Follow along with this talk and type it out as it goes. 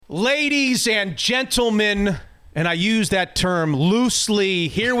Ladies and gentlemen, and I use that term loosely,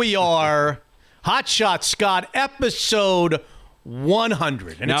 here we are, Hot Shot Scott, episode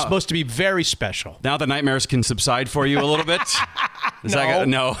 100. And it's supposed to be very special. Now the nightmares can subside for you a little bit?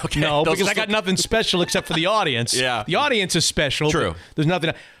 No, Okay. Because I got nothing special except for the audience. Yeah. The audience is special. True. There's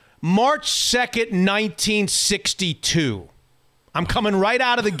nothing. March 2nd, 1962. I'm coming right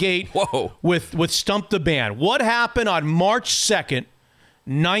out of the gate with Stump the Band. What happened on March 2nd,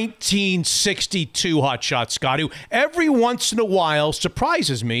 1962, Hot Shot Scott, who every once in a while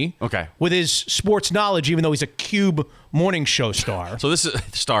surprises me with his sports knowledge, even though he's a Cube morning show star. So this is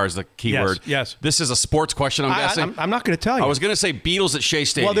star is the key word. Yes. This is a sports question, I'm guessing? I'm not going to tell you. I was going to say Beatles at Shea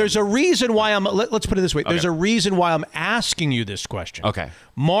Stadium. Well, there's a reason why let's put it this way. There's a reason why I'm asking you this question. Okay.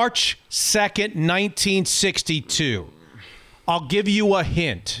 March 2nd, 1962. I'll give you a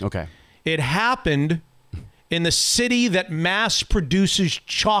hint. Okay. It happened in the city that mass produces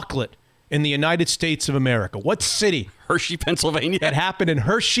chocolate in the United States of America. What city? Hershey, Pennsylvania. It happened in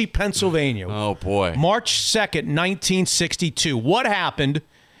Hershey, Pennsylvania. Oh, boy. March 2nd, 1962. What happened?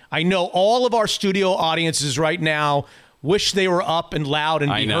 I know all of our studio audiences right now wish they were up and loud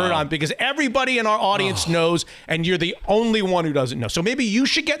and be heard on, because everybody in our audience knows, and you're the only one who doesn't know. So maybe you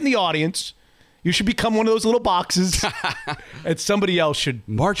should get in the audience. You should become one of those little boxes, and somebody else should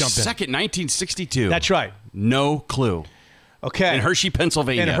March jump in. 2nd, 1962. That's right. No clue. Okay. In Hershey,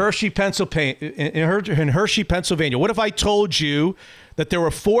 Pennsylvania. In Hershey, Pennsylvania. What if I told you that there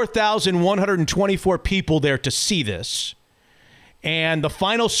were 4,124 people there to see this, and the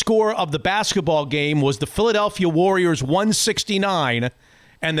final score of the basketball game was the Philadelphia Warriors 169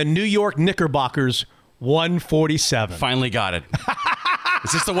 and the New York Knickerbockers 147? Finally got it.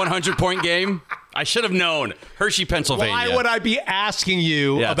 Is this the 100-point game? I should have known. Hershey, Pennsylvania. Why would I be asking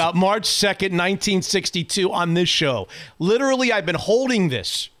you about March 2nd, 1962 on this show? Literally, I've been holding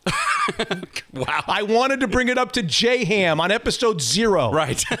this. Wow. I wanted to bring it up to J-Ham on episode 0.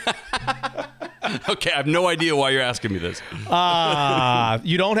 Right. Okay, I have no idea why you're asking me this.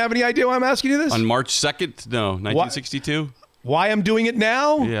 You don't have any idea why I'm asking you this? On March 2nd? No, 1962? Why I'm doing it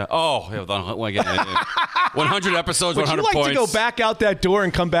now? Yeah. Oh, 100 episodes, Would 100 you like points. to go back out that door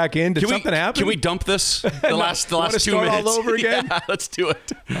and come back in? Did something happen? Can we dump this? The last 2 minutes. All over again? Yeah, let's do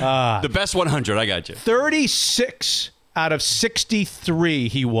it. The best 100. I got you. 36 out of 63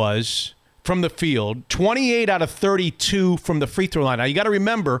 he was from the field. 28 out of 32 from the free throw line. Now, you got to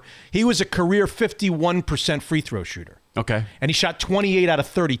remember, he was a career 51% free throw shooter. Okay. And he shot 28 out of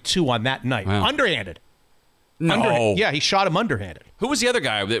 32 on that night. Wow. Underhanded. No. Yeah, he shot him underhanded. Who was the other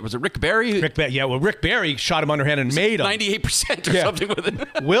guy? Was it Rick Barry? Rick Barry shot him underhanded and made him. 98% or something with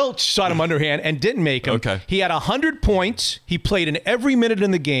it. Wilt shot him underhand and didn't make him. Okay. He had 100 points. He played in every minute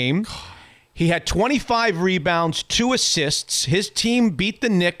in the game. He had 25 rebounds, 2 assists. His team beat the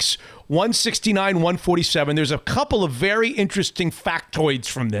Knicks 169-147. There's a couple of very interesting factoids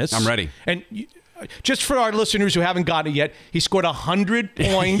from this. I'm ready. And just for our listeners who haven't gotten it yet, he scored 100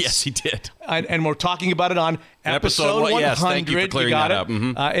 points. Yes, he did. And we're talking about it on episode 100. Yes, thank you for clearing that up.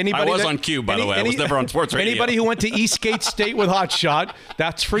 Mm-hmm. I was on cue, by the way. I was never on sports radio. Anybody who went to Eastgate State with Hot Shot,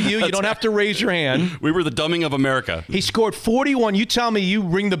 that's for you. You don't have to raise your hand. We were the dumbing of America. He scored 41. You tell me, you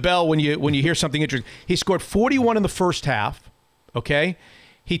ring the bell when you hear something interesting. He scored 41 in the first half, okay?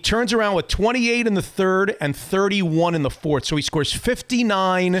 He turns around with 28 in the third and 31 in the fourth. So he scores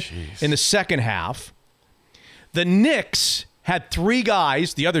 59 in the second half. The Knicks had 3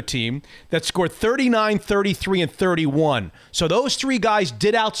 guys, the other team, that scored 39, 33, and 31. So those 3 guys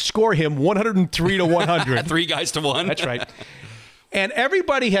did outscore him 103-100. 3 guys to 1. That's right. And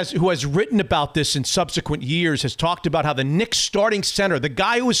everybody who has written about this in subsequent years has talked about how the Knicks starting center, the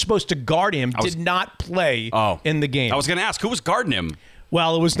guy who was supposed to guard him, did not play in the game. I was going to ask, who was guarding him?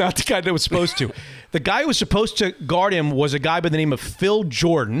 Well, it was not the guy that was supposed to. The guy who was supposed to guard him was a guy by the name of Phil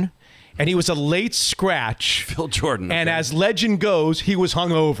Jordan, and he was a late scratch. Phil Jordan. And as legend goes, he was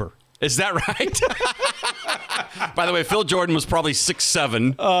hungover. Is that right? By the way, Phil Jordan was probably 6'7"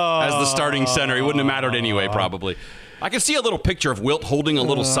 as the starting center. He wouldn't have mattered anyway, probably. I can see a little picture of Wilt holding a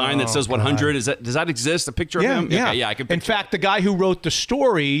little sign that says 100. Does that exist? A picture of him? Yeah. Okay, yeah, I can picture In fact, the guy who wrote the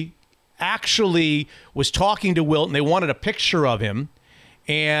story actually was talking to Wilt, and they wanted a picture of him.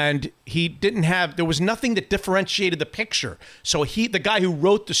 And he didn't have, there was nothing that differentiated the picture. So the guy who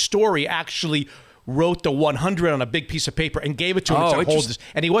wrote the story actually wrote the 100 on a big piece of paper and gave it to him and said, hold this.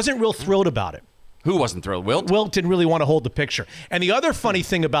 And he wasn't real thrilled about it. Who wasn't thrilled? Wilt? Wilt didn't really want to hold the picture. And the other funny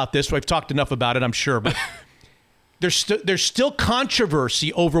thing about this, I've talked enough about it, I'm sure, but there's still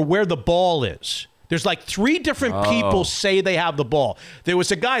controversy over where the ball is. There's like 3 different people say they have the ball. There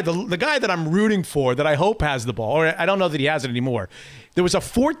was a guy, the guy that I'm rooting for, that I hope has the ball, or I don't know that he has it anymore. There was a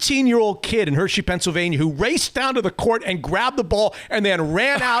 14-year-old kid in Hershey, Pennsylvania, who raced down to the court and grabbed the ball and then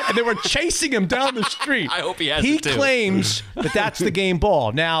ran out, and they were chasing him down the street. I hope he has He it too. claims that that's the game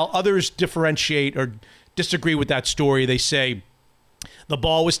ball. Now, others differentiate or disagree with that story. They say the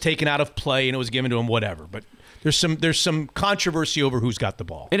ball was taken out of play and it was given to him, whatever. But there's some controversy over who's got the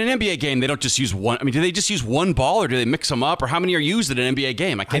ball. In an NBA game, they don't just use one. I mean, do they just use one ball, or do they mix them up, or how many are used in an NBA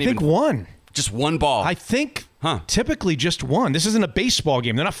game? I think one. Just one ball. I think typically just one. This isn't a baseball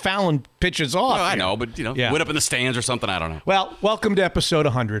game. They're not fouling pitches off. I know, but went up in the stands or something. I don't know. Well, welcome to episode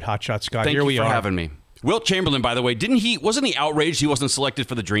 100, Hot Shot Scott. Thank Here we you for are. having me. Wilt Chamberlain, by the way, wasn't he outraged he wasn't selected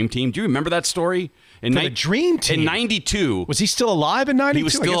for the Dream Team? Do you remember that story? The Dream Team? In 92. Was he still alive in 92? He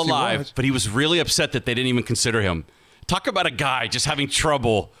was still alive, but he was really upset that they didn't even consider him. Talk about a guy just having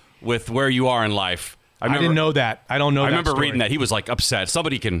trouble with where you are in life. I didn't know that. I don't know that I remember story. reading that. He was like upset.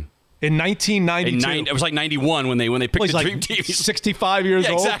 Somebody can... In 1992. It was like 91 when they picked the Dream Team. 65 years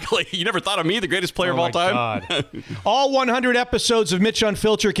old. Exactly. You never thought of me, the greatest player of all time? God. All 100 episodes of Mitch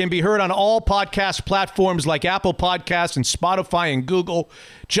Unfiltered can be heard on all podcast platforms like Apple Podcasts and Spotify and Google.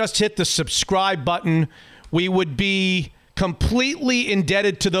 Just hit the subscribe button. We would be completely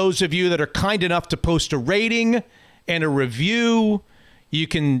indebted to those of you that are kind enough to post a rating and a review. You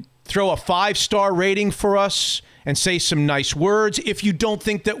can throw a 5-star rating for us and say some nice words. If you don't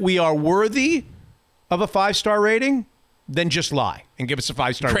think that we are worthy of a 5-star rating, then just lie and give us a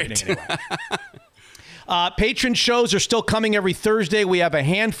 5-star rating anyway. Patron shows are still coming every Thursday. We have a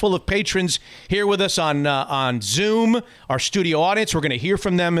handful of patrons here with us on Zoom, our studio audience. We're going to hear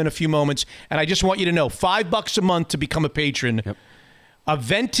from them in a few moments. And I just want you to know, $5 a month to become a patron. Yep. A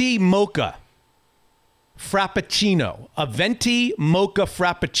Venti Mocha Frappuccino. A Venti Mocha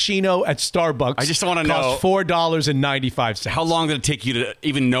Frappuccino at Starbucks. I just want to know. Costs $4.95. How long did it take you to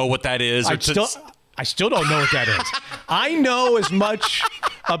even know what that is? I still don't know what that is. I know as much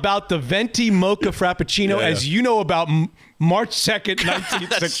about the Venti Mocha Frappuccino as you know about March 2nd, 1962.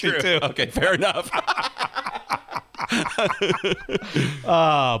 That's true. Okay, fair enough.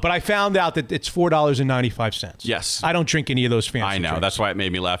 But I found out that it's $4.95. Yes. I don't drink any of those fancy I know. drinks. That's why it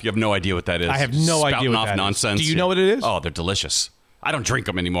made me laugh. You have no idea what that is. I have no idea what that is. Nonsense. Do you know what it is? Oh, they're delicious. I don't drink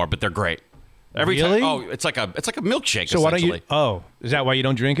them anymore, but they're great. Really? time. Oh, it's like a milkshake. So why don't you? Oh, is that why you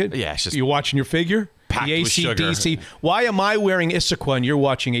don't drink it? Yeah, it's just you're watching your figure. packed the with sugar. AC/DC. Why am I wearing Issaquah and you're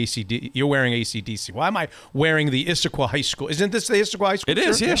watching ACD? You're wearing AC/DC. Why am I wearing the Issaquah High School? Isn't this the Issaquah High School? It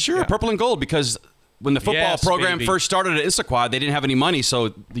is, yeah, sure. Purple and gold, because when the football program baby. first started at Issaquah, they didn't have any money, so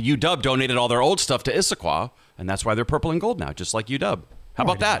the UW donated all their old stuff to Issaquah, and that's why they're purple and gold now, just like UW. How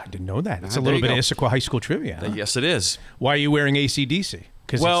about that? I didn't know that. It's a There little you bit go. of Issaquah High School trivia. Huh? Yes, it is. Why are you wearing AC/DC?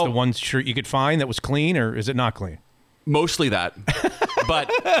 Because it's Well- the one shirt you could find that was clean, or is it not clean? Mostly that. But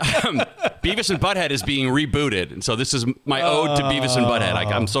Beavis and Butthead is being rebooted, and so this is my ode to Beavis and Butthead.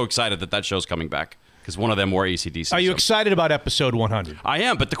 I'm so excited that show's coming back, because one of them wore AC/DC. Are you excited about episode 100? I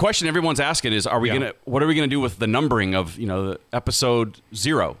am, but the question everyone's asking is, what are we gonna do with the numbering of, the episode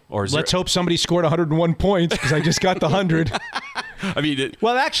 0 or 0? Let's hope somebody scored 101 points, because I just got the 100. I mean,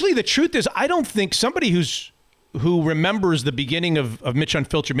 Well, actually, the truth is, I don't think somebody who remembers the beginning of Mitch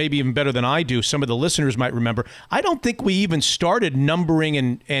Unfiltered maybe even better than I do, some of the listeners might remember, I don't think we even started numbering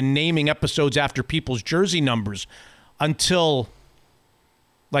and naming episodes after people's jersey numbers until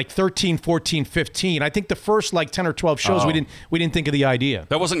like 13, 14, 15. I think the first like 10 or 12 shows we didn't think of the idea.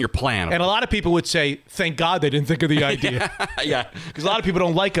 that wasn't your plan. And a lot of people would say, thank God they didn't think of the idea. Yeah. Because a lot of people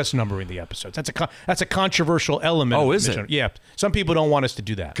don't like us numbering the episodes. That's a controversial element. Oh, of is Mitch it? Yeah. Some people don't want us to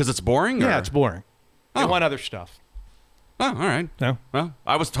do that. Because it's boring? Yeah, or? it's boring. They Oh. want other stuff. Oh, all right. No? Well,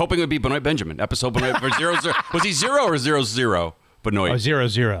 I was hoping it would be Benoit Benjamin. Episode Benoit for 0-0. Was he 0 or 0-0? Benoit. Oh,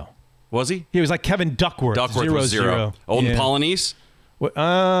 0-0. Was he? He was like Kevin Duckworth. Duckworth was 0. Olden Polonese?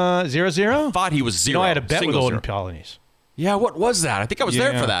 0-0? Thought he was 0. I had a bet with Single Olden 0. Polonese. Yeah, what was that? I think I was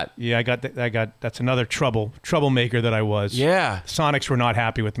there for that. Yeah, I got that's another troublemaker that I was. Yeah. Sonics were not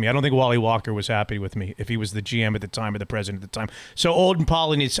happy with me. I don't think Wally Walker was happy with me if he was the GM at the time or the president at the time. So Olden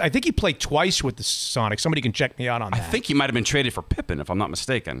Polonese, I think he played twice with the Sonics. Somebody can check me out on that. I think he might have been traded for Pippen, if I'm not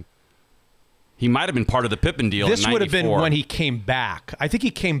mistaken. He might have been part of the Pippen deal This in 94. would have been when he came back. I think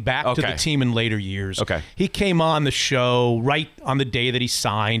he came back to the Okay. team in later years. Okay. He came on the show right on the day that he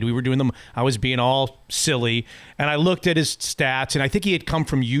signed. We were doing them. I was being all silly, and I looked at his stats, and I think he had come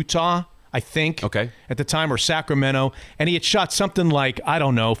from Utah, I think, Okay. at the time, or Sacramento, and he had shot something like, I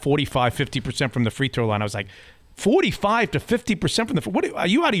don't know, 45, 50% from the free throw line. I was like, 45 to 50% from the what? Are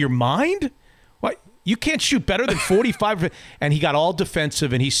you out of your mind? What? You can't shoot better than 45? And he got all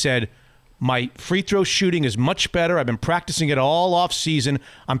defensive, and he said, My free throw shooting is much better. I've been practicing it all off season.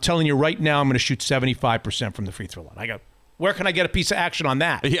 I'm telling you right now, I'm going to shoot 75% from the free throw line. I go, where can I get a piece of action on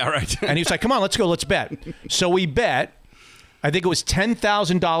that? Yeah, right. And he was like, come on, let's go, let's bet. So we bet. I think it was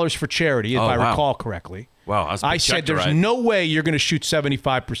 $10,000 for charity, if I recall correctly. Wow, I said, there's no way you're going to shoot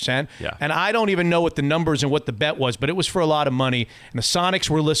 75%. Yeah. And I don't even know what the numbers and what the bet was, but it was for a lot of money. And the Sonics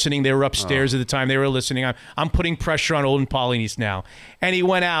were listening. They were upstairs at the time. They were listening. I'm putting pressure on Olden Paulinis now. And he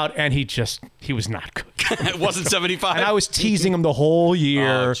went out, and he was not good. It wasn't 75? And I was teasing him the whole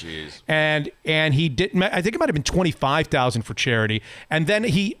year. Oh, jeez. And he didn't. I think it might have been $25,000 for charity. And then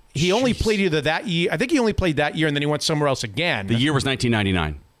he only played either that year. I think he only played that year, and then he went somewhere else again. The year was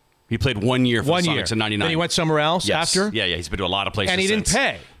 1999. He played 1 year for the Sonics in 99. Then he went somewhere else after? Yeah, he's been to a lot of places and he since.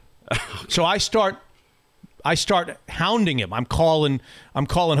 Didn't pay. So I start hounding him. I'm calling,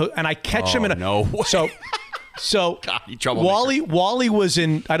 and I catch him in a... no way. So God, you troublemaker. Wally was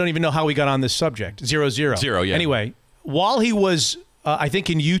in... I don't even know how we got on this subject. 0-0. 0, yeah. Anyway, while he was, I think,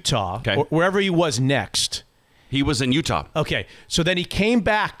 in Utah, or wherever he was next... He was in Utah. Okay, so then he came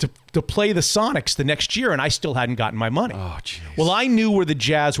back to play the Sonics the next year, and I still hadn't gotten my money. Oh, jeez. Well, I knew where the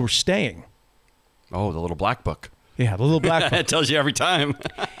Jazz were staying. Oh, the little black book. Yeah, the little black book. It tells you every time.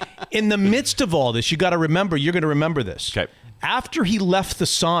 In the midst of all this, you got to remember, you're going to remember this. Okay. After he left the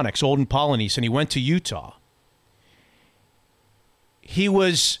Sonics, Olden Paulinis, and he went to Utah, he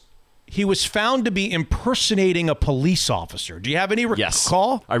was found to be impersonating a police officer. Do you have any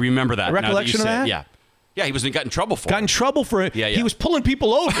recall? I remember that. A recollection of that? Yeah. Yeah, he got in trouble for it. Got in trouble for it. Yeah. He was pulling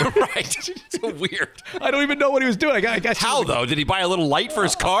people over. Right. So weird. I don't even know what he was doing. I guess How, though? Did he buy a little light for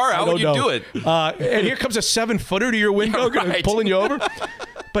his car? How would you do it? And here comes a 7-footer to your window, pulling you over.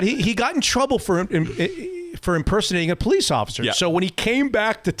 But he got in trouble for impersonating a police officer. Yeah. So when he came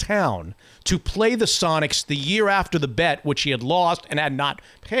back to town to play the Sonics the year after the bet, which he had lost and had not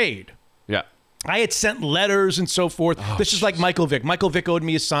paid, yeah, I had sent letters and so forth. This is like Michael Vick. Michael Vick owed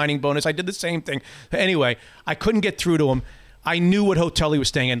me a signing bonus. I did the same thing. Anyway, I couldn't get through to him. I knew what hotel he was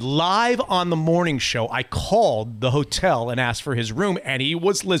staying in. Live on the morning show, I called the hotel and asked for his room, and he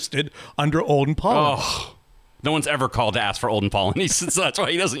was listed under Olden Paulinis. Oh, no one's ever called to ask for Olden Paulinis, so that's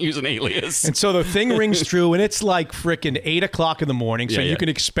why he doesn't use an alias. And so the thing rings through, and it's like frickin' 8 o'clock in the morning, so you can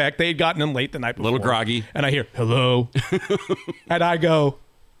expect they had gotten in late the night before. A little groggy. And I hear, hello. And I go,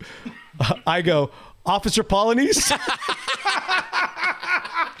 Officer Paulinis?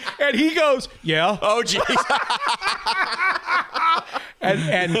 And he goes, yeah. Oh, geez.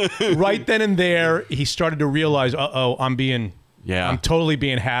 and right then and there, he started to realize, I'm totally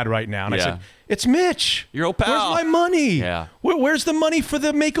being had right now. And I said, it's Mitch. Your old pal. Where's my money? Yeah. Where's the money for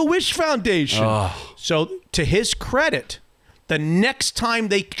the Make-A-Wish Foundation? Oh. So to his credit, the next time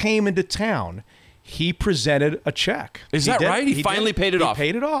they came into town, he presented a check. Is that right? He finally paid it off. He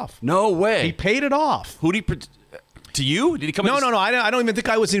paid it off. No way. He paid it off. Who did he... To you? Did he come? No. I don't even think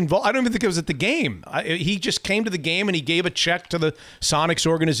I was involved. I don't even think it was at the game. He just came to the game and he gave a check to the Sonics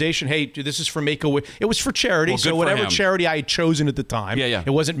organization. Hey, this is for Make-A-Wish. It was for charity, so whatever charity I had chosen at the time. Yeah.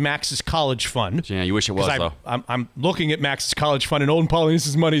 It wasn't Max's college fund. Yeah, you wish it was though. I'm looking at Max's college fund, and Olden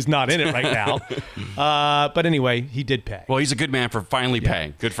Paulinis' money's not in it right now. But anyway, he did pay. Well, he's a good man for finally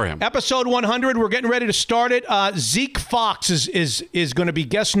paying. Good for him. Episode 100. We're getting ready to start it. Zeke Fox is going to be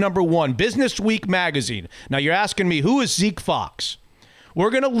guest number 1. Business Week magazine. Now you're asking me, who is Zeke Fox?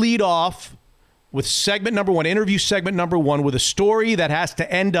 We're going to lead off with segment number 1, interview segment number 1, with a story that has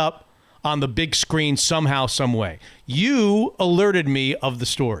to end up on the big screen somehow, some way. You alerted me of the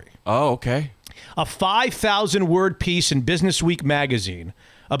story. Oh, okay. A 5,000-word piece in Business Week magazine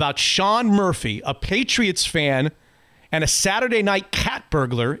about Sean Murphy, a Patriots fan and a Saturday night cat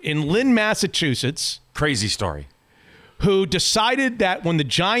burglar in Lynn, Massachusetts. Crazy story. Who decided that when the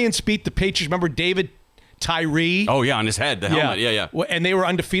Giants beat the Patriots, remember David Tyree? Oh, yeah, on his head, the helmet. Yeah. And they were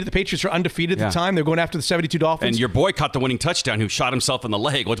undefeated. The Patriots were undefeated at the time. They were going after the 72 Dolphins. And your boy caught the winning touchdown, who shot himself in the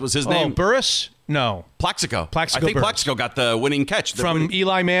leg. What was his name? Burris? No. Plaxico. I think Burris. Plaxico got the winning catch. From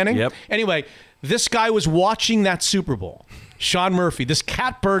Eli Manning? Yep. Anyway, this guy was watching that Super Bowl. Sean Murphy, this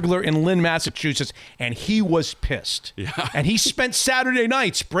cat burglar in Lynn, Massachusetts, and he was pissed. Yeah. And he spent Saturday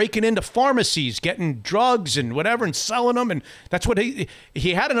nights breaking into pharmacies, getting drugs and whatever, and selling them. And that's what he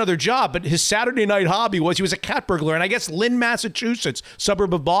had another job, but his Saturday night hobby was he was a cat burglar. And I guess Lynn, Massachusetts,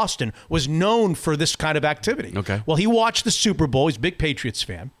 suburb of Boston, was known for this kind of activity. Okay. Well, he watched the Super Bowl. He's a big Patriots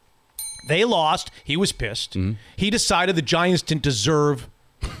fan. They lost. He was pissed. Mm-hmm. He decided the Giants didn't deserve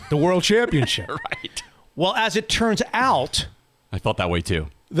the world championship. Right. Well, as it turns out, I felt that way too.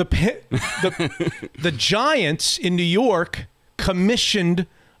 The Giants in New York commissioned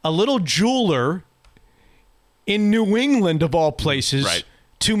a little jeweler in New England, of all places,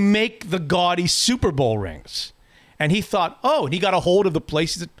 to make the gaudy Super Bowl rings. And he thought, and he got a hold of the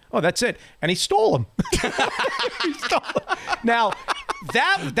place. He said, that's it. And he stole them. Now,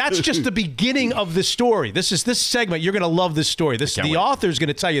 that's just the beginning of the story. This segment. You're going to love this story. The author is going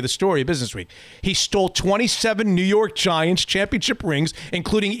to tell you the story of Business Week. He stole 27 New York Giants championship rings,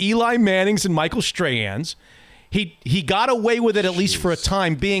 including Eli Manning's and Michael Strahan's. He got away with it at least for a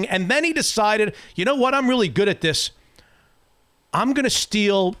time being. And then he decided, you know what? I'm really good at this. I'm going to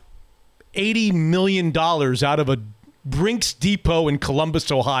steal $80 million out of a Brinks Depot in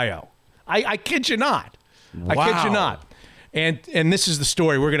Columbus, Ohio. I kid you not. Wow. I kid you not. And this is the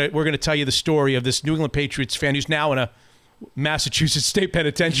story. We're gonna tell you the story of this New England Patriots fan who's now in a Massachusetts State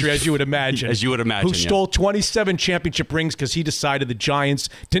Penitentiary, as you would imagine. Who stole 27 championship rings because he decided the Giants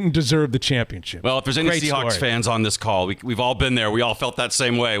didn't deserve the championship. Well, if there's any Seahawks fans on this call, we've all been there. We all felt that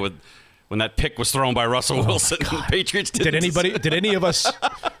same way when that pick was thrown by Russell Wilson. The Patriots didn't. Did any of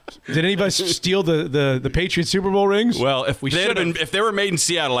us steal the Patriots Super Bowl rings? Well, if they were made in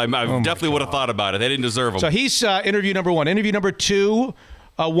Seattle, I definitely would have thought about it. They didn't deserve them. So he's interview number one. Interview number two,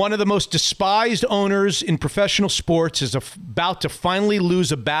 one of the most despised owners in professional sports is about to finally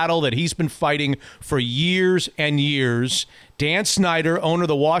lose a battle that he's been fighting for years and years. Dan Snyder, owner of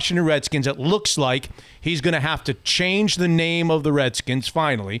the Washington Redskins, it looks like he's going to have to change the name of the Redskins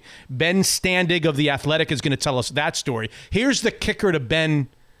finally. Ben Standig of The Athletic is going to tell us that story. Here's the kicker to Ben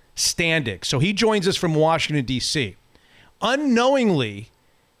Standig. So he joins us from Washington, D.C. Unknowingly,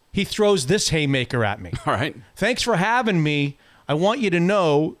 he throws this haymaker at me. All right. Thanks for having me. I want you to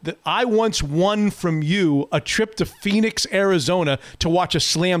know that I once won from you a trip to Phoenix, Arizona to watch a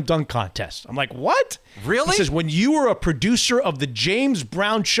slam dunk contest. I'm like, what? Really? He says, when you were a producer of the James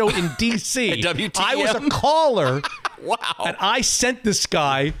Brown Show in D.C., I was a caller. Wow. And I sent this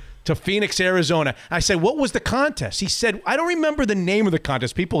guy to Phoenix, Arizona. I said, what was the contest? He said, I don't remember the name of the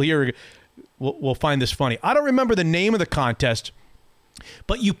contest. People here will find this funny. I don't remember the name of the contest,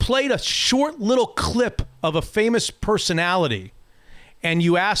 but you played a short little clip of a famous personality. And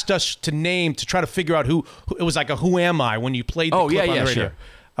you asked us to try to figure out who it was, like a "Who am I?" when you played the clip on the radio. Sure.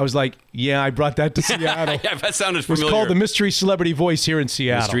 I was like, I brought that to Seattle. Yeah, that sounded familiar. It was called the Mystery Celebrity Voice here in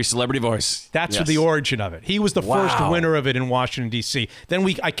Seattle. Mystery Celebrity Voice. That's the origin of it. He was the first winner of it in Washington, D.C. Then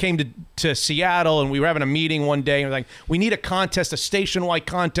I came to Seattle, and we were having a meeting one day, and we were like, we need a contest, a station-wide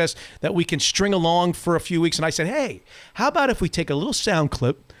contest that we can string along for a few weeks. And I said, hey, how about if we take a little sound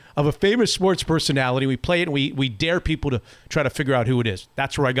clip of a famous sports personality, we play it, and we dare people to try to figure out who it is.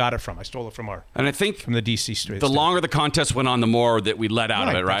 That's where I got it from. I stole it from the DC street. The longer the contest went on, the more that we let out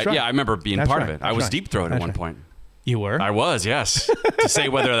of it, right? Yeah, I remember being part of it. I was deep throat at one point. You were? I was, yes. To say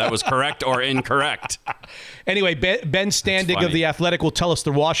whether that was correct or incorrect. Anyway, Ben Standig of The Athletic will tell us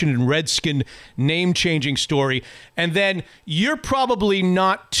the Washington Redskin name-changing story. And then you're probably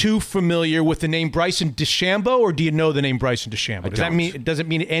not too familiar with the name Bryson DeChambeau, or do you know the name Bryson DeChambeau? Does it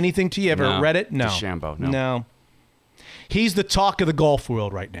mean anything to you? Ever read it? No. DeChambeau, no. No. He's the talk of the golf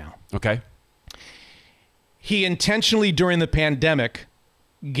world right now. Okay. He intentionally, during the pandemic,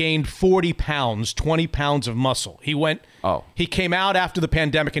 gained 40 pounds, 20 pounds of muscle. He came out after the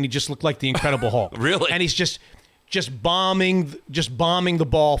pandemic and he just looked like the Incredible Hulk. Really? And he's just bombing the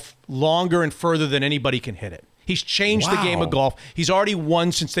ball longer and further than anybody can hit it. He's changed the game of golf. He's already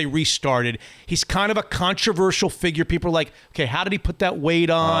won since they restarted. He's kind of a controversial figure. People are like, okay, how did he put that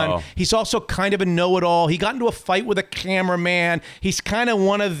weight on? Oh. He's also kind of a know-it-all. He got into a fight with a cameraman. He's kind of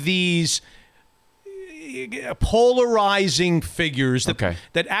one of these polarizing figures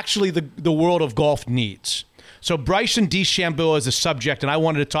that actually the world of golf needs. So Bryson DeChambeau is the subject, and I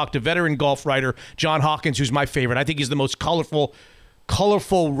wanted to talk to veteran golf writer John Hawkins, who's my favorite. I think he's the most colorful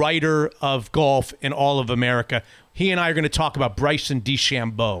writer of golf in all of America. He and I are going to talk about Bryson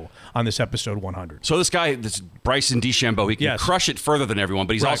DeChambeau on this episode 100. So this Bryson DeChambeau, he can crush it further than everyone,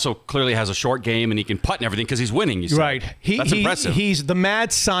 but he's also clearly has a short game, and he can putt and everything because he's winning. You said. Right. That's impressive. He's the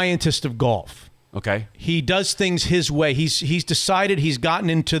mad scientist of golf. Okay. He does things his way. He's decided he's gotten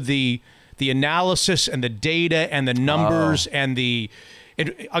into the analysis and the data and the numbers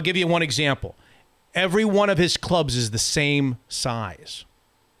I'll give you one example. Every one of his clubs is the same size.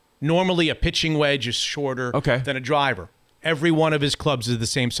 Normally a pitching wedge is shorter than a driver. Every one of his clubs is the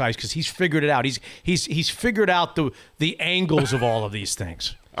same size because he's figured it out. He's figured out the angles of all of these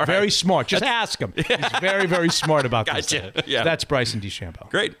things. Right. Very smart. Just ask him. He's very, very smart about this. Gotcha. Yeah. That's Bryson DeChambeau.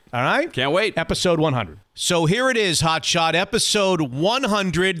 Great. All right? Can't wait. Episode 100. So here it is, Hotshot. Episode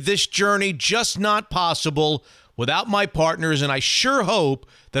 100. This journey just not possible without my partners, and I sure hope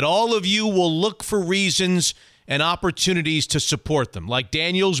that all of you will look for reasons and opportunities to support them, like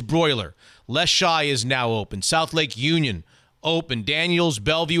Daniel's Broiler. Les Shy is now open. South Lake Union, open. Daniel's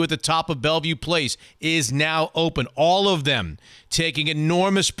Bellevue at the top of Bellevue Place is now open. All of them taking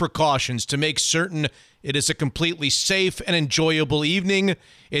enormous precautions to make certain it is a completely safe and enjoyable evening.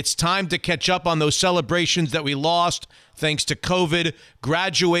 It's time to catch up on those celebrations that we lost thanks to COVID,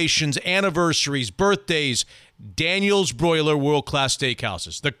 graduations, anniversaries, birthdays. Daniel's Broiler World-Class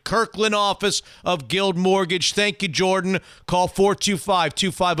Steakhouses. The Kirkland office of Guild Mortgage. Thank you, Jordan. Call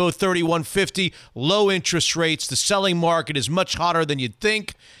 425-250-3150. Low interest rates. The selling market is much hotter than you'd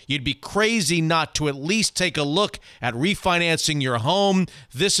think. You'd be crazy not to at least take a look at refinancing your home.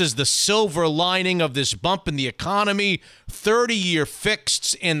 This is the silver lining of this bump in the economy. 30-year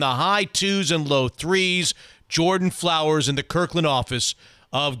fixeds in the high 2s and low 3s. Jordan Flowers in the Kirkland office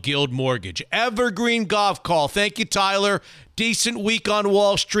of Guild Mortgage. Evergreen Golf Call. Thank you, Tyler. Decent week on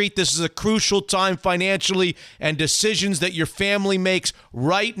Wall Street. This is a crucial time financially, and decisions that your family makes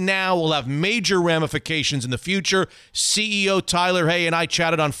right now will have major ramifications in the future. CEO Tyler Hay and I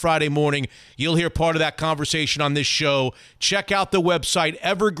chatted on Friday morning. You'll hear part of that conversation on this show. Check out the website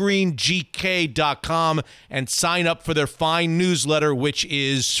evergreengk.com and sign up for their fine newsletter, which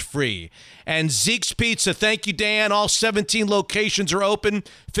is free. And Zeke's Pizza. Thank you, Dan. All 17 locations are open.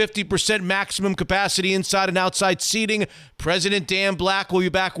 50% maximum capacity inside and outside seating. President Dan Black will be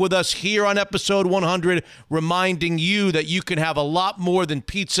back with us here on episode 100, reminding you that you can have a lot more than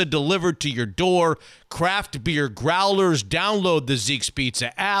pizza delivered to your door. Craft beer growlers. Download the Zeke's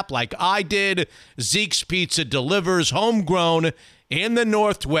Pizza app like I did. Zeke's Pizza delivers homegrown in the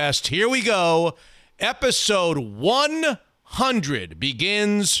Northwest. Here we go. Episode 100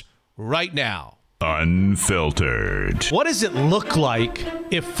 begins right now. Unfiltered. What does it look like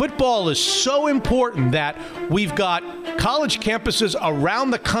if football is so important that we've got college campuses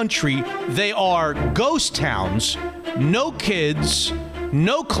around the country? They are ghost towns, no kids,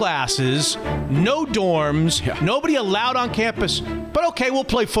 no classes, no dorms, nobody allowed on campus. But okay, we'll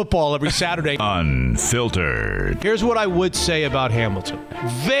play football every Saturday. Unfiltered. Here's what I would say about Hamilton.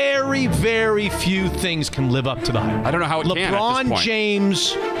 Very, very few things can live up to the hype. I don't know how it can at this LeBron point.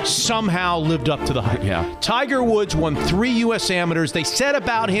 James somehow lived up to the hype. Yeah. Tiger Woods won 3 U.S. amateurs. They said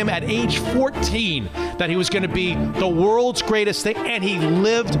about him at age 14 that he was going to be the world's greatest thing, and he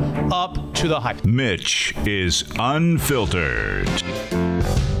lived up to the hype. Mitch is unfiltered.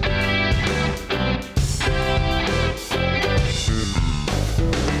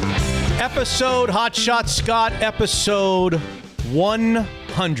 Episode Hot Shot Scott, episode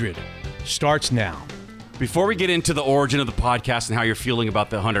 100 starts now. Before we get into the origin of the podcast and how you're feeling about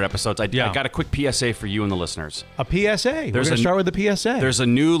the 100 episodes, I got a quick PSA for you and the listeners. A PSA. We're going to start with the PSA. There's a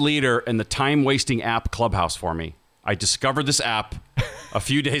new leader in the time-wasting app Clubhouse for me. I discovered this app a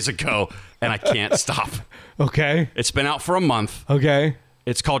few days ago, and I can't stop. Okay. It's been out for a month. Okay.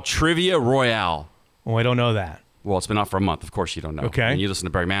 It's called Trivia Royale. Oh, I don't know that. Well, it's been out for a month. Of course you don't know. Okay. And you listen to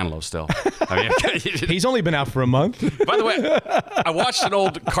Barry Manilow still. I mean, He's only been out for a month. by the way, I watched an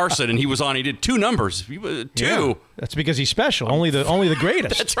old Carson, and he was on. He did 2 numbers. Two. Yeah. That's because he's special. Only the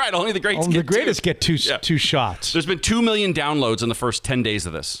greatest. That's right. Only the greats Only get the greatest two. get two shots. There's been 2 million downloads in the first 10 days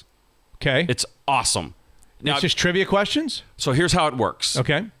of this. Okay. It's awesome. Now, It's just trivia questions? so here's how it works.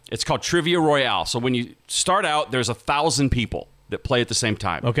 Okay. It's called Trivia Royale. So when you start out, there's 1,000 people that play at the same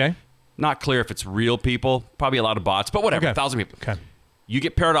time. Okay. Not clear if it's real people. Probably a lot of bots, but whatever. Okay. 1,000 people. Okay. You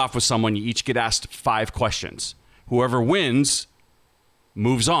get paired off with someone. You each get asked 5 questions. Whoever wins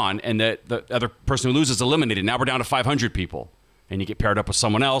moves on, and the other person who loses is eliminated. Now we're down to 500 people. And you get paired up with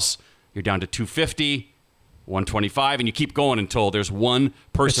someone else. You're down to 250, 125, and you keep going until there's one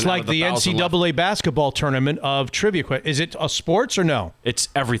person It's like out of the the 1,000 left. NCAA basketball tournament of trivia questions. Is it a sports or no? It's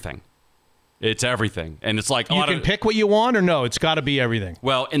everything. It's everything. And it's like a You lot can of... pick what you want or no? It's got to be everything.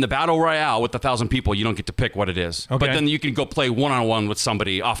 Well, in the Battle Royale with 1,000 people, you don't get to pick what it is. Okay. But then you can go play one-on-one with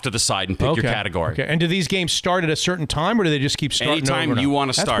somebody off to the side and pick your category. Okay. And do these games start at a certain time, or do they just keep starting Anytime over and you over? want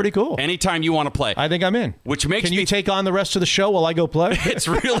to start. That's pretty cool. Anytime you want to play. I think I'm in. Which makes Can you me- take on the rest of the show while I go play? It's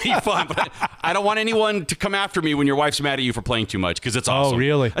really fun. But I don't want anyone to come after me when your wife's mad at you for playing too much, because it's awesome. Oh,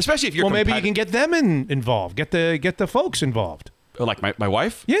 really? Especially if you're well, maybe you competi- can get them involved. Get the folks involved. Like my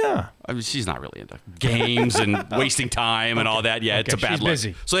wife? Yeah. I mean, she's not really into games and wasting time and all that. Yeah, it's a Okay, bad she's look.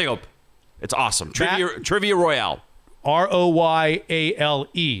 busy. So there you go. It's awesome. Trivia Royale.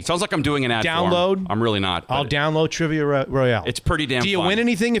 ROYALE. Sounds like I'm doing an ad for 'em. Download. I'm really not. I'll but download Trivia Royale. It's pretty damn Do you fun. win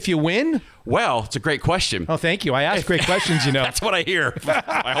anything if you win? Well, it's a great question. Oh, thank you. I ask great questions, you know. That's what I hear.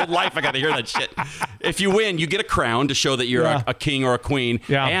 My whole life I got to hear that shit. If you win, you get a crown to show that you're Yeah. a king or a queen.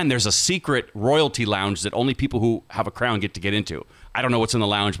 Yeah. And there's a secret royalty lounge that only people who have a crown get to get into. I don't know what's in the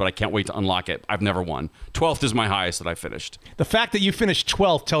lounge, but I can't wait to unlock it. I've never won. 12th is my highest that I finished. The fact that you finished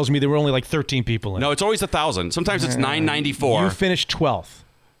 12th tells me there were only like 13 people in No, it. it's always 1,000. Sometimes it's 994. You finished 12th.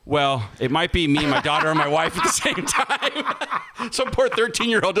 Well, it might be me, my daughter, and my wife at the same time. Some poor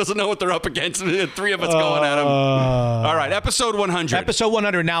 13-year-old doesn't know what they're up against, and three of us going at him. All right, episode 100. Episode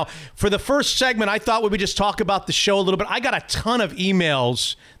 100. Now, for the first segment, I thought we would just talk about the show a little bit. I got a ton of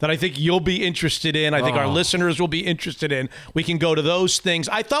emails that I think you'll be interested in. I think our listeners will be interested in. We can go to those things.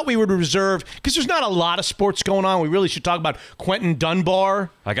 I thought we would reserve, because there's not a lot of sports going on. We really should talk about Quentin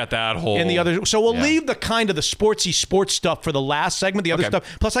Dunbar. I got that whole... And the other. So we'll leave the kind of the sportsy sports stuff for the last segment, the other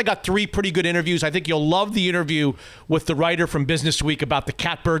stuff. Plus, I got 3 pretty good interviews. I think you'll love the interview with the writer from Business Week about the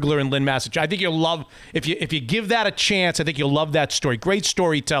cat burglar in Lynn, Massachusetts. I think you'll love, if you give that a chance, I think you'll love that story. Great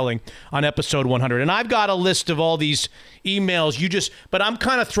storytelling on episode 100. And I've got a list of all these emails. But I'm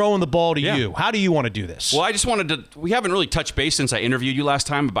kind of throwing the ball to you. How do you want to do this? Well, I just wanted to, we haven't really touched base since I interviewed you last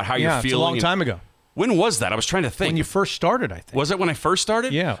time about how you're feeling. It's a long time ago. When was that? I was trying to think. When you first started, I think. Was it when I first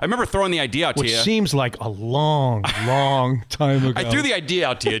started? Yeah. I remember throwing the idea out to you. Which seems like a long, long time ago. I threw the idea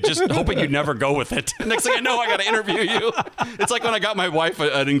out to you, just hoping you'd never go with it. Next thing I know, I got to interview you. It's like when I got my wife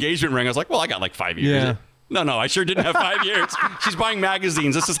an engagement ring. I was like, well, I got like 5 years. Yeah. No, I sure didn't have 5 years. She's buying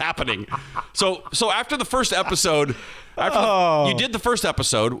magazines. This is happening. So after the first episode, you did the first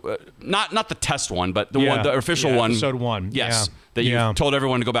episode, not the test one, but the one, the official one. Episode 1. Yes. That you told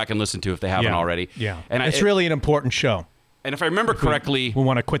everyone to go back and listen to if they haven't already. Yeah. And it's really an important show. And if I remember correctly, we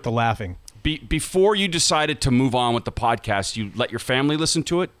want to quit the laughing. Before you decided to move on with the podcast, you let your family listen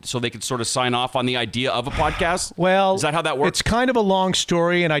to it so they could sort of sign off on the idea of a podcast? Well, is that how that works? It's kind of a long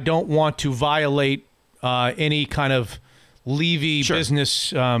story, and I don't want to violate any kind of Levy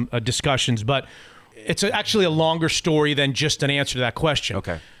business discussions, but it's actually a longer story than just an answer to that question.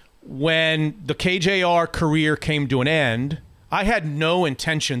 Okay. When the KJR career came to an end, I had no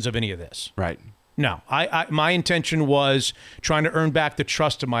intentions of any of this. Right. No, my intention was trying to earn back the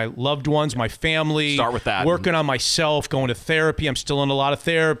trust of my loved ones, my family. Start with that. Working on myself, going to therapy. I'm still in a lot of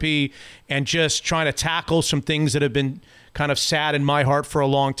therapy, and just trying to tackle some things that have been kind of sad in my heart for a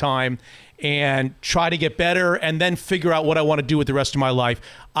long time, and try to get better, and then figure out what I want to do with the rest of my life.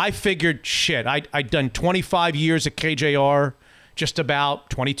 I figured, I'd done 25 years at KJR, just about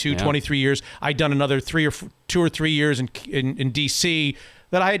 22, 23 years. I'd done another 2 or 3 years in D.C.,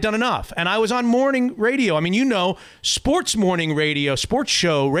 that I had done enough. And I was on morning radio. I mean, sports morning radio, sports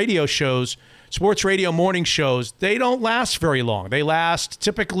radio shows, sports radio morning shows, they don't last very long. They last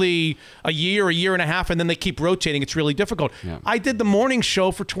typically a year and a half, and then they keep rotating. It's really difficult. Yeah. I did the morning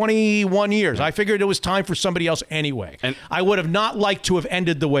show for 21 years. Yeah. I figured it was time for somebody else anyway. And I would have not liked to have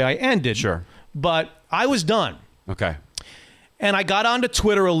ended the way I ended. Sure. But I was done. Okay. And I got onto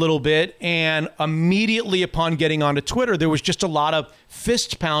Twitter a little bit, and immediately upon getting onto Twitter, there was just a lot of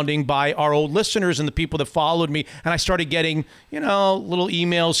fist pounding by our old listeners and the people that followed me. And I started getting, little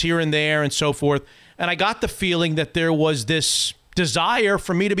emails here and there and so forth. And I got the feeling that there was this desire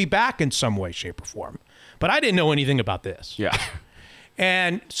for me to be back in some way, shape, or form. But I didn't know anything about this. Yeah.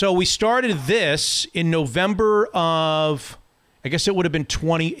 And so we started this in November of, I guess it would have been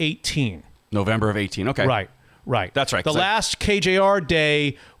 2018. November of 18. Okay. Right. That's right. The last KJR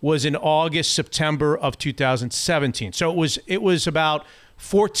day was in August, September of 2017. So it was about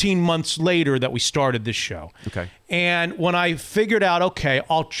 14 months later that we started this show. Okay. And when I figured out, okay,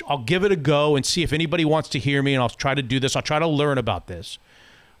 I'll give it a go and see if anybody wants to hear me, and I'll try to do this. I'll try to learn about this.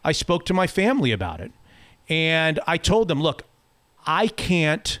 I spoke to my family about it, and I told them, look, I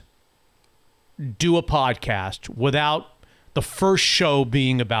can't do a podcast without the first show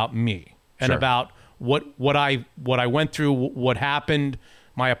being about me and about what I went through, what happened,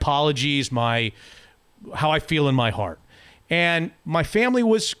 my apologies, how I feel in my heart. And my family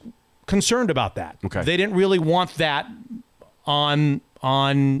was concerned about that. Okay. They didn't really want that on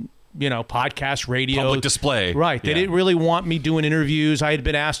podcast, radio. Public display. Right. They didn't really want me doing interviews. I had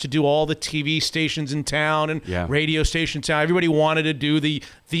been asked to do all the TV stations in town and radio stations in town. Everybody wanted to do the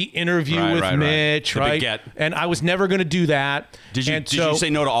interview with Mitch, right? Big get. And I was never going to do that. Did you say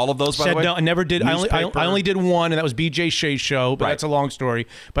no to all of those, by the way? No, I never did. I only did one, and that was BJ Shea's show, but that's a long story.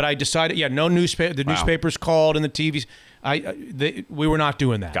 But I decided, no newspaper. The newspapers called and the TVs. We were not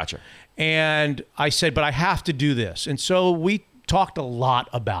doing that. Gotcha. And I said, but I have to do this. And so we talked a lot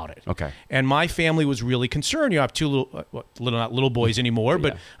about it. Okay. And my family was really concerned. I have two not little boys anymore,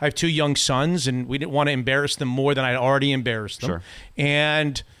 but I have 2 young sons, and we didn't want to embarrass them more than I'd already embarrassed them. Sure.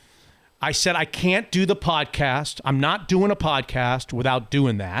 And I said, I can't do the podcast. I'm not doing a podcast without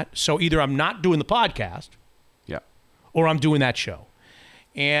doing that. So either I'm not doing the podcast or I'm doing that show.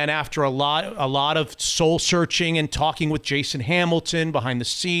 And after a lot of soul searching and talking with Jason Hamilton behind the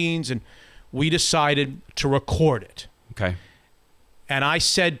scenes, and we decided to record it. Okay. And I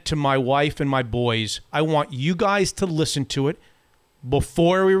said to my wife and my boys, I want you guys to listen to it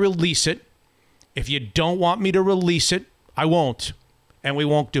before we release it. If you don't want me to release it, I won't. And we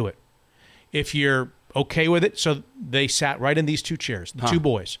won't do it. If you're okay with it. So they sat right in these two chairs, the two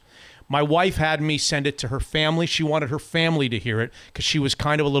boys. My wife had me send it to her family. She wanted her family to hear it because she was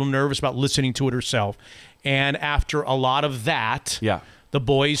kind of a little nervous about listening to it herself. And after a lot of that, the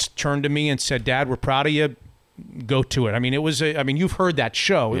boys turned to me and said, Dad, we're proud of you. Go to it. I mean, you've heard that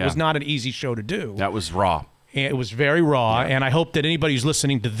show. It was not an easy show to do. That was raw. It was very raw, and I hope that anybody who's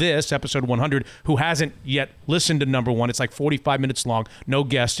listening to this, episode 100, who hasn't yet listened to number one, it's like 45 minutes long, no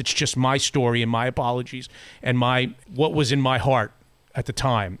guest, it's just my story and my apologies and what was in my heart at the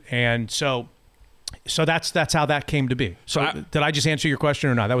time. And so that's how that came to be. So did I just answer your question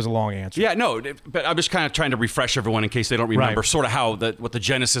or not? That was a long answer. Yeah, no, but I'm just kind of trying to refresh everyone in case they don't remember sort of how what the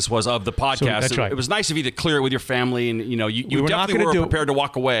genesis was of the podcast. So that's right. It was nice of you to clear it with your family, and you were definitely were prepared to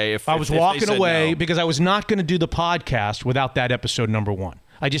walk away. I was walking away because I was not going to do the podcast without that episode number one.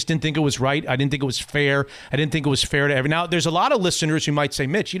 I just didn't think it was right. I didn't think it was fair. I didn't think it was fair to everyone. Now, there's a lot of listeners who might say,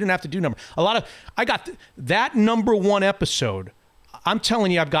 Mitch, you didn't have to do I got that number one episode. I'm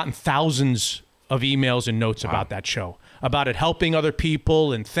telling you, I've gotten thousands of emails and notes about that show, about it helping other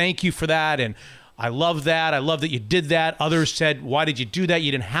people, and thank you for that, and I love that. I love that you did that. Others said, why did you do that?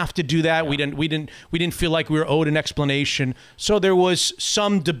 You didn't have to do that. Yeah. We didn't feel like we were owed an explanation. So there was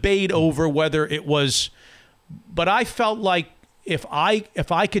some debate over whether it was, but I felt like if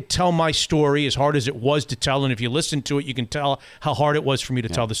I could tell my story as hard as it was to tell, and if you listen to it, you can tell how hard it was for me to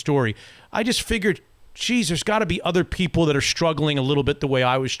tell the story. I just figured, geez, there's got to be other people that are struggling a little bit the way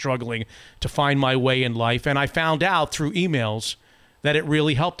I was struggling to find my way in life. And I found out through emails that it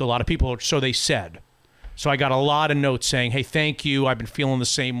really helped a lot of people, so they said. So I got a lot of notes saying, hey, thank you. I've been feeling the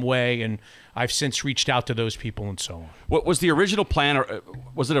same way. And I've since reached out to those people and so on. What was the original plan? Or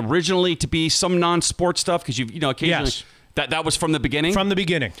was it originally to be some non-sports stuff? Because occasionally... Yes. That was from the beginning? From the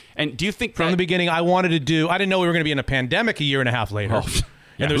beginning. And do you think From the beginning, I didn't know we were going to be in a pandemic a year and a half later. Oh.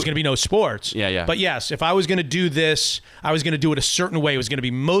 And there was going to be no sports. Yeah. But yes, if I was going to do this, I was going to do it a certain way. It was going to be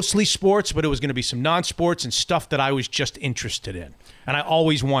mostly sports, but it was going to be some non-sports and stuff that I was just interested in. And I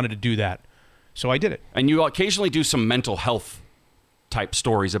always wanted to do that. So I did it. And you occasionally do some mental health type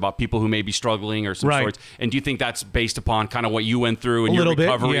stories about people who may be struggling or some sorts. And do you think that's based upon kind of what you went through and your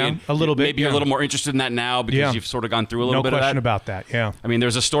recovery? A little bit. Maybe you're a little more interested in that now because you've sort of gone through a little bit of that? No question about that, yeah. I mean,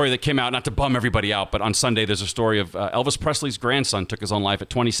 there's a story that came out, not to bum everybody out, but on Sunday there's a story of Elvis Presley's grandson took his own life at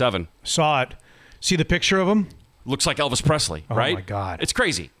 27. Saw it. See the picture of him? Looks like Elvis Presley, right? Oh, my God. It's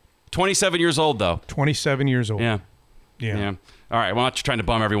crazy. 27 years old, though. 27 years old. Yeah. Yeah. All right, well, I'm not trying to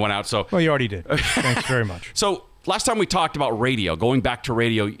bum everyone out. So. Well, you already did. Thanks very much. So last time we talked about radio, going back to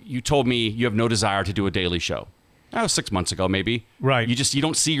radio, you told me you have no desire to do a daily show. That was 6 months ago, maybe. Right. You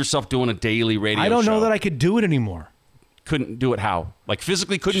don't see yourself doing a daily radio show. I don't know that I could do it anymore. Couldn't do it how? Like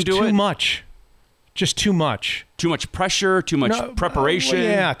physically couldn't do it? Too much. Just too much. Too much pressure, too much preparation.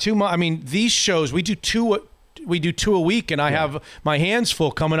 Yeah, too much. I mean, these shows, we do two a week, and I have my hands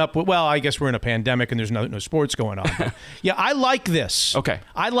full coming up with, well, I guess we're in a pandemic and there's no sports going on. But yeah, I like this. Okay.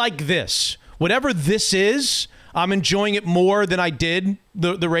 I like this. Whatever this is, I'm enjoying it more than I did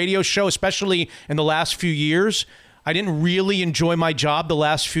the radio show, especially in the last few years. I didn't really enjoy my job the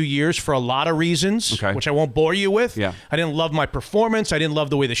last few years for a lot of reasons, which I won't bore you with. Yeah. I didn't love my performance. I didn't love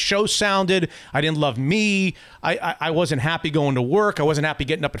the way the show sounded. I didn't love me. I wasn't happy going to work. I wasn't happy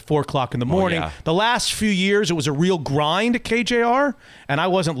getting up at 4 o'clock in the morning. The last few years, it was a real grind at KJR, and I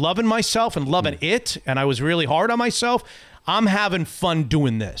wasn't loving myself and loving it, and I was really hard on myself. I'm having fun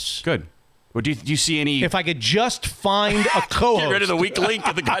doing this. Good. Well, do you see any... If I could just find a co-host. Get rid of the weak link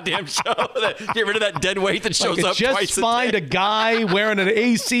of the goddamn show. Get rid of that dead weight that shows up twice a day. Just find a guy wearing an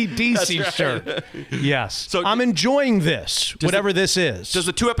AC/DC shirt. Yes. So I'm enjoying this, whatever this is. Does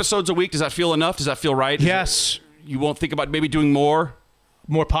the 2 episodes a week, does that feel enough? Does that feel right? Yes. You won't think about maybe doing more?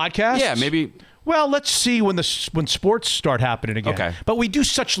 More podcasts? Yeah, maybe... Well, let's see when sports start happening again. Okay. But we do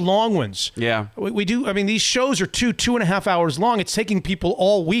such long ones. Yeah. We do. I mean, these shows are 2.5 hours long. It's taking people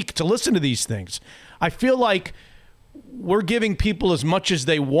all week to listen to these things. I feel like we're giving people as much as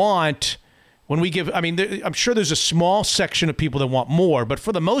they want when we give, I'm sure there's a small section of people that want more, but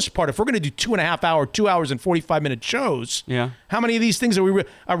for the most part, if we're going to do 2.5 hour, 2 hours and 45-minute shows, how many of these things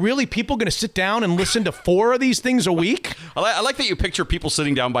are really people going to sit down and listen to 4 of these things a week? I like that you picture people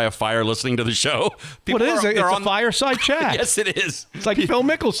sitting down by a fire listening to the show. People It's a fireside chat. Yes, it is. It's like Phil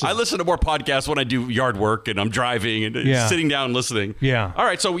Mickelson. I listen to more podcasts when I do yard work and I'm driving and sitting down listening. Yeah. All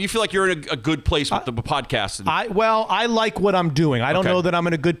right, so you feel like you're in a good place with the podcast. I like what I'm doing. I don't know that I'm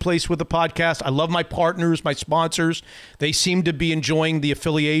in a good place with the podcast. I love my partners, my sponsors. They seem to be enjoying the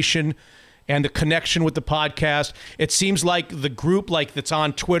affiliation and the connection with the podcast. It seems like the group that's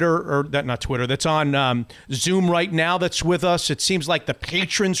on Twitter, or not Twitter, that's on Zoom right now that's with us, it seems like the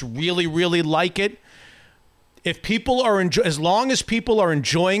patrons really, really like it. If people are as long as people are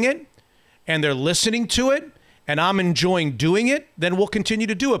enjoying it and they're listening to it and I'm enjoying doing it, then we'll continue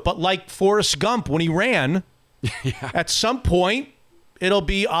to do it. But like Forrest Gump when he ran, at some point it'll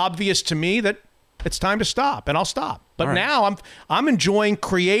be obvious to me that it's time to stop, and I'll stop. But now I'm enjoying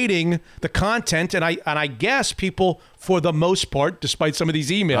creating the content, and I guess people, for the most part, despite some of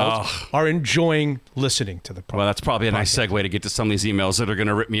these emails, are enjoying listening to the podcast. Well, that's probably a nice segue to get to some of these emails that are going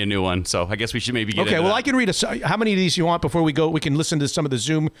to rip me a new one. So I guess we should maybe get into that. I can read how many of these you want before we go? We can listen to some of the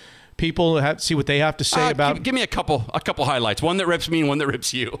Zoom people, see what they have to say about. Give me a couple highlights. One that rips me and one that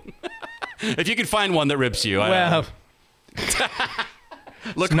rips you. If you can find one that rips you.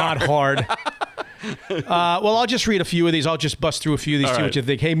 It's not hard. I'll just read a few of these. I'll just bust through a few of these, see what you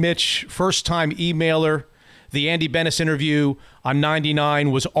think. Hey, Mitch, first-time emailer. The Andy Bennis interview on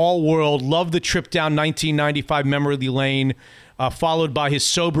 99 was all world. Loved the trip down 1995 memory lane, followed by his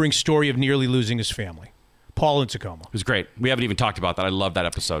sobering story of nearly losing his family. Paul in Tacoma. It was great. We haven't even talked about that. I love that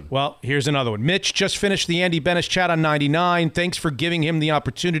episode. Well, here's another one. Mitch just finished the Andy Bennis chat on 99. Thanks for giving him the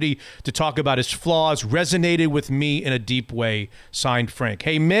opportunity to talk about his flaws. Resonated with me in a deep way. Signed, Frank.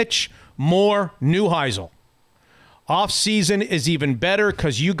 Hey, Mitch, more Neuheisel. Off-season is even better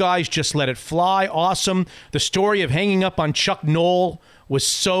because you guys just let it fly. Awesome. The story of hanging up on Chuck Noll was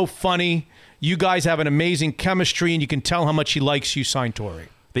so funny. You guys have an amazing chemistry, and you can tell how much he likes you. Signed, Tori.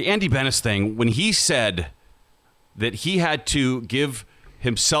 The Andy Bennis thing, when he said that he had to give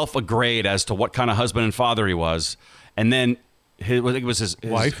himself a grade as to what kind of husband and father he was, and then I think it was his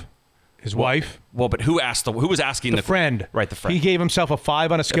wife. His wife. Well, but who was asking the friend? Right, the friend. He gave himself a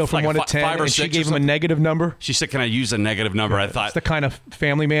 5 on a scale from 1 to 10, and she gave him a negative number. She said, "Can I use a negative number?" I thought, that's the kind of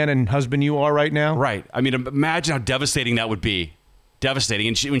family man and husband you are right now. Right. I mean, imagine how devastating that would be. Devastating.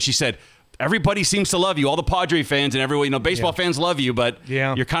 And when she said, "Everybody seems to love you, all the Padre fans and everyone, baseball fans love you, but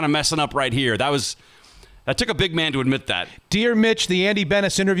you're kind of messing up right here." That took a big man to admit that. Dear Mitch, the Andy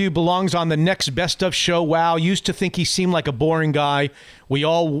Bennis interview belongs on the next Best Of show. Wow, used to think he seemed like a boring guy. We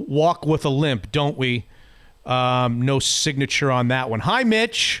all walk with a limp, don't we? No signature on that one. Hi,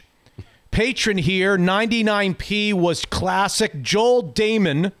 Mitch. Patron here. 99P was classic. Joel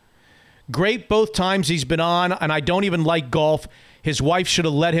Damon. Great both times he's been on, and I don't even like golf. His wife should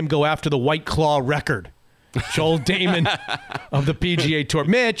have let him go after the White Claw record. Joel Damon of the PGA Tour.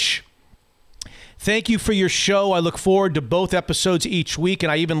 Mitch, thank you for your show. I look forward to both episodes each week,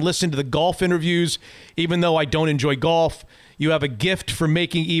 and I even listen to the golf interviews, even though I don't enjoy golf. You have a gift for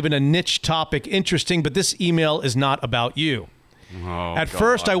making even a niche topic interesting, but this email is not about you. At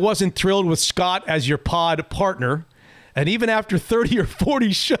first, I wasn't thrilled with Scott as your pod partner, and even after 30 or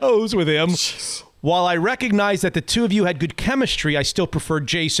 40 shows with him, while I recognize that the two of you had good chemistry, I still prefer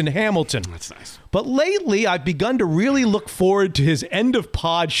Jason Hamilton. That's nice. But lately, I've begun to really look forward to his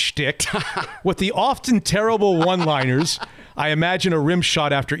end-of-pod shtick with the often terrible one-liners. I imagine a rim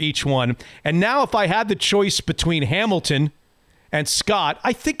shot after each one. And now if I had the choice between Hamilton and Scott,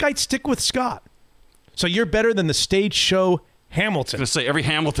 I think I'd stick with Scott. So you're better than the stage show Hamilton. I was going to say, every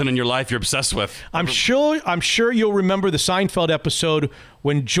Hamilton in your life you're obsessed with. I'm sure you'll remember the Seinfeld episode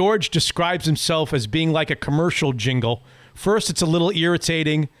when George describes himself as being like a commercial jingle. First, it's a little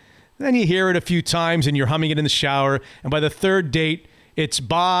irritating. Then you hear it a few times and you're humming it in the shower. And by the third date, it's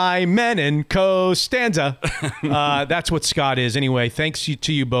by Men & Costanza. That's what Scott is. Anyway, thanks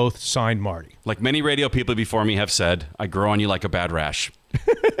to you both. Signed, Marty. Like many radio people before me have said, I grow on you like a bad rash.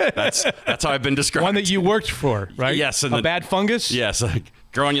 That's how I've been described. One that you worked for, right? Yes. A bad fungus? Yes.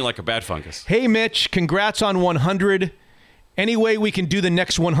 Grow on you like a bad fungus. Hey, Mitch. Congrats on 100. Any way we can do the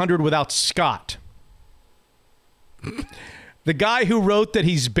next 100 without Scott? The guy who wrote that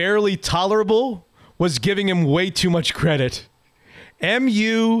he's barely tolerable was giving him way too much credit.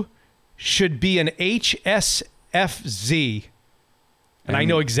 MU should be an HSFZ. And I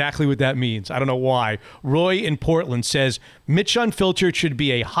know exactly what that means. I don't know why. Roy in Portland says, Mitch Unfiltered should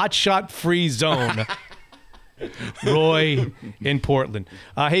be a hotshot free zone. Roy in Portland.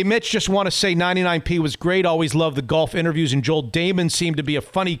 Hey, Mitch, just want to say 99P was great. Always loved the golf interviews, and Joel Damon seemed to be a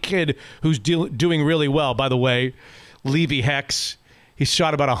funny kid who's doing really well. By the way, Levy Hex, he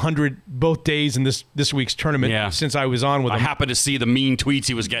shot about 100 both days in this week's tournament since I was on with him. I happened to see the mean tweets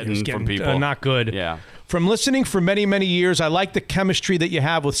he was getting from people. Not good. Yeah. From listening for many, many years, I like the chemistry that you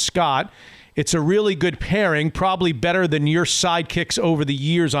have with Scott. It's a really good pairing, probably better than your sidekicks over the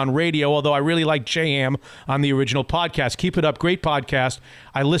years on radio, although I really like J-Ham on the original podcast. Keep it up. Great podcast.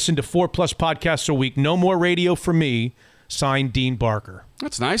 I listen to 4+ podcasts a week. No more radio for me. Signed, Dean Barker.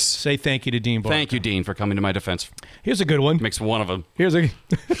 That's nice. Say thank you to Dean Barker. Thank you, Dean, for coming to my defense. Here's a good one. Makes one of them. Here's a...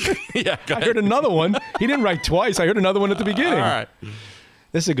 Yeah, go I ahead. heard another one. He didn't write twice. I heard another one at the beginning. All right.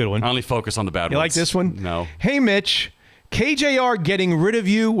 This is a good one. I only focus on the bad ones. You like this one? No. Hey, Mitch. KJR getting rid of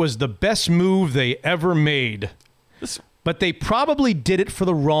you was the best move they ever made. But they probably did it for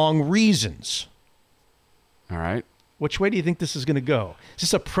the wrong reasons. All right. Which way do you think this is going to go? Is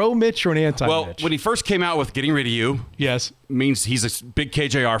this a pro Mitch or an anti Mitch? Well, when he first came out with getting rid of you, yes, means he's a big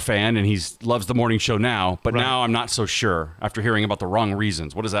KJR fan and he loves the morning show now. But Right. now I'm not so sure after hearing about the wrong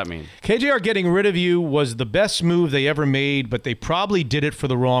reasons. What does that mean? KJR getting rid of you was the best move they ever made, but they probably did it for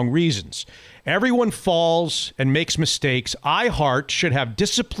the wrong reasons. Everyone falls and makes mistakes. iHeart should have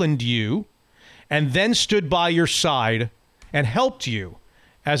disciplined you and then stood by your side and helped you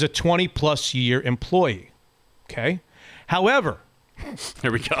as a 20-plus year employee. Okay? However,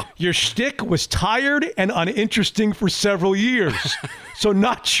 Here we go. your shtick was tired and uninteresting for several years, so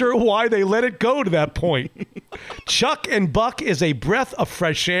not sure why they let it go to that point. Chuck and Buck is a breath of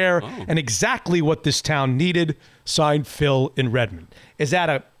fresh air and exactly what this town needed. Signed, Phil in Redmond. Is that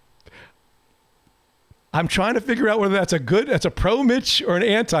a... I'm trying to figure out whether that's a pro Mitch or an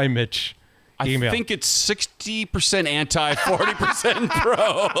anti Mitch email. I think it's 60% anti, 40%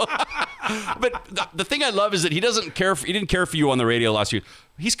 pro. But the thing I love is that he didn't care for you on the radio last year.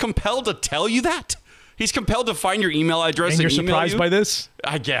 He's compelled to tell you that. He's compelled to find your email address And and you're email surprised you? by this?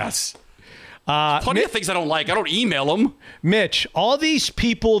 I guess. Plenty of things I don't like. I don't email them. Mitch, all these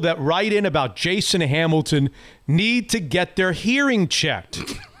people that write in about Jason Hamilton need to get their hearing checked.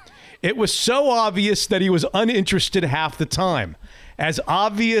 It was so obvious that he was uninterested half the time. As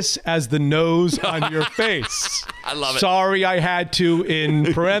obvious as the nose on your face. I love it. Sorry I had to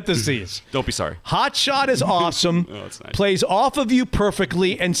in parentheses. Don't be sorry. Hot Shot is awesome, that's nice. plays off of you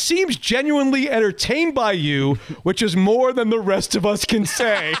perfectly, and seems genuinely entertained by you, which is more than the rest of us can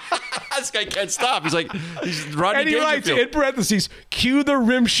say. This guy can't stop. He's like, he's Rodney And he writes Dangerfield. in parentheses, cue the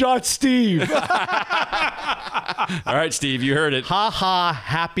rim shot Steve. All right, Steve, you heard it. Ha ha,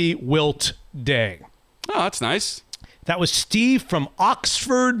 happy Wilt Day. Oh, that's nice. That was Steve from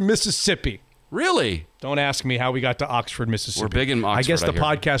Oxford, Mississippi. Really? Don't ask me how we got to Oxford, Mississippi. We're big in Oxford, I guess the I hear.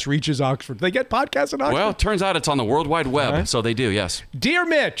 podcast reaches Oxford. They get podcasts in Oxford? Well, it turns out it's on the World Wide Web, so they do, yes. Dear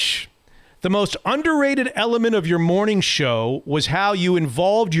Mitch, the most underrated element of your morning show was how you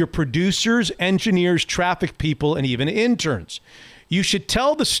involved your producers, engineers, traffic people, and even interns. You should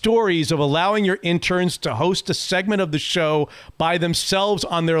tell the stories of allowing your interns to host a segment of the show by themselves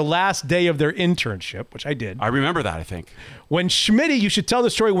on their last day of their internship, which I did. I remember that, I think. When Schmitty, you should tell the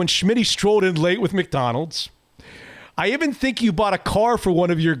story when Schmitty strolled in late with McDonald's. I even think you bought a car for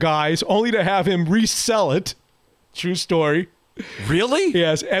one of your guys only to have him resell it. True story. Really?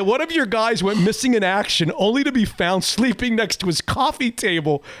 Yes, and one of your guys went missing in action only to be found sleeping next to his coffee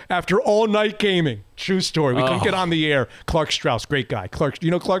table after all night gaming. True story. We couldn't get on the air. Clark Strauss, great guy. Clark, do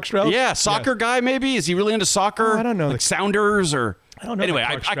you know Clark Strauss? Yeah, soccer guy maybe? Is he really into soccer? Oh, I don't know. Like Sounders or... I don't know Anyway,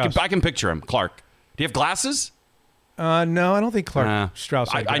 about Clark Strauss. I can picture him. Clark. Do you have glasses? No, I don't think Clark Strauss.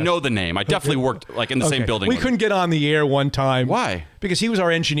 I know the name. I definitely worked like in the same building. We with couldn't him. get on the air one time. Why? Because he was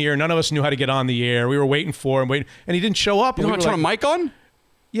our engineer. None of us knew how to get on the air. We were waiting for him, and he didn't show up. You and know we how were to turn a mic on?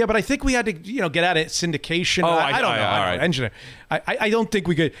 Yeah, but I think we had to, get out of syndication. Oh, I don't know. all right. Engineer. I don't think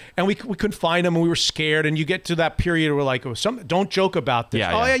we could, and we couldn't find him, and we were scared. And you get to that period where like, don't joke about this.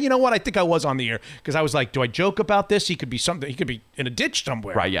 Yeah, oh yeah. you know what? I think I was on the air because I was like, do I joke about this? He could be something. He could be in a ditch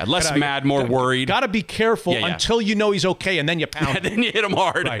somewhere. Right, yeah. Less mad, more worried. Got to be careful Yeah. until you know he's okay, and then you pound And him. then you hit him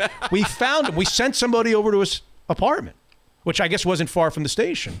hard. Right. We found him. We sent somebody over to his apartment, which I guess wasn't far from the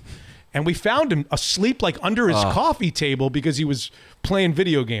station. And we found him asleep like under his coffee table because he was playing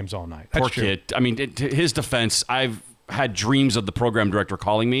video games all night. That's Poor true. kid. I mean, to his defense, I've had dreams of the program director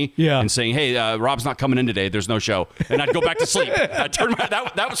calling me and saying, hey, Rob's not coming in today. There's no show. And I'd go back to sleep.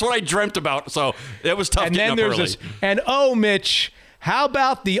 That was what I dreamt about. So it was tough And getting then up there's early. this. And oh, Mitch, how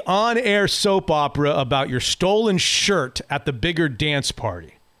about the on-air soap opera about your stolen shirt at the bigger dance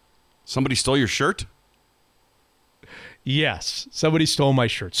party? Somebody stole your shirt? Yes, somebody stole my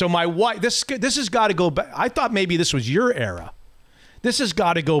shirt. So my wife, this has got to go back. I thought maybe this was your era. This has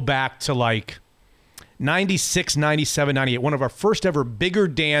got to go back to like 96, 97, 98. One of our first ever bigger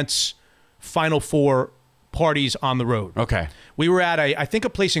dance Final Four parties on the road. Okay. We were at I think a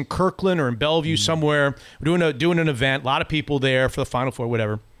place in Kirkland or in Bellevue somewhere. We're doing an event. A lot of people there for the Final Four,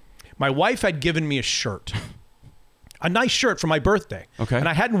 whatever. My wife had given me a shirt, a nice shirt for my birthday. Okay. And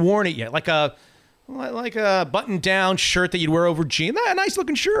I hadn't worn it yet, like a button-down shirt that you'd wear over jeans. A nice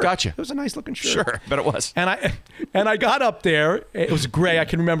looking shirt. Gotcha. It was a nice looking shirt. Sure, bet it was. And I got up there. It was gray. I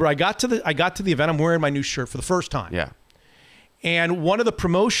can remember. I got to the event. I'm wearing my new shirt for the first time. Yeah. And one of the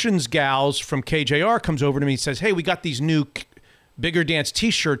promotions gals from KJR comes over to me and says, "Hey, we got these new Bigger Dance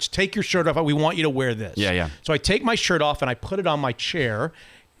T-shirts. Take your shirt off. We want you to wear this." Yeah. So I take my shirt off and I put it on my chair.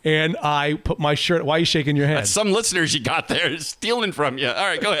 And I put my shirt. Why are you shaking your head? Some listeners you got there stealing from you. All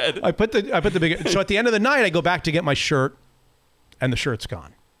right, go ahead. I put the big. So at the end of the night, I go back to get my shirt, and the shirt's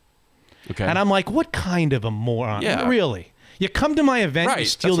gone. Okay. And I'm like, what kind of a moron? Yeah. Really? You come to my event, Right, you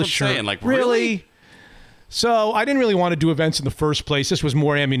steal the that's what I'm shirt. saying, like, really? really? So I didn't really want to do events in the first place. This was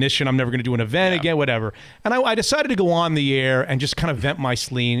more ammunition. I'm never going to do an event again, whatever. And I decided to go on the air and just kind of vent my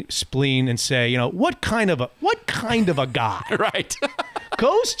spleen and say, what kind of a guy Right.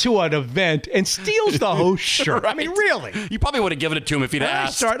 goes to an event and steals the host shirt? Right. I mean, really? You probably would have given it to him if he'd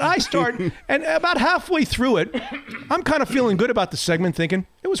asked. I start, and about halfway through it, I'm kind of feeling good about the segment, thinking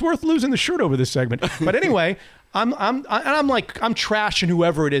it was worth losing the shirt over this segment. But anyway, I'm trashing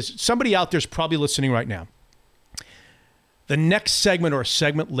whoever it is. Somebody out there's probably listening right now. The next segment or a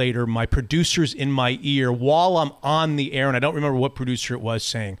segment later, my producer's in my ear while I'm on the air, and I don't remember what producer it was,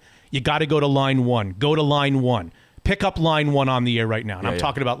 saying, "You got to go to line one. Go to line one. Pick up line one on the air right now." And I'm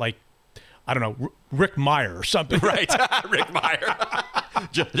talking about, like, I don't know, Rick Meyer or something. Right. Rick Meyer.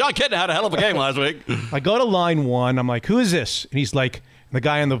 John Kidna had a hell of a game last week. I go to line one. I'm like, "Who is this?" And he's like, the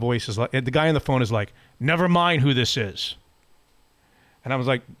guy on the phone is like, "Never mind who this is." And I was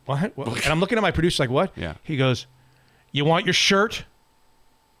like, "What?" And I'm looking at my producer like, "What?" Yeah. He goes, "You want your shirt?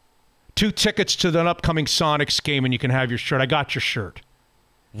 2 tickets to the upcoming Sonics game and you can have your shirt. I got your shirt."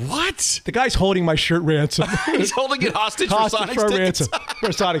 What? The guy's holding my shirt ransom. He's holding it hostage for Sonics for tickets? ransom for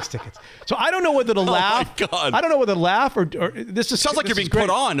Sonics tickets. So I don't know whether to laugh. My God. I don't know whether to laugh or this is Sounds like this you're being is great. put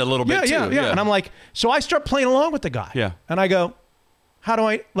on a little bit, too. Yeah. And I'm like, so I start playing along with the guy. Yeah. And I go,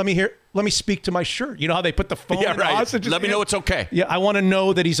 let me speak to my shirt. You know how they put the phone in the hostage? Let me know it's okay. Yeah, I want to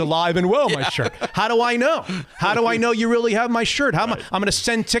know that he's alive and well, my shirt. How do I know? How do I know you really have my shirt? I'm going to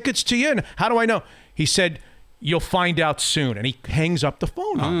send tickets to you, and how do I know? He said, "You'll find out soon." And he hangs up the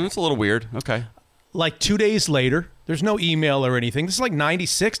phone on me. That's a little weird. Okay. Like 2 days later, there's no email or anything. This is like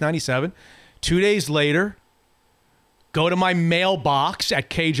 96, 97. 2 days later, go to my mailbox at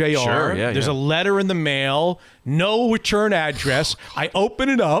KJR. Sure, There's a letter in the mail, no return address. I open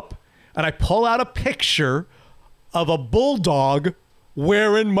it up, and I pull out a picture of a bulldog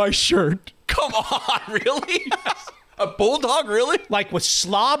wearing my shirt. Come on, really? A bulldog, really? Like with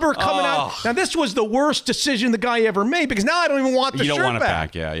slobber coming out. Now, this was the worst decision the guy ever made because now I don't even want the shirt back. You don't want it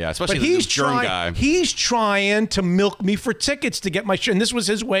back, yeah. Especially But the germ guy. he's trying to milk me for tickets to get my shirt. And this was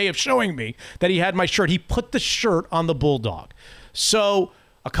his way of showing me that he had my shirt. He put the shirt on the bulldog. So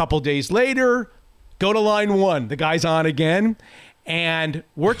a couple days later, go to line one. The guy's on again. And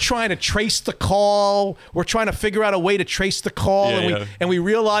we're trying to trace the call. We're trying to figure out a way to trace the call. And we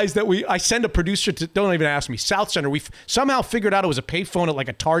realized that I send a producer to, don't even ask me, South Center. We somehow figured out it was a payphone at like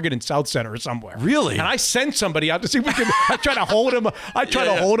a Target in South Center or somewhere. Really? And I sent somebody out to see if we could. I tried to hold him.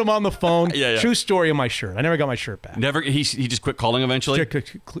 To hold him on the phone. Yeah. True story of my shirt. I never got my shirt back. Never. He just quit calling eventually?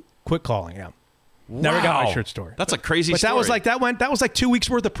 Quit calling, yeah. Never got my shirt story. That's a crazy story. But that was like 2 weeks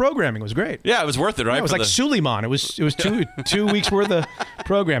worth of programming. It was great. Yeah, it was worth it, right? Yeah, it was like Suleiman. It was 2 weeks worth of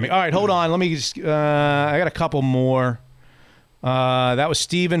programming. All right, hold on. Let me just. I got a couple more. That was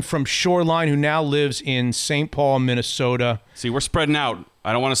Steven from Shoreline, who now lives in St. Paul, Minnesota. See, we're spreading out.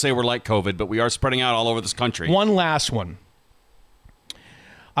 I don't want to say we're like COVID, but we are spreading out all over this country. One last one.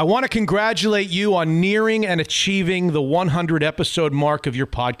 I want to congratulate you on nearing and achieving the 100 episode mark of your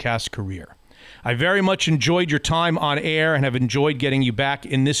podcast career. I very much enjoyed your time on air and have enjoyed getting you back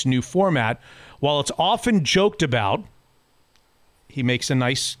in this new format. While it's often joked about, he makes a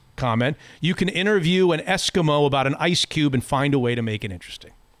nice comment, you can interview an Eskimo about an ice cube and find a way to make it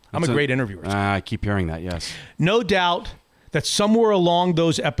interesting. I'm a great interviewer. I keep hearing that, yes. No doubt that somewhere along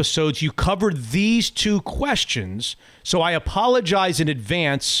those episodes you covered these 2 questions, so I apologize in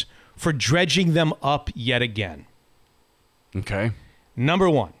advance for dredging them up yet again. Okay. Number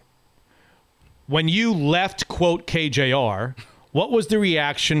 1. When you left, quote, KJR, what was the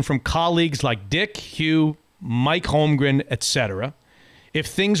reaction from colleagues like Dick, Hugh, Mike Holmgren, etc. If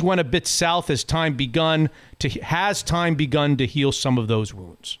things went a bit south, has time begun to heal some of those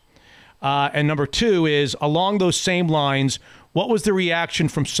wounds? And number 2 is, along those same lines, what was the reaction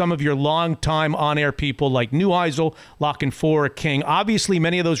from some of your longtime on-air people like Neuheisel, Lock and Four, King? Obviously,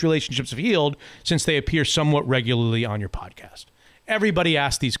 many of those relationships have healed since they appear somewhat regularly on your podcast. Everybody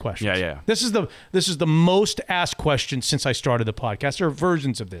asks these questions. Yeah. This is the most asked question since I started the podcast. There are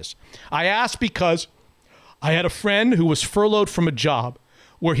versions of this. I asked because I had a friend who was furloughed from a job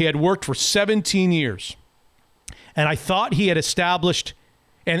where he had worked for 17 years. And he thought he had established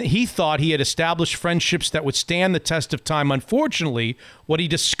friendships that would stand the test of time. Unfortunately, what he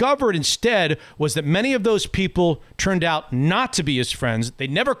discovered instead was that many of those people turned out not to be his friends. They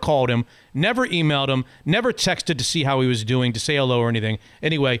never called him, never emailed him, never texted to see how he was doing, to say hello or anything.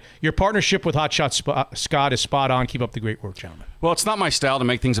 Anyway, your partnership with Hotshot Scott is spot on. Keep up the great work, gentlemen. Well, it's not my style to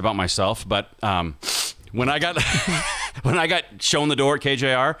make things about myself, but when I got shown the door at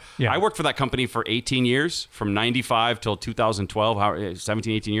KJR, I worked for that company for 18 years, from 95 till 2012,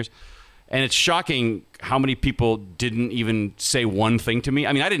 17, 18 years. And it's shocking how many people didn't even say one thing to me.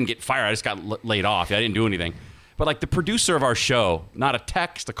 I mean, I didn't get fired. I just got laid off. I didn't do anything. But like the producer of our show, not a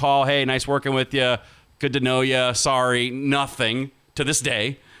text, a call, hey, nice working with you, good to know you, sorry, nothing to this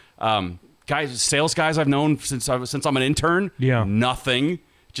day. Sales guys I've known since I'm an intern, nothing.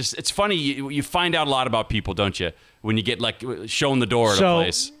 Just, it's funny, you find out a lot about people, don't you, when you get like shown the door at a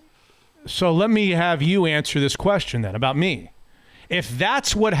place. So let me have you answer this question then about me. If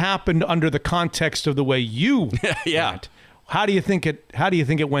that's what happened under the context of the way you went, how do you think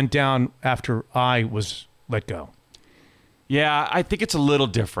it went down after I was let go? Yeah, I think it's a little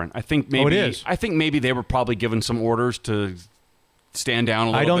different. I think maybe it is. I think maybe they were probably given some orders to stand down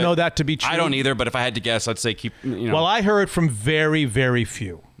a little bit. I don't know that to be true. I don't either, but if I had to guess, I'd say keep, Well, I heard from very, very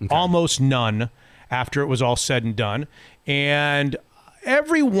few, almost none, after it was all said and done. And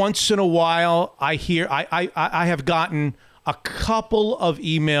every once in a while, I have gotten a couple of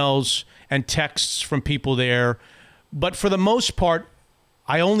emails and texts from people there, but for the most part,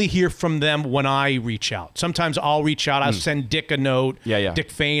 I only hear from them when I reach out. Sometimes I'll reach out. I'll send Dick a note, Dick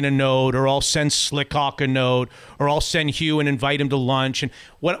Fain a note, or I'll send Slickhawk a note, or I'll send Hugh and invite him to lunch. And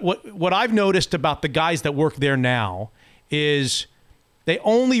what I've noticed about the guys that work there now is they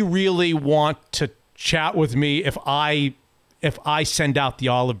only really want to chat with me if I send out the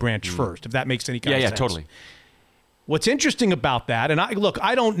olive branch first, if that makes any kind of sense. Yeah, totally. What's interesting about that, and I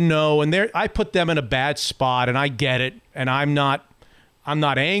don't know, and I put them in a bad spot, and I get it, and I'm not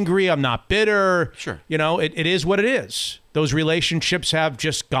angry. I'm not bitter. Sure. It is what it is. Those relationships have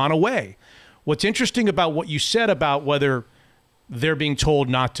just gone away. What's interesting about what you said about whether they're being told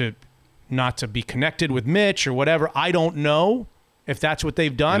not to be connected with Mitch or whatever, I don't know if that's what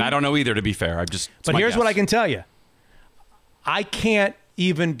they've done. And I don't know either, to be fair. But here's what I can tell you. I can't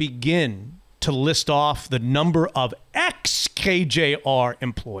even begin to list off the number of ex-KJR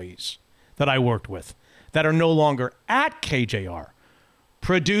employees that I worked with that are no longer at KJR.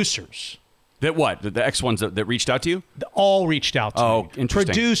 Producers. That what? The ex ones that reached out to you? All reached out to me. Oh,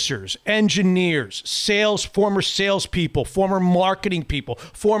 interesting. Producers, engineers, former salespeople, former marketing people,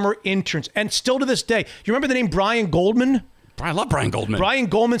 former interns, and still to this day. You remember the name Brian Goldman? I love Brian Goldman. Brian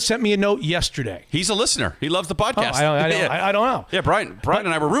Goldman sent me a note yesterday. He's a listener. He loves the podcast. I don't know. Yeah, Brian and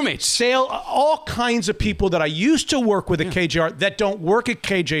I were roommates. All kinds of people that I used to work with at KJR that don't work at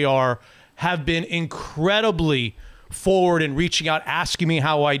KJR have been incredibly forward and reaching out, asking me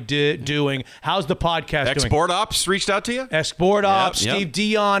how I doing. How's the podcast doing? Export Ops reached out to you? Export Ops. Yep. Steve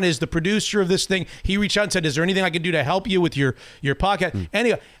Dion is the producer of this thing. He reached out and said, is there anything I can do to help you with your podcast?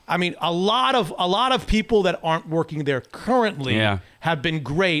 Anyway, I mean, a lot of people that aren't working there currently have been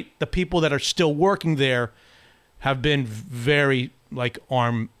great. The people that are still working there have been very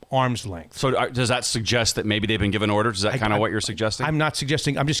arm's length. So does that suggest that maybe they've been given orders? Is that kind of what you're suggesting? I'm not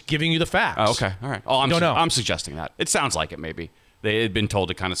suggesting. I'm just giving you the facts. Oh, okay. All right. I'm suggesting that. It sounds like it maybe. They had been told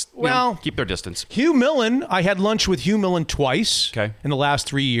to kind of keep their distance. Hugh Millen, I had lunch with Hugh Millen twice in the last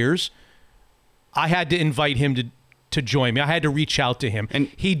 3 years. I had to invite him to join me. I had to reach out to him. And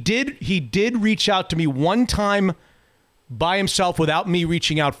he did reach out to me one time by himself without me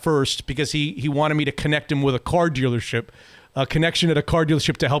reaching out first because he wanted me to connect him with a car dealership. A connection at a car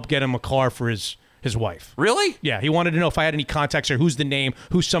dealership to help get him a car for his wife. Really? Yeah, he wanted to know if I had any contacts or who's the name,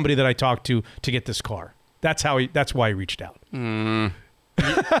 who's somebody that I talked to get this car. That's why he reached out. All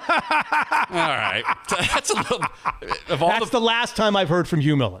right. That's a little. That's the last time I've heard from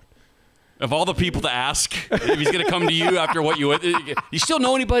Hugh Millen. Of all the people to ask if he's going to come to you after what you still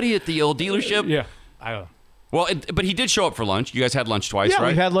know anybody at the old dealership? Yeah, I don't know. Well, but he did show up for lunch. You guys had lunch twice, Yeah, right?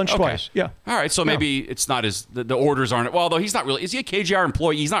 we've had lunch twice. Yeah. All right, so maybe it's not as the orders aren't. Well, though he's not really. Is he a KGR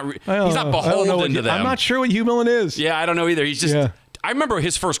employee? He's not. He's not beholden to them. I'm not sure what Hugh Millen is. Yeah, I don't know either. He's just. Yeah. I remember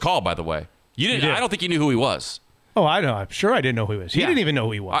his first call, by the way. You didn't. I don't think you knew who he was. Oh, I know. I'm sure I didn't know who he was. He didn't even know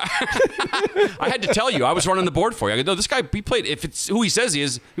who he was. I had to tell you. I was running the board for you. I go, no, this guy, he played. If it's who he says he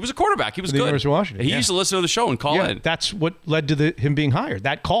is, he was a quarterback. He was The good. University of Washington. He used to listen to the show and call in. That's what led to him being hired.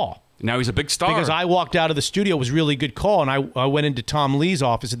 That call. Now he's a big star. Because I walked out of the studio, it was a really good call, and I went into Tom Lee's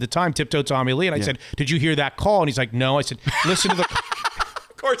office at the time, Tiptoe Tommy Lee, and I said, "Did you hear that call?" And he's like, "No." I said, "Listen to the."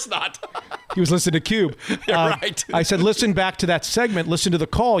 Of course not. He was listening to Cube. Right. I said, "Listen back to that segment. Listen to the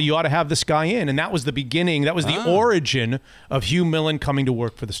call. You ought to have this guy in." And that was the beginning. That was the origin of Hugh Millen coming to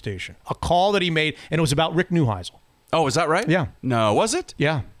work for the station. A call that he made, and it was about Rick Neuheisel. Oh, is that right? Yeah. No, was it?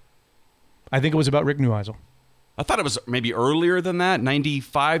 Yeah. I think it was about Rick Neuheisel. I thought it was maybe earlier than that,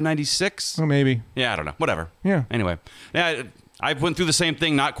 95, 96. Oh, maybe. Yeah, I don't know. Whatever. Yeah. Anyway, yeah, I went through the same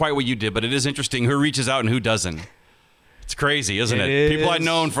thing, not quite what you did, but it is interesting who reaches out and who doesn't. It's crazy, isn't it? People I've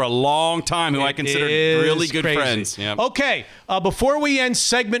known for a long time who I consider really good friends. Yeah. Okay, before we end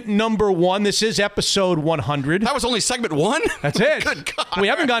segment number 1, this is episode 100. That was only segment 1? That's it. Good God. We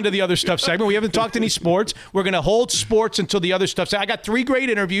haven't gone to the other stuff segment. We haven't talked any sports. We're going to hold sports until the other stuff. I got 3 great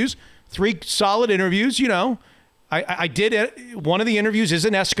interviews, 3 solid interviews, you know. I did it. One of the interviews is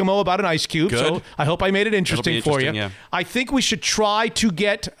an Eskimo about an ice cube, Good. so I hope I made it interesting for you. Yeah. I think we should try to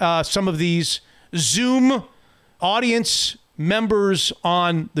get some of these Zoom audience members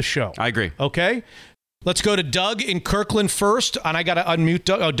on the show. I agree. Okay? Let's go to Doug in Kirkland first, and I got to unmute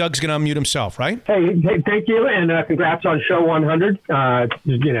Doug. Oh, Doug's going to unmute himself, right? Hey, thank you, and congrats on show 100.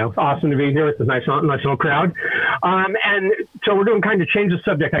 Awesome to be here with this nice little crowd. And so we're doing kind of change the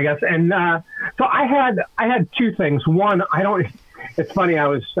subject, I guess. And so I had 2 things. One, it's funny, I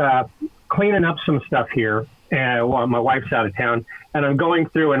was cleaning up some stuff here, while my wife's out of town, and I'm going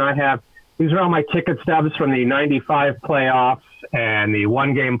through, and these are all my ticket stubs from the 95 playoffs and the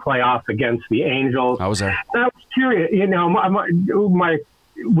 1-game playoff against the Angels. I was there. And I was curious, was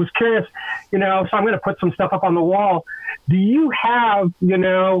curious, so I'm going to put some stuff up on the wall. Do you have,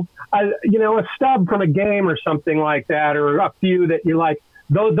 a stub from a game or something like that, or a few that you like?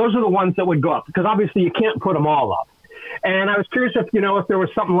 Those are the ones that would go up, because obviously you can't put them all up. And I was curious if there was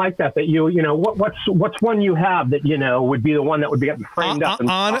something like that what's one you have that, would be the one that would be framed up.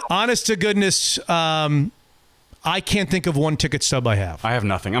 Honest to goodness, I can't think of one ticket stub I have. I have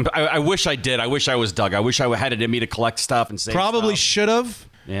nothing. I wish I did. I wish I was Doug. I wish I had it in me to collect stuff and save Probably stuff. should have.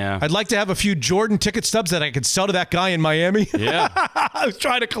 Yeah. I'd like to have a few Jordan ticket stubs that I could sell to that guy in Miami. Yeah. I was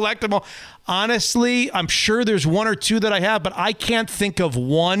trying to collect them all. Honestly, I'm sure there's 1 or 2 that I have, but I can't think of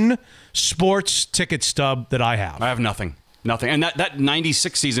one sports ticket stub that I have. I have nothing. Nothing. And that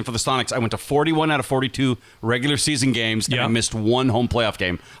 96 season for the Sonics, I went to 41 out of 42 regular season games, and I missed 1 home playoff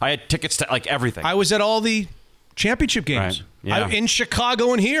game. I had tickets to everything. I was at all the championship games. Right. Yeah. In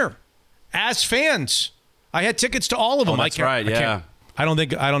Chicago and here. As fans. I had tickets to all of them. That's right, yeah. I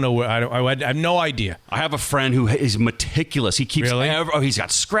don't know where. I have no idea. I have a friend who is meticulous. He keeps Really? He's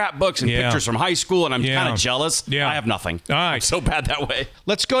got scrapbooks and pictures from high school, and I'm kind of jealous. Yeah. I have nothing. All right. I'm so bad that way.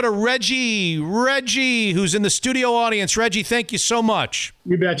 Let's go to Reggie. Reggie, who's in the studio audience. Reggie, thank you so much.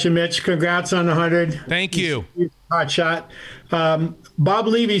 You betcha, Mitch. Congrats on 100. Thank you. Hot shot. Bob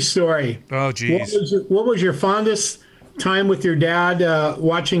Levy's story. Oh, geez. What was your fondest time with your dad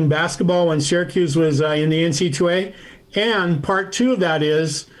watching basketball when Syracuse was in the NC2A? And part 2 of that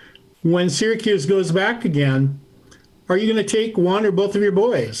is, when Syracuse goes back again, are you going to take one or both of your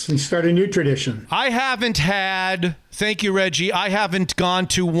boys and start a new tradition? Thank you, Reggie. I haven't gone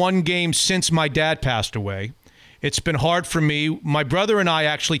to 1 game since my dad passed away. It's been hard for me. My brother and I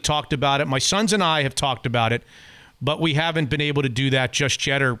actually talked about it. My sons and I have talked about it, but we haven't been able to do that just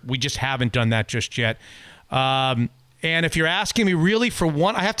yet, or we just haven't done that just yet. And if you're asking me really for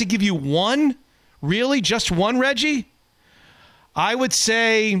one, I have to give you one? Really? Just one, Reggie? I would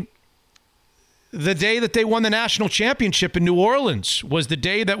say the day that they won the national championship in New Orleans was the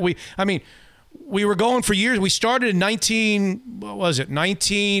day that we were going for years. We started in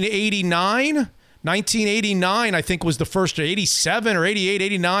 1989? 1989, I think, was the first, or 87 or 88,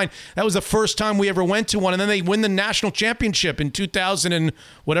 89. That was the first time we ever went to one. And then they win the national championship in 2000 and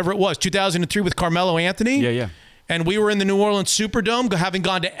whatever it was, 2003 with Carmelo Anthony. Yeah. And we were in the New Orleans Superdome, having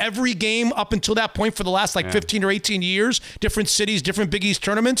gone to every game up until that point for the last 15 or 18 years, different cities, different Big East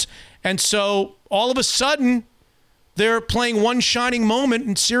tournaments. And so all of a sudden, they're playing one shining moment,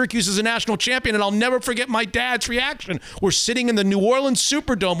 and Syracuse is a national champion. And I'll never forget my dad's reaction. We're sitting in the New Orleans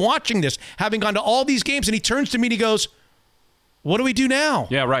Superdome watching this, having gone to all these games. And he turns to me and he goes, "What do we do now?"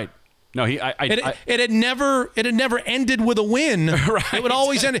 Yeah, right. No, it had never ended with a win. Right. It would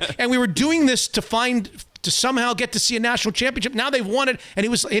always end, and we were doing this to somehow get to see a national championship. Now they've won it, and he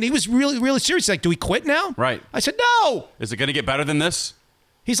was really, really serious. He's like, do we quit now? Right. I said, no. Is it going to get better than this?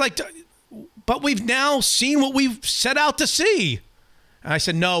 He's like, but we've now seen what we've set out to see. And I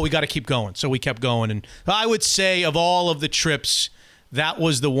said, no, we got to keep going. So we kept going. And I would say of all of the trips, that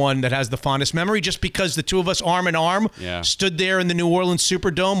was the one that has the fondest memory, just because the two of us arm in arm stood there in the New Orleans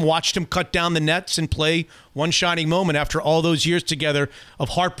Superdome, watched him cut down the nets and play one shining moment after all those years together of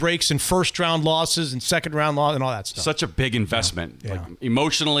heartbreaks and first-round losses and second-round losses and all that stuff. Such a big investment, like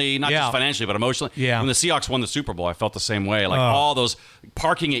emotionally, not just financially, but emotionally. Yeah. When the Seahawks won the Super Bowl, I felt the same way. Like all those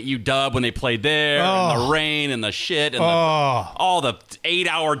parking at UW when they played there, and the rain and the shit, and all the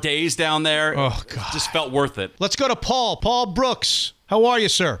 8-hour days down there. Oh, God. It just felt worth it. Let's go to Paul. Paul Brooks. How are you,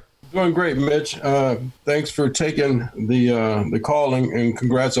 sir? Doing great, Mitch. Thanks for taking the calling, and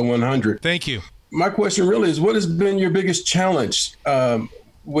congrats on 100. Thank you. My question really is, what has been your biggest challenge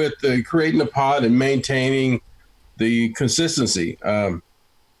with creating a pod and maintaining the consistency?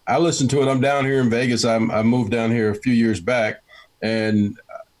 I listen to it. I'm down here in Vegas. I moved down here a few years back, and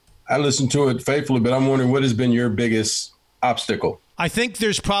I listen to it faithfully, but I'm wondering, what has been your biggest obstacle? I think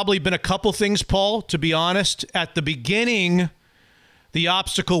there's probably been a couple things, Paul, to be honest. At the beginning, the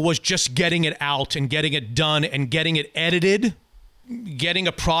obstacle was just getting it out and getting it done and getting it edited, getting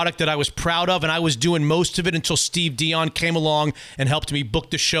a product that I was proud of, and I was doing most of it until Steve Dion came along and helped me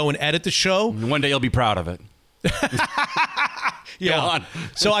book the show and edit the show. One day you'll be proud of it. Yeah. Go on.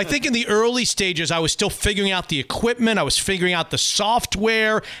 So I think in the early stages, I was still figuring out the equipment. I was figuring out the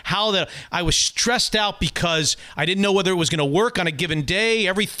software, I was stressed out because I didn't know whether it was going to work on a given day.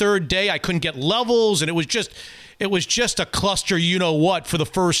 Every third day, I couldn't get levels, and it was just a cluster, you know what, for the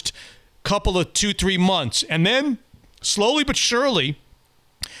first couple of 2-3 months. And then slowly but surely,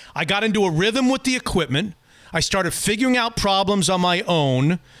 I got into a rhythm with the equipment. I started figuring out problems on my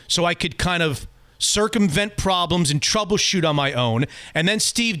own so I could kind of circumvent problems and troubleshoot on my own. And then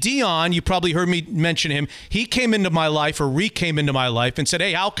Steve Dion, you probably heard me mention him, he came into my life, or re-came into my life, and said,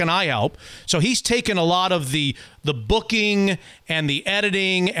 hey, how can I help? So he's taken a lot of the booking and the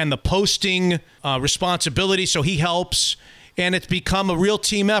editing and the posting responsibility, so he helps. And it's become a real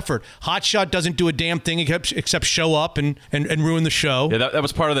team effort. Hotshot doesn't do a damn thing except show up and ruin the show. Yeah, that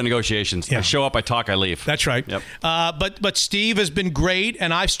was part of the negotiations. Yeah. I show up, I talk, I leave. That's right. Yep. But Steve has been great,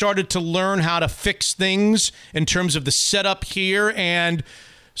 and I've started to learn how to fix things in terms of the setup here. And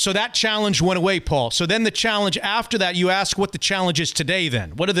so that challenge went away, Paul. So then the challenge after that, you ask what the challenge is today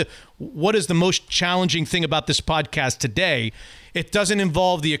then. What is the most challenging thing about this podcast today? It doesn't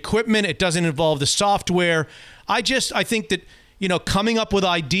involve the equipment. It doesn't involve the software. I think that, coming up with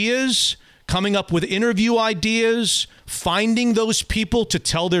ideas, coming up with interview ideas, finding those people to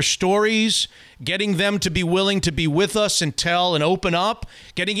tell their stories, getting them to be willing to be with us and tell and open up,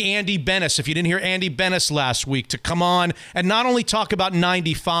 getting Andy Bennis, if you didn't hear Andy Bennis last week, to come on and not only talk about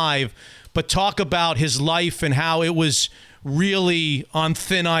 95, but talk about his life and how it was really on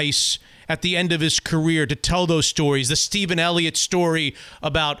thin ice at the end of his career, to tell those stories. The Stephen Elliott story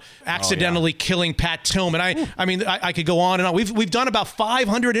about accidentally killing Pat Tillman. I could go on and on. We've done about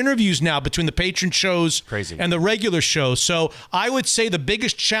 500 interviews now between the patron shows and the regular shows. So I would say the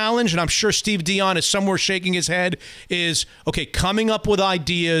biggest challenge, and I'm sure Steve Dion is somewhere shaking his head, is, coming up with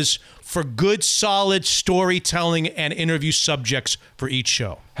ideas for good, solid storytelling and interview subjects for each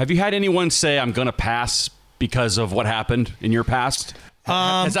show. Have you had anyone say, I'm going to pass because of what happened in your past?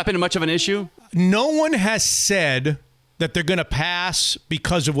 Has that been much of an issue? No one has said that they're going to pass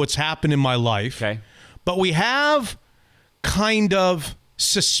because of what's happened in my life. Okay. But we have kind of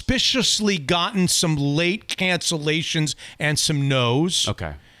suspiciously gotten some late cancellations and some no's.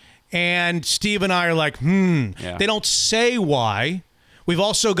 Okay. And Steve and I are like, Yeah. They don't say why. We've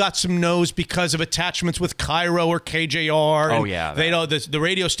also got some no's because of attachments with Cairo or KJR. Oh, yeah. They know the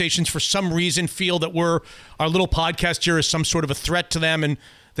radio stations, for some reason, feel that our little podcast here is some sort of a threat to them, and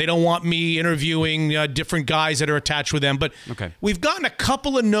they don't want me interviewing different guys that are attached with them. But We've gotten a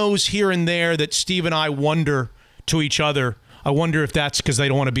couple of no's here and there that Steve and I wonder to each other. I wonder if that's because they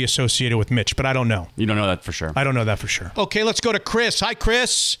don't want to be associated with Mitch, but I don't know. You don't know that for sure. I don't know that for sure. Okay, let's go to Chris. Hi,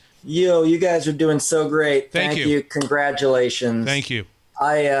 Chris. Yo, you guys are doing so great. Thank you. Congratulations. Thank you.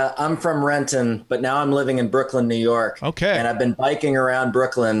 I'm from Renton, but now I'm living in Brooklyn, New York. Okay. And I've been biking around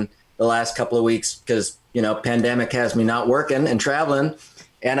Brooklyn the last couple of weeks because, pandemic has me not working and traveling.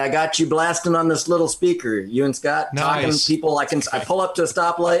 And I got you blasting on this little speaker, you and Scott, talking Nice. to people. I pull up to a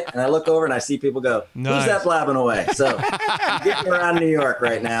stoplight and I look over and I see people go, Nice. who's that blabbing away? So I'm getting around New York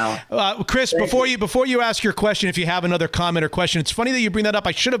right now. Chris, before you ask your question, if you have another comment or question, it's funny that you bring that up.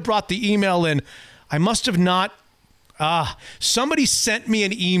 I should have brought the email in. I must have not. Somebody sent me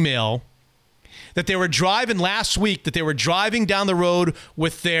an email that they were driving last week, that they were driving down the road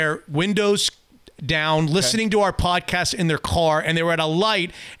with their windows down, listening to our podcast in their car, and they were at a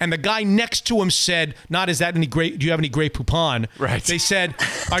light, and the guy next to him said, "Is that any great? Do you have any Grey Poupon?" Right. They said,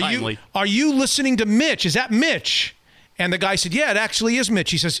 Timely. "Are you listening to Mitch? Is that Mitch?" And the guy said, "Yeah, it actually is Mitch."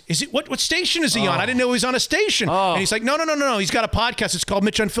 He says, "Is it what station is he on? I didn't know he was on a station." And he's like, No. He's got a podcast. It's called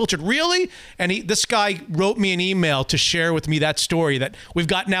Mitch Unfiltered." Really? And this guy wrote me an email to share with me that story, that we've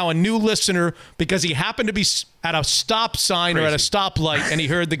got now a new listener because he happened to be at a stop sign or at a stoplight, and he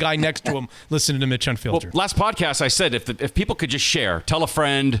heard the guy next to him listening to Mitch Well, Unfiltered. last podcast I said if people could just share, tell a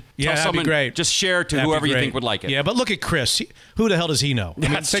friend, Yeah, tell that'd someone, be great. just share to That'd be whoever you great. think would like it. Yeah, but look at Chris. Who the hell does he know? I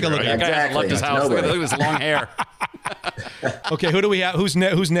mean, That's take a true. look That at guy him. hasn't left his house. Look Nobody. at his long hair. Okay, who do we have? Who's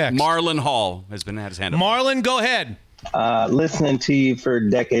next? Marlon Hall has had his hand up. Marlon, go ahead. Listening to you for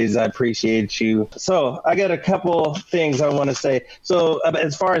decades, I appreciate you. So I got a couple things I want to say. So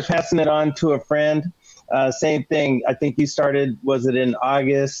as far as passing it on to a friend, same thing. I think you started, was it in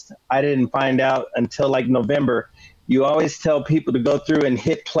August? I didn't find out until like November. You always tell people to go through and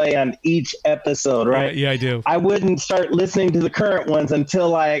hit play on each episode, right? Yeah, I do. I wouldn't start listening to the current ones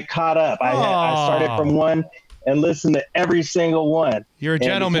until I caught up. I started from one and listened to every single one. You're a and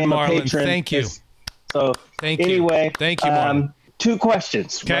gentleman, became a Marlon. patron. Thank you. So Thank you. anyway, Thank you, Marlon. 2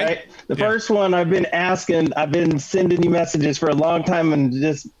 questions, Okay. right? The Yeah. first one I've been sending you messages for a long time and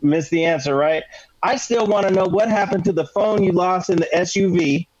just missed the answer, right? I still want to know what happened to the phone you lost in the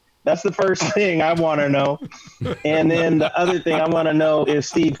SUV. That's the first thing I want to know. And then the other thing I want to know if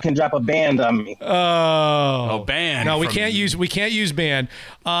Steve can drop a band on me. Oh, band. No, we from- can't use band.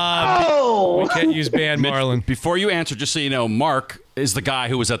 Oh! We can't use band, Mitch, Marlon. Before you answer, just so you know, Mark is the guy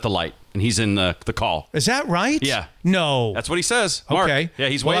who was at the light, and he's in the call. Is that right? Yeah. No. That's what he says. Mark. Okay. Yeah,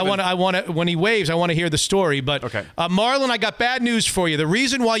 he's well. waving. I want to. When he waves, I want to hear the story. But Okay. Marlon, I got bad news for you. The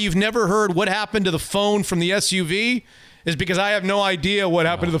reason why you've never heard what happened to the phone from the SUV is because I have no idea what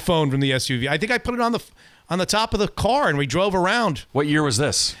happened to the phone from the SUV. I think I put it on the top of the car and we drove around. What year was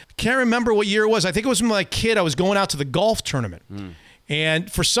this? Can't remember what year it was. I think it was when I was a kid. I was going out to the golf tournament,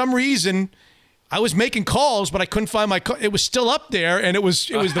 and for some reason, I was making calls, but I couldn't find my call. It was still up there, and it was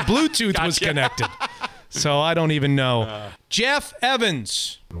the Bluetooth was connected. So I don't even know. Jeff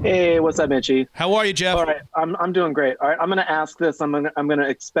Evans, Hey, what's up, Mitchie? how are you, Jeff? All right, I'm doing great. All right, I'm going to ask this. I'm going to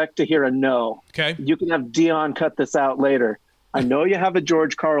expect to hear a no. Okay. You can have Dion cut this out later. I know you have a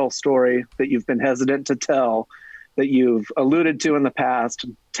George Carl story that you've been hesitant to tell, that you've alluded to in the past.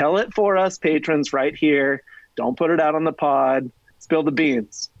 Tell it for us, patrons, right here. Don't put it out on the pod. Spill the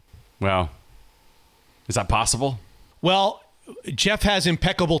beans. Wow. Is that possible? Well, Jeff has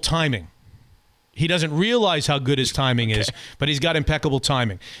impeccable timing. He doesn't realize how good his timing is, but he's got impeccable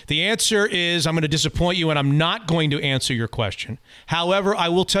timing. The answer is I'm going to disappoint you, and I'm not going to answer your question. However, I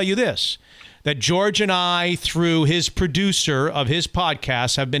will tell you this, that George and I, through his producer of his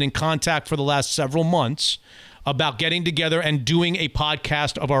podcast, have been in contact for the last several months about getting together and doing a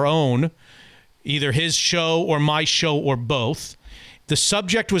podcast of our own, either his show or my show or both.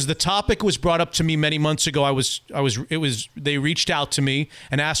 The topic was brought up to me many months ago. They reached out to me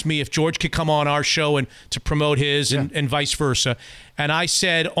and asked me if George could come on our show and to promote his and vice versa. And I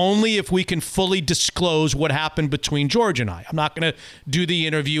said, only if we can fully disclose what happened between George and I. I'm not going to do the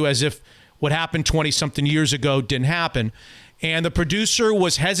interview as if what happened 20 something years ago didn't happen. And the producer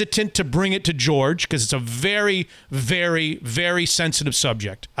was hesitant to bring it to George because it's a very, very, very sensitive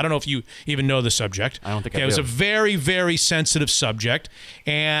subject. I don't know if you even know the subject. I don't think I It was do. a very, very sensitive subject.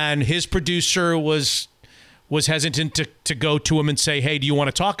 And his producer was hesitant to go to him and say, hey, do you want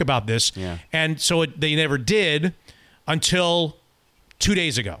to talk about this? Yeah. And so they never did until 2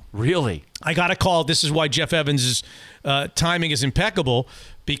 days ago. Really? I got a call. This is why Jeff Evans' timing is impeccable,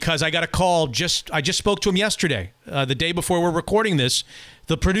 because I got a call. I just spoke to him yesterday, the day before we're recording this,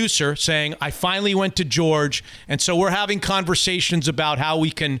 the producer saying, I finally went to George. And so we're having conversations about how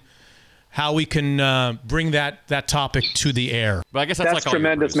we can bring that topic to the air. But I guess that's like all your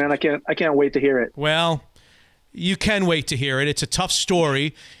tremendous, bruises. man. I can't wait to hear it. Well, you can wait to hear it. It's a tough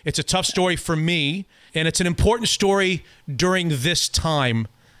story. It's a tough story for me. And it's an important story during this time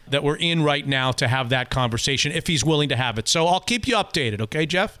that we're in right now to have that conversation if he's willing to have it. So I'll keep you updated, okay,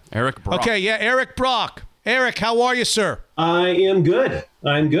 Jeff? Eric Brock. Okay, yeah, Eric Brock. Eric, how are you, sir? I am good.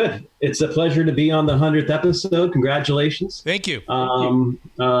 I'm good. It's a pleasure to be on the 100th episode. Congratulations. Thank you.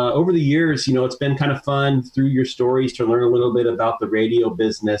 Over the years, it's been kind of fun through your stories to learn a little bit about the radio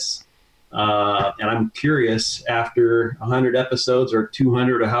business. And I'm curious, after 100 episodes or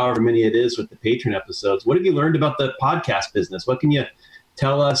 200 or however many it is with the patron episodes, what have you learned about the podcast business? What can you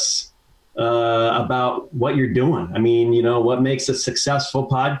tell us about what you're doing? I mean, what makes a successful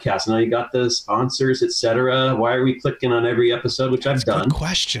podcast? I know you got the sponsors, et cetera. Why are we clicking on every episode, which I've done? Good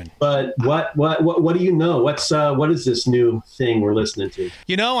question. But what do you know? What is this new thing we're listening to?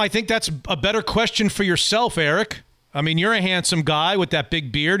 I think that's a better question for yourself, Eric. I mean, you're a handsome guy with that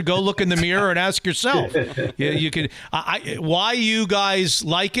big beard. Go look in the mirror and ask yourself. You can. Why you guys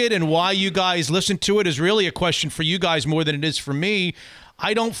like it and why you guys listen to it is really a question for you guys more than it is for me.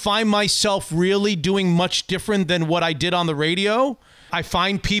 I don't find myself really doing much different than what I did on the radio. I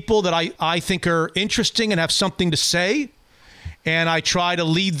find people that I think are interesting and have something to say, and I try to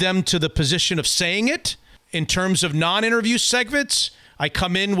lead them to the position of saying it. In terms of non-interview segments, I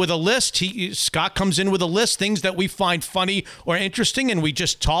come in with a list. Scott comes in with a list, things that we find funny or interesting, and we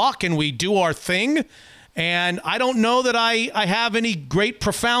just talk and we do our thing. And I don't know that I have any great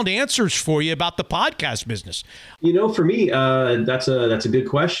profound answers for you about the podcast business. For me, that's a good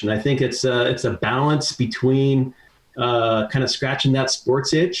question. I think it's a balance between kind of scratching that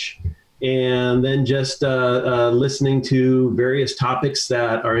sports itch and then just listening to various topics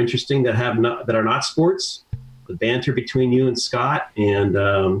that are interesting that are not sports. The banter between you and Scott and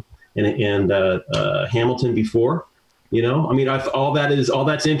Hamilton before. All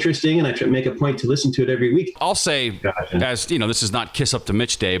that's interesting, and I try to make a point to listen to it every week. I'll say, as this is not Kiss Up to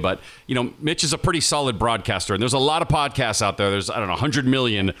Mitch Day, but Mitch is a pretty solid broadcaster, and there's a lot of podcasts out there. There's 100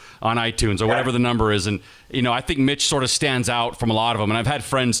 million on iTunes or whatever the number is, and I think Mitch sort of stands out from a lot of them. And I've had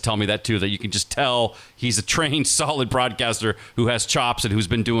friends tell me that too, that you can just tell he's a trained, solid broadcaster who has chops and who's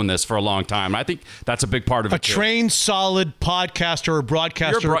been doing this for a long time. And I think that's a big part of it. Trained, solid podcaster or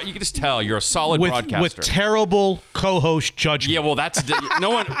broadcaster. You can just tell you're a solid broadcaster with terrible co-host judgment. Yeah, well, that's no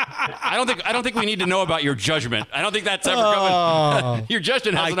one. I don't think we need to know about your judgment. I don't think that's ever coming. Your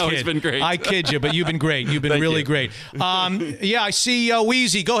judgment hasn't always been great. I kid you, but you've been great. You've been really great. I see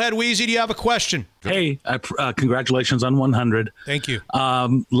Wheezy. Go ahead, Wheezy. Do you have a question? Hey, congratulations on 100. Thank you.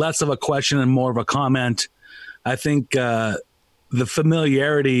 Less of a question and more of a comment. I think the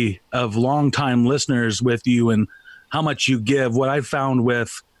familiarity of longtime listeners with you and how much you give, what I've found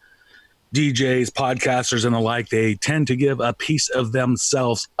with DJs, podcasters, and the like, they tend to give a piece of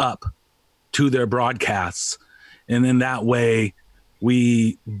themselves up to their broadcasts. And in that way,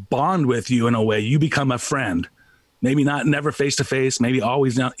 we bond with you in a way. You become a friend. Maybe never face-to-face, maybe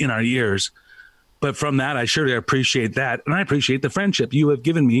always in our ears. But from that, I surely appreciate that. And I appreciate the friendship you have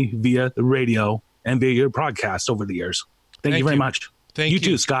given me via the radio and via your broadcast over the years. Thank you very much. Thank you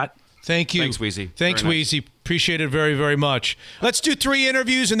too, Scott. Thank you. Thanks, Wheezy. Thanks, Wheezy. Appreciate it very, very much. Let's do 3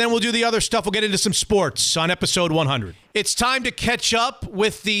 interviews, and then we'll do the other stuff. We'll get into some sports on episode 100. It's time to catch up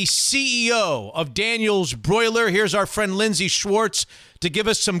with the CEO of Daniel's Broiler. Here's our friend Lindsay Schwartz to give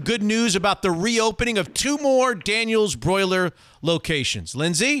us some good news about the reopening of 2 more Daniel's Broiler locations.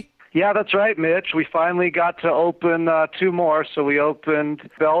 Lindsay? Yeah, that's right, Mitch. We finally got to open 2 more. So we opened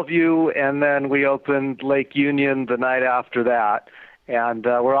Bellevue, and then we opened Lake Union the night after that. And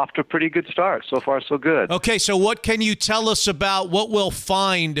we're off to a pretty good start. So far, so good. Okay, so what can you tell us about what we'll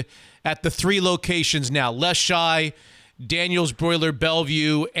find at the 3 locations now? Leschi, Daniel's Broiler,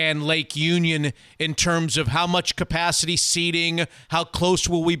 Bellevue, and Lake Union in terms of how much capacity seating, how close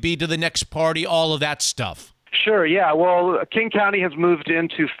will we be to the next party, all of that stuff. Sure, yeah. Well, King County has moved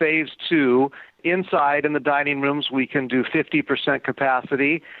into phase 2. Inside in the dining rooms, we can do 50%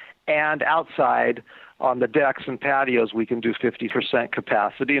 capacity, and outside on the decks and patios, we can do 50%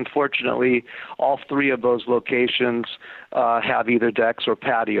 capacity. And fortunately, all 3 of those locations have either decks or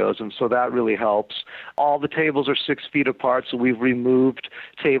patios, and so that really helps. All the tables are 6 feet apart, so we've removed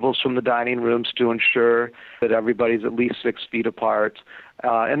tables from the dining rooms to ensure that everybody's at least 6 feet apart.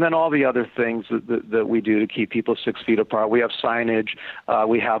 And then all the other things that we do to keep people 6 feet apart. We have signage.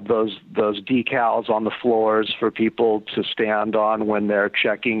 We have those decals on the floors for people to stand on when they're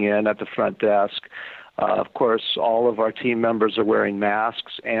checking in at the front desk. Of course, all of our team members are wearing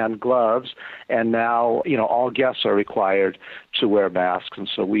masks and gloves, and now all guests are required to wear masks, and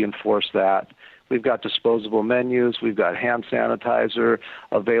so we enforce that We've got disposable menus. We've got hand sanitizer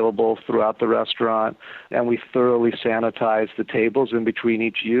available throughout the restaurant. And we thoroughly sanitize the tables in between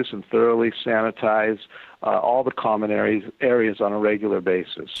each use and thoroughly sanitize all the common areas on a regular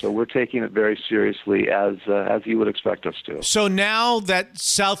basis. So we're taking it very seriously as you would expect us to. So now that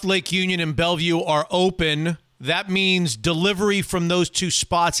South Lake Union and Bellevue are open, that means delivery from those two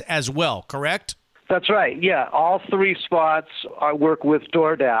spots as well, correct? That's right. Yeah, all three spots work with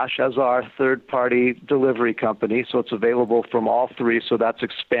DoorDash as our third-party delivery company, so it's available from all three. So that's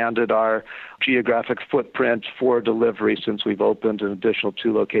expanded our geographic footprint for delivery since we've opened an additional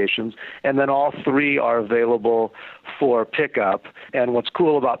 2 locations. And then all three are available for pickup. And what's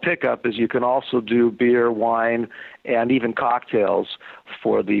cool about pickup is you can also do beer, wine, and even cocktails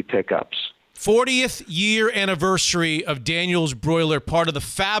for the pickups. 40th year anniversary of Daniel's Broiler, part of the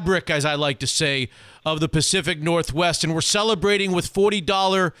fabric, as I like to say, of the Pacific Northwest. And we're celebrating with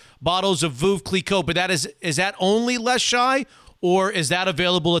 $40 bottles of Veuve Clicquot. But is that only Les Shy, or is that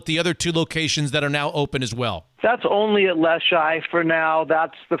available at the other 2 locations that are now open as well? That's only at Les Shy for now.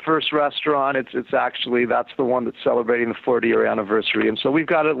 That's the first restaurant. It's actually, that's the one that's celebrating the 40-year anniversary. And so we've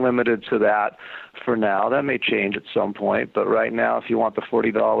got it limited to that for now. That may change at some point. But right now, if you want the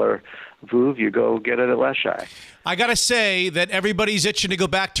 $40 Veuve, you go get it at Les Shy. I got to say that everybody's itching to go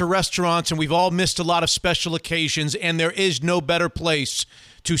back to restaurants, and we've all missed a lot of special occasions, and there is no better place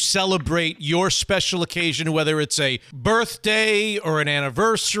to celebrate your special occasion, whether it's a birthday or an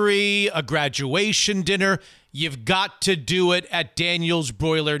anniversary, a graduation dinner. You've got to do it at Daniel's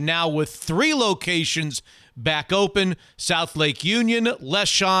Broiler, now with 3 locations back open: South Lake Union, Les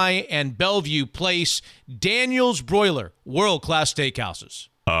Shy, and Bellevue Place. Daniel's Broiler, world-class steakhouses.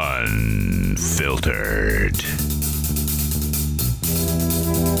 Unfiltered.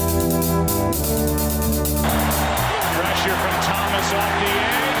 Pressure from Thomas off the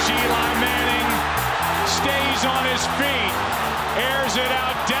edge. Eli Manning stays on his feet, airs it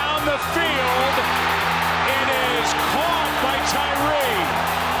out down the field. It is caught by Tyree.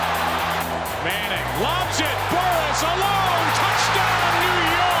 Manning lobs it. Burris alone. Touchdown, New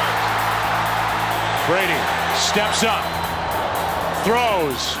York. Brady steps up.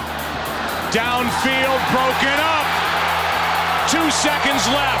 Throws. Downfield, broken up. 2 seconds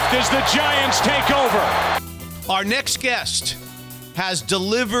left as the Giants take over. Our next guest has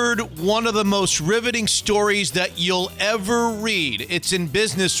delivered one of the most riveting stories that you'll ever read. It's in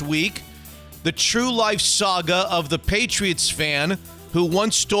Business Week, the true life saga of the Patriots fan who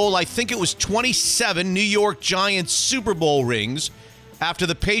once stole, I think it was 27 New York Giants Super Bowl rings after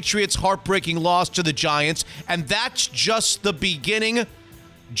the Patriots' heartbreaking loss to the Giants. And that's just the beginning.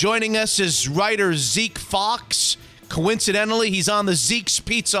 Joining us is writer Zeke Fox. Coincidentally, he's on the Zeke's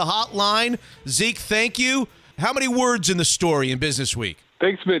Pizza hotline. Zeke, thank you. How many words in the story in Business Week?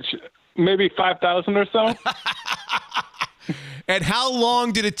 Thanks, Mitch. Maybe 5,000 or so. And how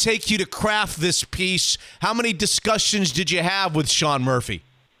long did it take you to craft this piece? How many discussions did you have with Sean Murphy?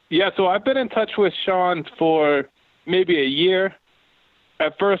 Yeah, so I've been in touch with Sean for maybe a year.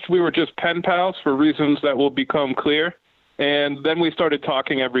 At first, we were just pen pals for reasons that will become clear. And then we started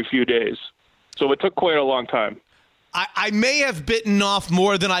talking every few days. So it took quite a long time. I may have bitten off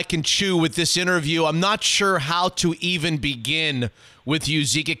more than I can chew with this interview. I'm not sure how to even begin with you,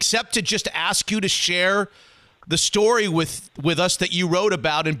 Zeke, except to just ask you to share the story with us that you wrote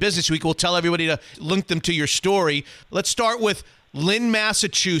about in Business Week. We'll tell everybody to link them to your story. Let's start with Lynn,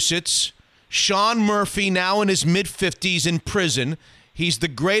 Massachusetts. Sean Murphy, now in his mid-50s, in prison. He's the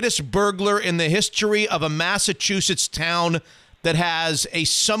greatest burglar in the history of a Massachusetts town that has a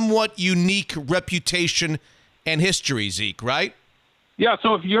somewhat unique reputation and history, Zeke, right? Yeah,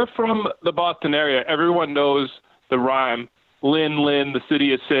 so if you're from the Boston area, everyone knows the rhyme, Lynn, Lynn, the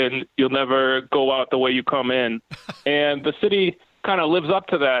city is sin, you'll never go out the way you come in. And the city kind of lives up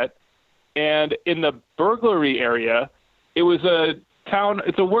to that. And in the burglary area, it was a town,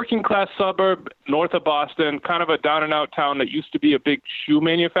 it's a working class suburb north of Boston, kind of a down and out town that used to be a big shoe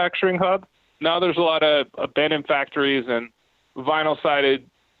manufacturing hub. Now there's a lot of abandoned factories and vinyl sided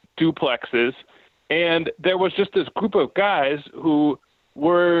duplexes. And there was just this group of guys who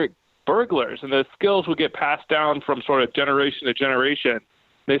were burglars, and the skills would get passed down from sort of generation to generation.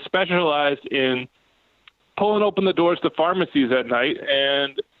 They specialized in pulling open the doors to pharmacies at night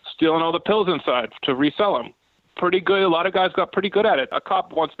and stealing all the pills inside to resell them. Pretty good. A lot of guys got pretty good at it. A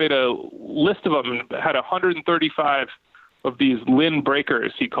cop once made a list of them and had 135 of these Lynn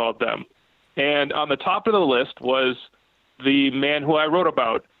breakers, he called them. And on the top of the list was the man who I wrote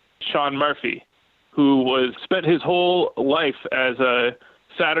about, Sean Murphy, who spent his whole life as a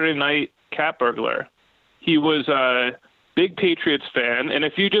Saturday night cat burglar. He was a big Patriots fan, and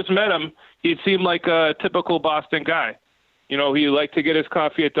if you just met him, he seemed like a typical Boston guy. You know, he liked to get his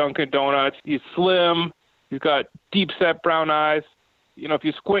coffee at Dunkin' Donuts. He's slim. He's got deep-set brown eyes. You know, if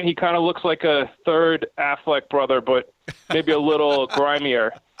you squint, he kind of looks like a third Affleck brother, but maybe a little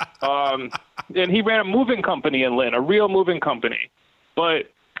grimier. And he ran a moving company in Lynn, a real moving company.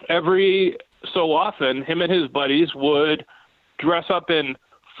 But every so often, him and his buddies would dress up in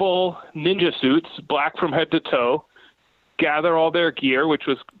full ninja suits, black from head to toe, gather all their gear, which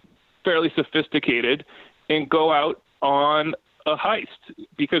was fairly sophisticated, and go out on a heist.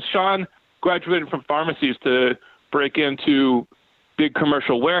 Because Sean graduated from pharmacies to break into big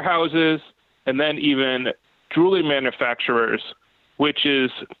commercial warehouses and then even jewelry manufacturers, which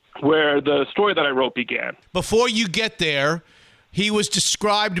is where the story that I wrote began. Before you get there, he was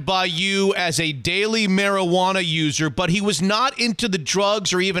described by you as a daily marijuana user, but he was not into the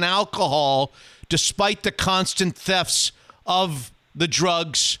drugs or even alcohol, despite the constant thefts of the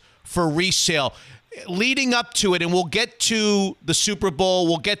drugs for resale. Leading up to it, and we'll get to the Super Bowl,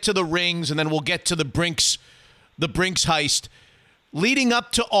 we'll get to the rings, and then we'll get to the Brinks heist. Leading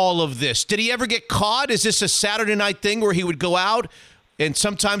up to all of this, did he ever get caught? Is this a Saturday night thing where he would go out and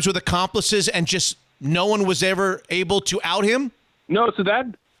sometimes with accomplices and just no one was ever able to out him? No, so that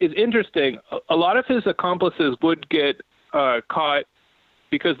is interesting. A lot of his accomplices would get caught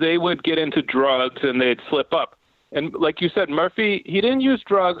because they would get into drugs and they'd slip up. And like you said, Murphy, he didn't use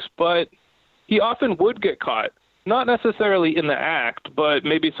drugs, but he often would get caught. Not necessarily in the act, but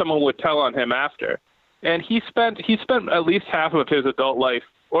maybe someone would tell on him after. And he spent at least half of his adult life,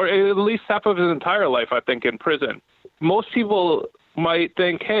 or at least half of his entire life, I think, in prison. Most people might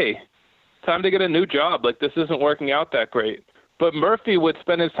think, hey, time to get a new job. Like, this isn't working out that great. But Murphy would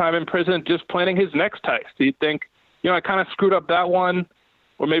spend his time in prison just planning his next heist. He'd think, you know, I kind of screwed up that one,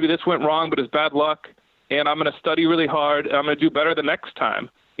 or maybe this went wrong, but it's bad luck, and I'm going to study really hard, and I'm going to do better the next time.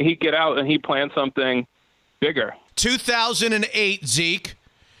 And he'd get out and he'd plan something bigger. 2008, Zeke.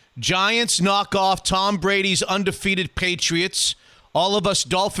 Giants knock off Tom Brady's undefeated Patriots. All of us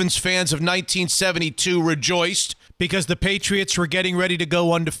Dolphins fans of 1972 rejoiced because the Patriots were getting ready to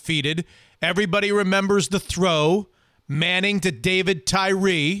go undefeated. Everybody remembers the throw, Manning to David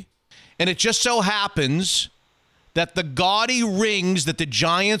Tyree. And it just so happens that the gaudy rings that the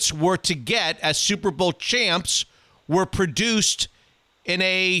Giants were to get as Super Bowl champs were produced in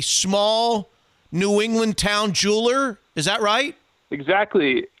a small New England town jeweler. Is that right?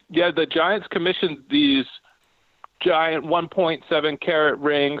 Exactly. Yeah, the Giants commissioned these giant 1.7 carat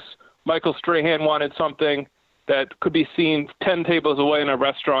rings. Michael Strahan wanted something that could be seen 10 tables away in a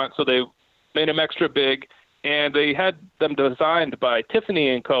restaurant, so they made them extra big. And they had them designed by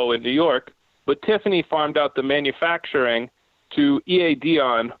Tiffany & Co. in New York, but Tiffany farmed out the manufacturing to E.A.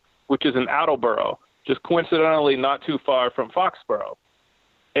 Dion, which is in Attleboro, just coincidentally not too far from Foxborough.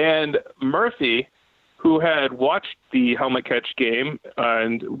 And Murphy, who had watched the helmet catch game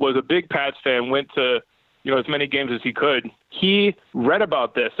and was a big Pats fan, went to as many games as he could. He read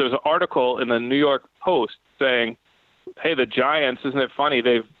about this. There's an article in the New York Post saying, hey, the Giants, isn't it funny?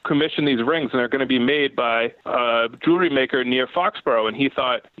 They've commissioned these rings and they're going to be made by a jewelry maker near Foxborough. And he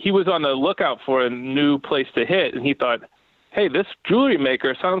thought he was on the lookout for a new place to hit. And he thought, hey, this jewelry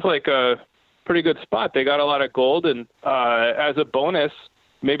maker sounds like a pretty good spot. They got a lot of gold. And as a bonus,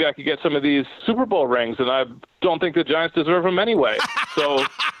 maybe I could get some of these Super Bowl rings, and I don't think the Giants deserve them anyway. So,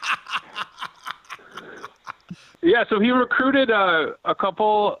 yeah, so he recruited a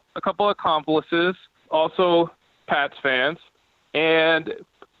couple accomplices, also Pats fans, and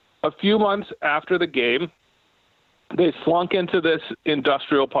a few months after the game, they slunk into this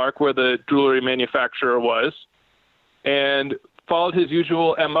industrial park where the jewelry manufacturer was and followed his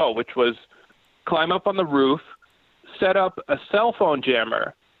usual MO, which was climb up on the roof, set up a cell phone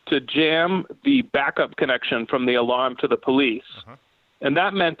jammer to jam the backup connection from the alarm to the police. Uh-huh. And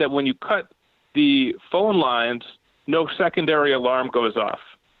that meant that when you cut the phone lines, no secondary alarm goes off.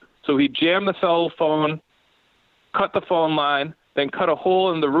 So he jammed the cell phone, cut the phone line, then cut a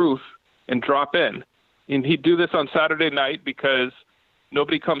hole in the roof and drop in. And he'd do this on Saturday night because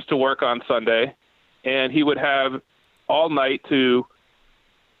nobody comes to work on Sunday. And he would have all night to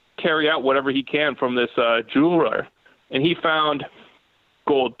carry out whatever he can from this jeweler. And he found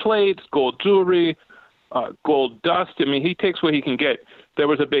gold plates, gold jewelry, gold dust. I mean, he takes what he can get. There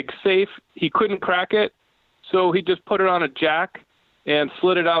was a big safe. He couldn't crack it, so he just put it on a jack and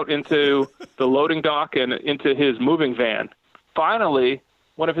slid it out into the loading dock and into his moving van. Finally,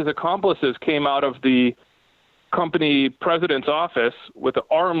 one of his accomplices came out of the company president's office with an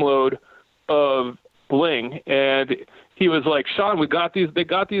armload of bling, and he was like, Sean, they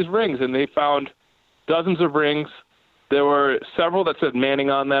got these rings, and they found dozens of rings. There were several that said Manning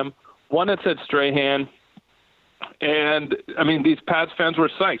on them, one that said Strahan. And, I mean, these Pats fans were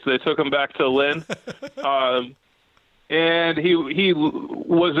psyched. They took him back to Lynn. And he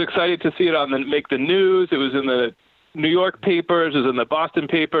was excited to see it make the news. It was in the New York papers. It was in the Boston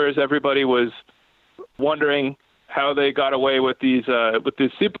papers. Everybody was wondering how they got away with these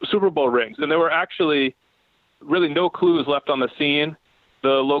Super Bowl rings. And there were actually really no clues left on the scene. The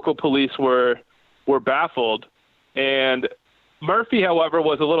local police were baffled. And Murphy, however,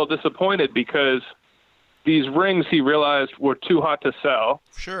 was a little disappointed because these rings, he realized, were too hot to sell.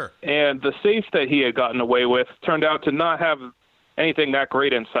 Sure. And the safe that he had gotten away with turned out to not have anything that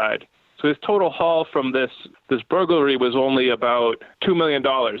great inside. So his total haul from this burglary was only about $2 million.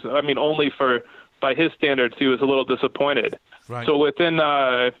 I mean, only by his standards, he was a little disappointed. Right. So within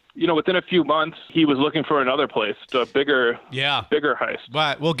a few months, he was looking for another place, a bigger heist.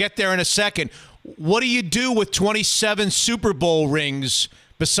 Right. We'll get there in a second. What do you do with 27 Super Bowl rings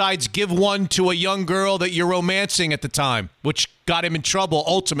besides give one to a young girl that you're romancing at the time, which got him in trouble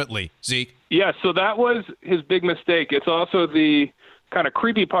ultimately, Zeke? Yeah, so that was his big mistake. It's also the kind of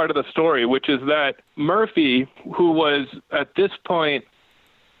creepy part of the story, which is that Murphy, who was at this point,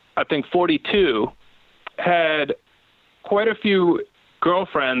 I think 42, had quite a few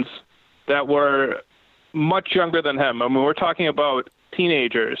girlfriends that were much younger than him. I mean, we're talking about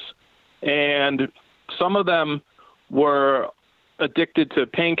teenagers, and some of them were addicted to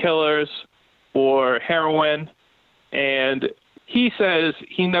painkillers or heroin, and he says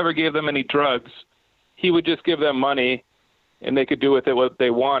he never gave them any drugs. He would just give them money, and they could do with it what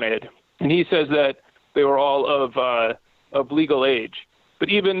they wanted. And he says that they were all of legal age. But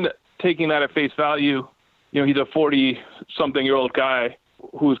even taking that at face value, he's a 40-something-year-old guy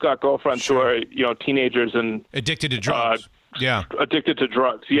who's got girlfriends who are, teenagers and addicted to drugs. Addicted to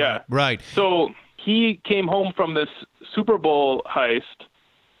drugs. Yeah. Right. So he came home from this Super Bowl heist,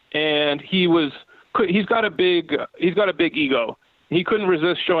 and he's got a big ego. He couldn't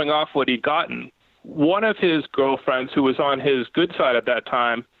resist showing off what he'd gotten. One of his girlfriends, who was on his good side at that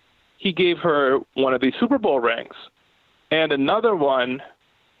time, he gave her one of these Super Bowl rings. And another one,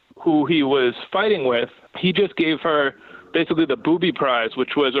 who he was fighting with, he just gave her basically the booby prize,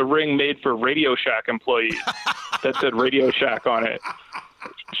 which was a ring made for Radio Shack employees that said Radio Shack on it.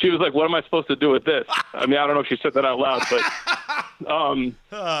 She was like, what am I supposed to do with this? I mean, I don't know if she said that out loud, but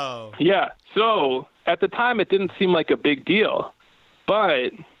yeah. So at the time, it didn't seem like a big deal,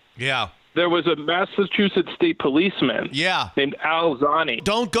 but there was a Massachusetts state policeman named Al Zani.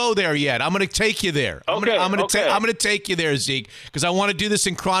 Don't go there yet. I'm going to take you there. I'm going to take you there, Zeke, because I want to do this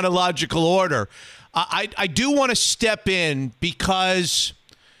in chronological order. I do want to step in because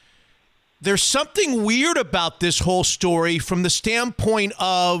there's something weird about this whole story from the standpoint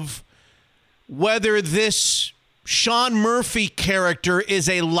of whether this Sean Murphy character is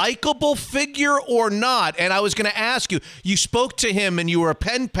a likable figure or not. And I was going to ask you, you spoke to him and you were a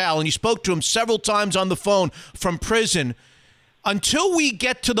pen pal and you spoke to him several times on the phone from prison. Until we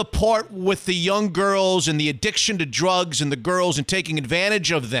get to the part with the young girls and the addiction to drugs and the girls and taking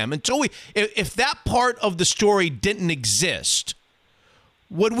advantage of them, if that part of the story didn't exist,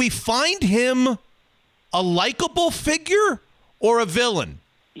 would we find him a likable figure or a villain?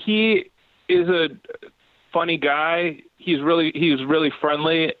 He is a funny guy. He's really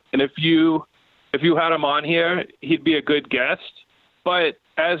friendly, and if you had him on here, he'd be a good guest. But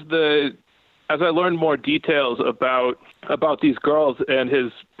as I learned more details about these girls and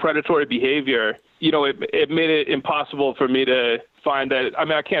his predatory behavior, it made it impossible for me to find that. I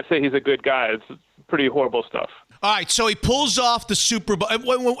mean, I can't say he's a good guy. It's pretty horrible stuff. All right, so he pulls off the Super Bowl.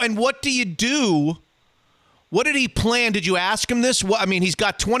 And what do you do? What did he plan? Did you ask him this? I mean, he's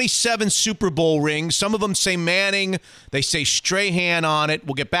got 27 Super Bowl rings. Some of them say Manning. They say Strahan on it.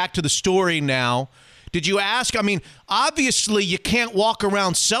 We'll get back to the story now. Did you ask? I mean, obviously you can't walk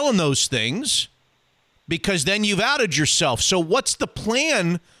around selling those things because then you've outed yourself. So what's the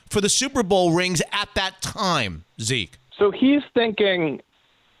plan for the Super Bowl rings at that time, Zeke? So he's thinking,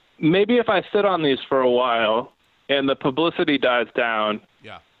 maybe if I sit on these for a while and the publicity dies down,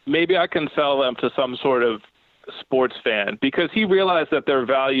 maybe I can sell them to some sort of sports fan, because he realized that their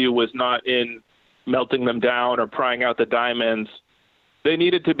value was not in melting them down or prying out the diamonds. They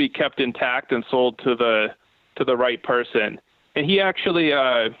needed to be kept intact and sold to the right person. And he actually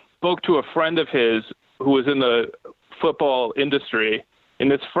spoke to a friend of his who was in the football industry,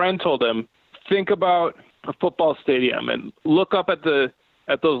 and this friend told him, think about a football stadium and look up at those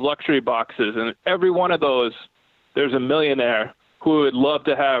luxury boxes, and every one of those, there's a millionaire who would love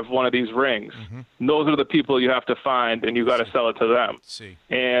to have one of these rings. Mm-hmm. Those are the people you have to find, and you got to sell it to them.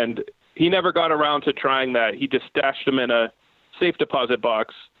 And he never got around to trying that. He just stashed them in a safe deposit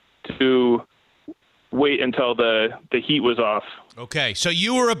box to wait until the heat was off. Okay, so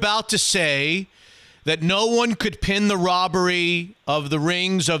you were about to say that no one could pin the robbery of the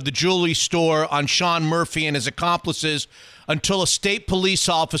rings of the jewelry store on Sean Murphy and his accomplices until a state police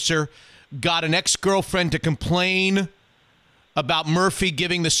officer got an ex-girlfriend to complain about Murphy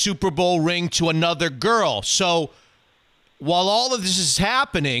giving the Super Bowl ring to another girl. So while all of this is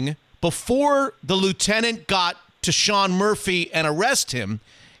happening, before the lieutenant got to Sean Murphy and arrest him,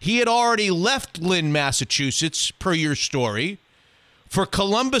 he had already left Lynn, Massachusetts, per your story, for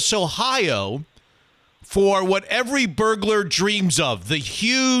Columbus, Ohio, for what every burglar dreams of, the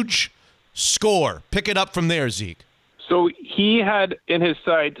huge score. Pick it up from there, Zeke. So he had in his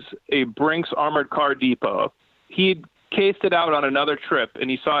sights a Brinks armored car depot. He'd cased it out on another trip, and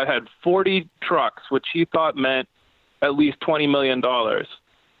he saw it had 40 trucks, which he thought meant at least $20 million.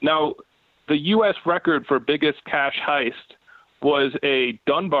 Now, the U.S. record for biggest cash heist was a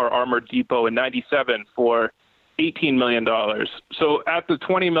Dunbar armored depot in 97 for $18 million. So at the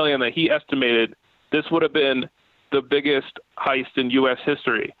 $20 million that he estimated, this would have been the biggest heist in U.S.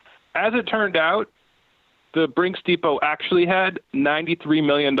 history. As it turned out, the Brinks Depot actually had $93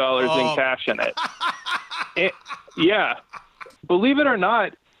 million in cash in it. Yeah. Believe it or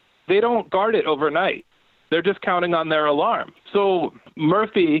not, they don't guard it overnight. They're just counting on their alarm. So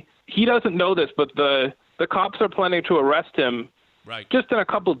Murphy, he doesn't know this, but the cops are planning to arrest him just in a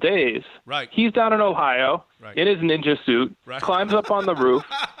couple days. Right. He's down in Ohio in his ninja suit, climbs up on the roof,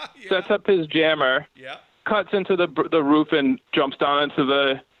 sets up his jammer, cuts into the roof and jumps down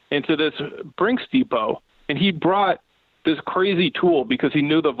into this Brinks Depot. And he brought this crazy tool because he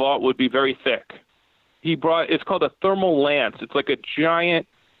knew the vault would be very thick. It's called a thermal lance. It's like a giant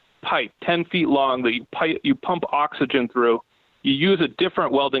pipe 10 feet long that you pump oxygen through. You use a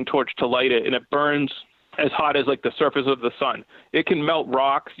different welding torch to light it, and it burns as hot as like the surface of the sun. It can melt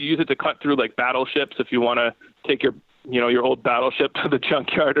rocks. You use it to cut through like battleships if you want to take your old battleship to the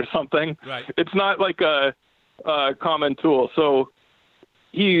junkyard or something. Right. It's not like a common tool. So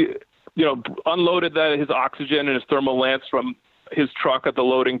he, unloaded his oxygen and his thermal lance from his truck at the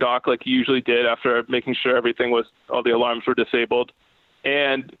loading dock like he usually did after making sure all the alarms were disabled.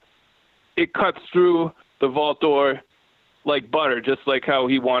 And it cuts through the vault door like butter, just like how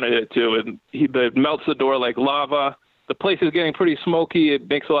he wanted it to. And it melts the door like lava. The place is getting pretty smoky. It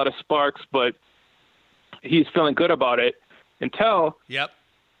makes a lot of sparks, but he's feeling good about it until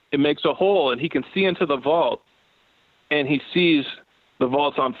it makes a hole and he can see into the vault, and he sees the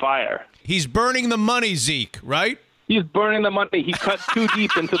vault's on fire. He's burning the money, Zeke, right? He's burning the money. He cut too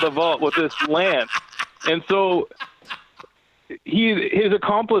deep into the vault with this lance. And so his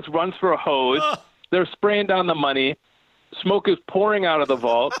accomplice runs for a hose. They're spraying down the money. Smoke is pouring out of the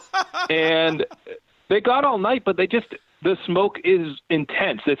vault. And they got all night, but the smoke is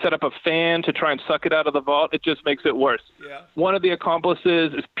intense. They set up a fan to try and suck it out of the vault. It just makes it worse. Yeah. One of the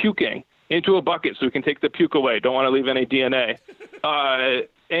accomplices is puking into a bucket so we can take the puke away. Don't want to leave any DNA.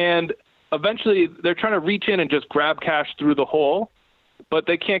 And eventually they're trying to reach in and just grab cash through the hole, but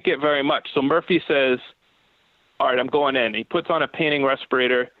they can't get very much. So Murphy says, all right, I'm going in. He puts on a painting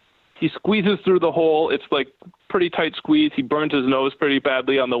respirator. He squeezes through the hole. It's like pretty tight squeeze. He burns his nose pretty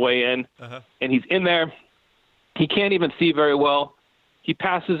badly on the way in, and he's in there. He can't even see very well. He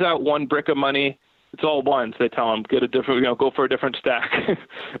passes out one brick of money. It's all ones. They tell him, get a different, go for a different stack.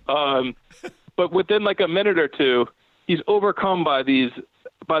 But within like a minute or two, he's overcome by the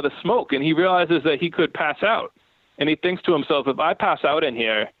smoke, and he realizes that he could pass out. And he thinks to himself, if I pass out in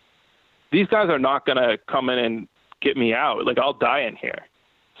here, these guys are not going to come in and get me out. Like, I'll die in here.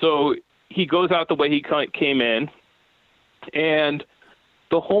 So he goes out the way he came in, and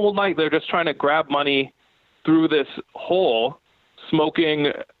the whole night they're just trying to grab money through this hole, smoking.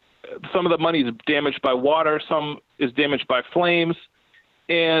 Some of the money is damaged by water, some is damaged by flames.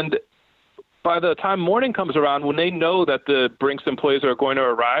 And by the time morning comes around, when they know that the Brinks employees are going to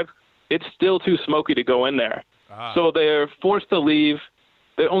arrive, it's still too smoky to go in there. So they're forced to leave.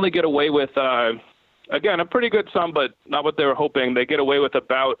 They only get away with, again, a pretty good sum, but not what they were hoping. They get away with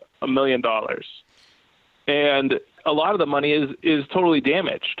about $1 million. And a lot of the money is totally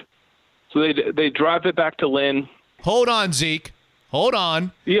damaged. So they drive it back to Lynn. Hold on, Zeke. Hold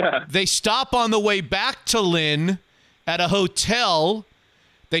on. Yeah. They stop on the way back to Lynn at a hotel.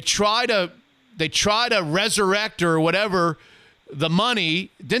 They try to resurrect or whatever the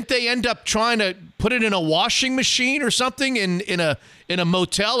money. Didn't they end up trying to put it in a washing machine or something in a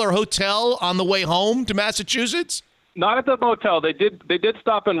motel or hotel on the way home to Massachusetts? Not at the motel. They did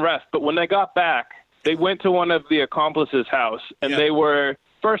stop and rest, but when they got back, they went to one of the accomplices' house, and they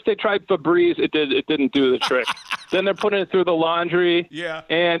tried Febreze. It didn't do the trick. Then they're putting it through the laundry. Yeah.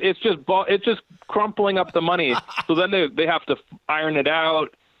 And it's just crumpling up the money. So then they have to iron it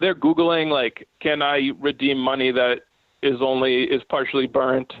out. They're Googling, like, can I redeem money that is partially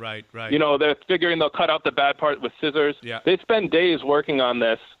burnt? Right. You know, they're figuring they'll cut out the bad part with scissors. Yeah. They spend days working on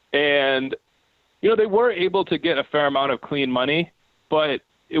this. And, you know, they were able to get a fair amount of clean money, but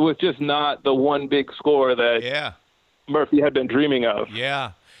it was just not the one big score that Murphy had been dreaming of.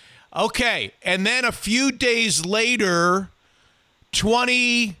 Yeah. Okay. And then a few days later,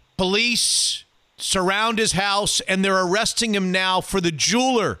 20 police surround his house, and they're arresting him now for the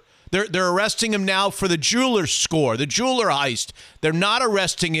jeweler. They're arresting him now for the jeweler score, the jeweler heist. They're not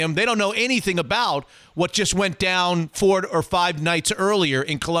arresting him. They don't know anything about what just went down 4 or 5 nights earlier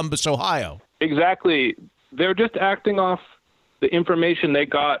in Columbus, Ohio. Exactly. They're just acting off the information they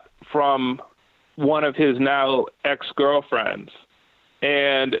got from one of his now ex-girlfriends.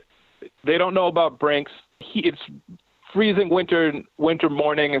 And they don't know about Brinks. It's freezing winter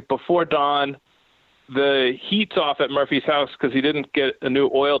morning before dawn. The heat's off at Murphy's house because he didn't get a new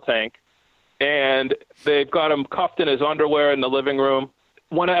oil tank. And they've got him cuffed in his underwear in the living room.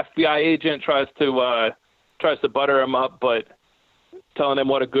 One FBI agent tries to butter him up, but telling him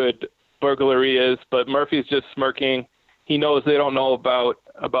what a good burglar he is. But Murphy's just smirking. He knows they don't know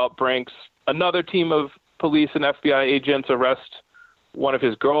about Brinks. Another team of police and FBI agents arrest one of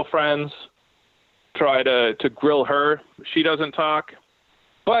his girlfriends, try to grill her. She doesn't talk.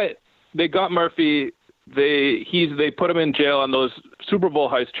 But they got Murphy. They put him in jail on those Super Bowl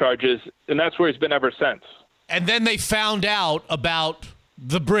heist charges, and that's where he's been ever since. And then they found out about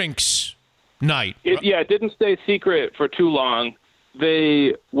the Brinks night. It didn't stay secret for too long.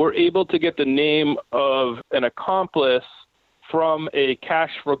 They were able to get the name of an accomplice from a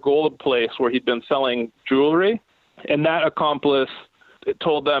cash for gold place where he'd been selling jewelry. And that accomplice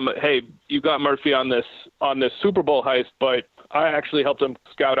told them, hey, you got Murphy on this Super Bowl heist, but I actually helped him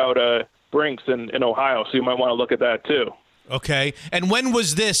scout out a Brinks in Ohio, so you might want to look at that too. Okay. And when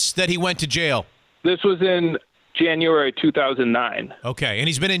was this that he went to jail? This was in January 2009. Okay. And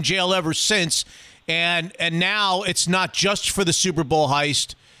he's been in jail ever since. And now it's not just for the Super Bowl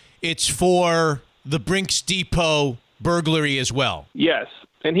heist. It's for the Brinks Depot burglary as well. Yes.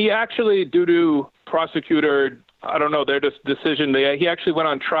 And he actually, due to prosecutor, I don't know, their decision, he actually went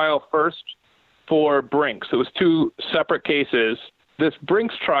on trial first for Brinks. It was 2 separate cases. This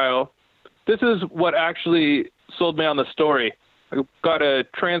Brinks trial, this is what actually sold me on the story. I got a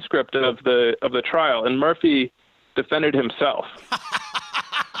transcript of the trial, and Murphy defended himself.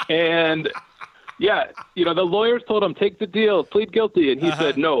 And yeah, you know, the lawyers told him, take the deal, plead guilty. And he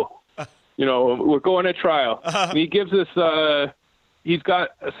said, no, you know, we're going to trial. And he gives this, he's got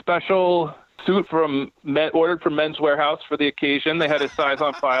a special suit ordered from Men's Warehouse for the occasion. They had his size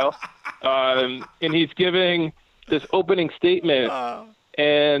on file. And he's giving this opening statement.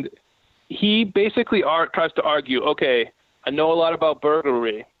 And he basically tries to argue, okay, I know a lot about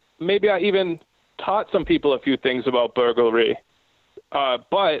burglary. Maybe I even taught some people a few things about burglary.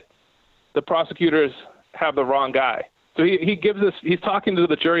 But the prosecutors have the wrong guy. So he gives this, he's talking to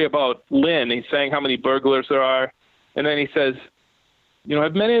the jury about Lynn. He's saying how many burglars there are. And then he says, you know,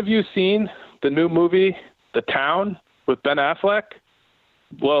 have many of you seen the new movie, The Town, with Ben Affleck?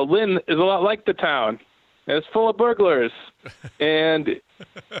 Well, Lynn is a lot like The Town. And it's full of burglars. And,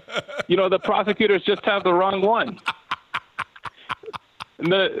 you know, the prosecutors just have the wrong one.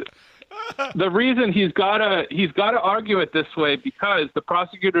 And the reason he's gotta argue it this way because the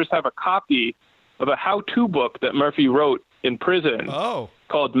prosecutors have a copy of a how-to book that Murphy wrote in prison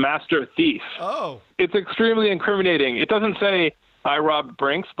called Master Thief. It's extremely incriminating. It doesn't say I robbed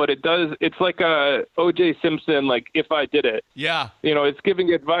Brinks, but it does. It's like a O.J. Simpson, like if I did it. Yeah. You know, it's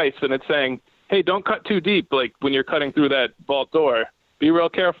giving advice and it's saying, hey, don't cut too deep. Like when you're cutting through that vault door, be real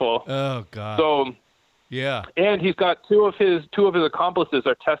careful. Oh God. So. Yeah. And he's got two of his accomplices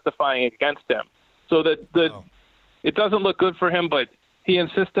are testifying against him. So that it doesn't look good for him, but he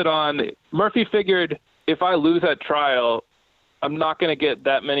insisted on Murphy figured if I lose at trial, I'm not going to get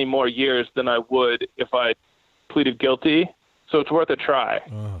that many more years than I would if I pleaded guilty. So it's worth a try.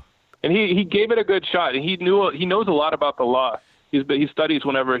 And he gave it a good shot. And he knows a lot about the law. He studies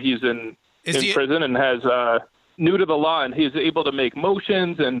whenever he's in prison and has new to the law, and he's able to make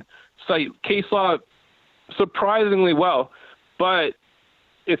motions and cite case law surprisingly well, but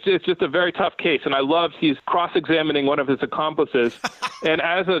it's just a very tough case. And I love he's cross-examining one of his accomplices, and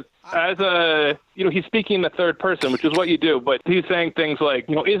as a you know, he's speaking in the third person, which is what you do. But he's saying things like,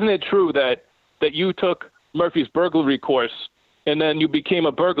 you know, isn't it true that you took Murphy's burglary course and then you became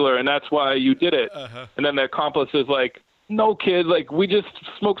a burglar and that's why you did it? And then the accomplice is like, no, kid, like, we just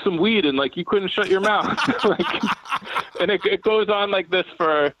smoked some weed and, like, you couldn't shut your mouth. Like, and it goes on like this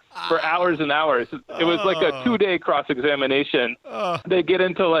for hours and hours. It was like a 2-day cross-examination. They get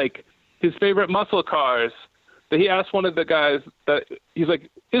into, like, his favorite muscle cars. He asked one of the guys that he's like,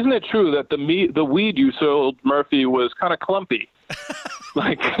 "Isn't it true that the weed you sold Murphy was kind of clumpy?"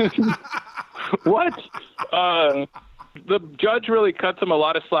 Like, what? The judge really cuts him a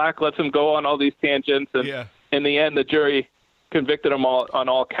lot of slack, lets him go on all these tangents, and in the end, the jury convicted him on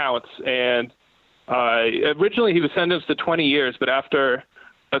all counts. And originally, he was sentenced to 20 years, but after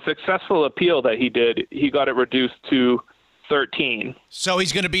a successful appeal that he did, he got it reduced to 13. So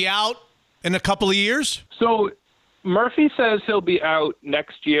he's going to be out in a couple of years? So Murphy says he'll be out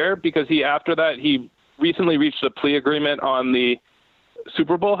next year because after that, he recently reached a plea agreement on the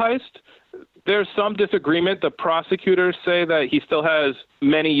Super Bowl heist. There's some disagreement. The prosecutors say that he still has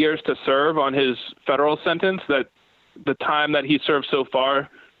many years to serve on his federal sentence, that the time that he served so far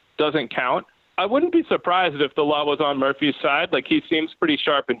doesn't count. I wouldn't be surprised if the law was on Murphy's side. Like, he seems pretty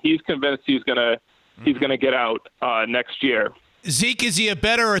sharp, and he's convinced he's gonna get out next year. Zeke, is he a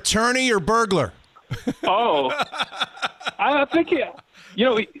better attorney or burglar? Oh, I think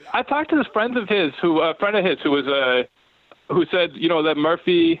I talked to this friend of his who said that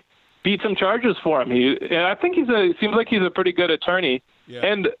Murphy beat some charges for him. And I think seems like he's a pretty good attorney. Yeah.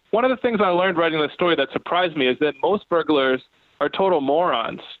 And one of the things I learned writing this story that surprised me is that most burglars are total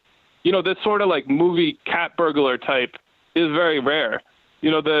morons. This sort of like movie cat burglar type is very rare.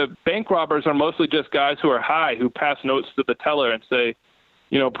 The bank robbers are mostly just guys who are high, who pass notes to the teller and say,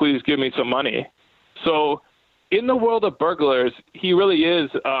 please give me some money. So in the world of burglars, he really is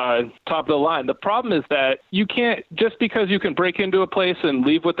top of the line. The problem is that you can't, just because you can break into a place and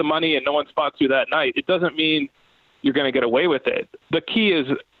leave with the money and no one spots you that night, it doesn't mean you're going to get away with it. The key is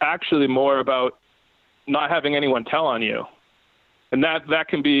actually more about not having anyone tell on you. And that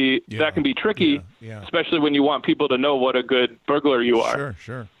can be tricky, especially when you want people to know what a good burglar you are.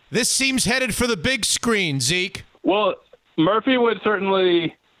 Sure. This seems headed for the big screen, Zeke. Well, Murphy would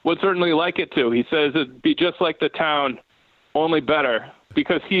certainly like it to. He says it'd be just like The Town, only better,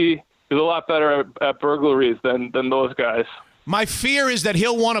 because he is a lot better at burglaries than those guys. My fear is that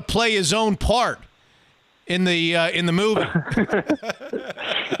he'll want to play his own part in the movie.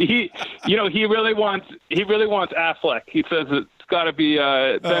 He really wants Affleck. He says it's got to be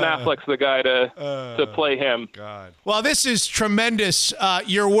Ben Affleck's the guy to play him. God. Well, this is tremendous.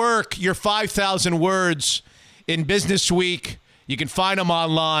 Your work, your 5,000 words in Business Week. You can find them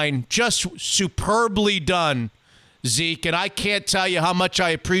online. Just superbly done, Zeke. And I can't tell you how much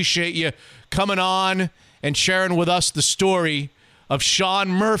I appreciate you coming on and sharing with us the story of Sean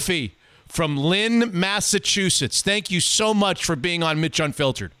Murphy from Lynn, Massachusetts. Thank you so much for being on Mitch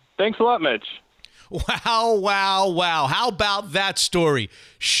Unfiltered. Thanks a lot, Mitch. Wow. How about that story?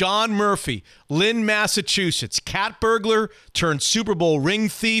 Sean Murphy, Lynn, Massachusetts, cat burglar turned Super Bowl ring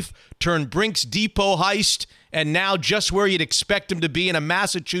thief, turned Brinks Depot heist, and now just where you'd expect him to be in a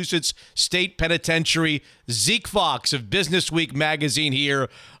Massachusetts state penitentiary. Zeke Fox of Business Week magazine here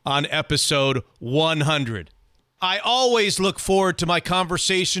on episode 100. I always look forward to my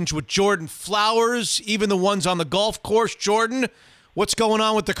conversations with Jordan Flowers, even the ones on the golf course. Jordan, what's going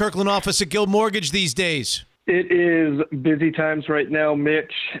on with the Kirkland office at Guild Mortgage these days? It is busy times right now,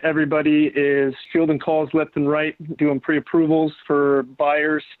 Mitch. Everybody is fielding calls left and right, doing pre-approvals for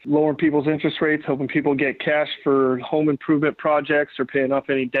buyers, lowering people's interest rates, helping people get cash for home improvement projects or paying off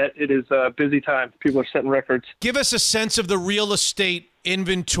any debt. It is a busy time. People are setting records. Give us a sense of the real estate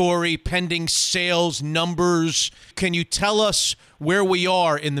inventory, pending sales numbers. Can you tell us where we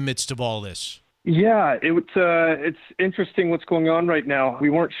are in the midst of all this? Yeah, it's interesting what's going on right now.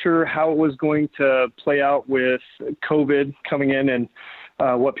 We weren't sure how it was going to play out with COVID coming in and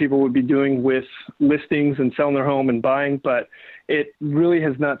what people would be doing with listings and selling their home and buying, but it really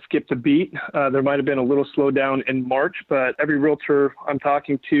has not skipped a beat. There might have been a little slowdown in March, but every realtor I'm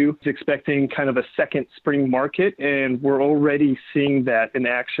talking to is expecting kind of a second spring market, and we're already seeing that in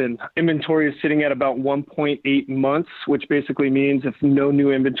action. Inventory is sitting at about 1.8 months, which basically means if no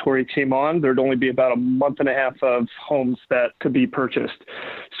new inventory came on, there'd only be about a month and a half of homes that could be purchased.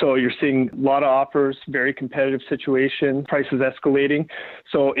 So you're seeing a lot of offers, very competitive situation, prices escalating.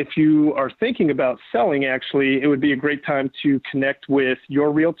 So if you are thinking about selling, actually, it would be a great time to connect with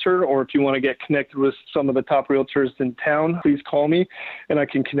your realtor, or if you want to get connected with some of the top realtors in town, please call me and I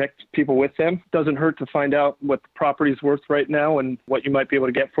can connect people with them. Doesn't hurt to find out what the property is worth right now and what you might be able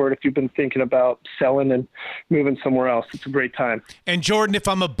to get for it if you've been thinking about selling and moving somewhere else. It's a great time. And Jordan, if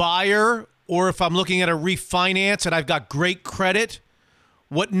I'm a buyer or if I'm looking at a refinance and I've got great credit,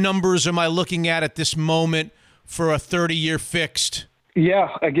 what numbers am I looking at this moment for a 30-year fixed? Yeah,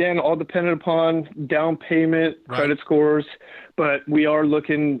 again, all dependent upon down payment, credit scores, but we are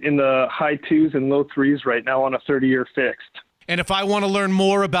looking in the high 2s and low 3s right now on a 30-year fixed. And if I want to learn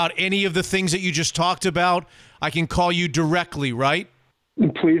more about any of the things that you just talked about, I can call you directly, right?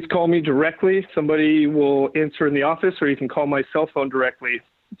 Please call me directly. Somebody will answer in the office, or you can call my cell phone directly.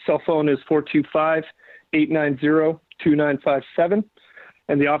 Cell phone is 425-890-2957,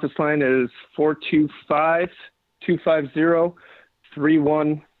 and the office line is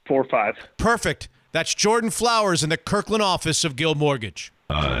 425-250-3145. Perfect. That's Jordan Flowers in the Kirkland office of Guild Mortgage.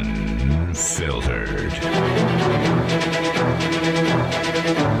 Unfiltered.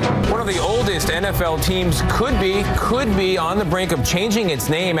 One of the oldest NFL teams could be on the brink of changing its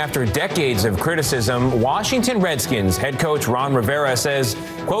name after decades of criticism. Washington Redskins head coach Ron Rivera says,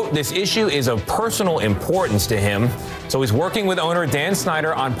 quote, this issue is of personal importance to him. So he's working with owner Dan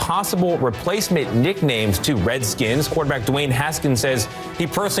Snyder on possible replacement nicknames to Redskins. Quarterback Dwayne Haskins says he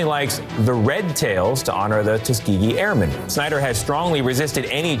personally likes the Red Tails to honor the Tuskegee Airmen. Snyder has strongly resisted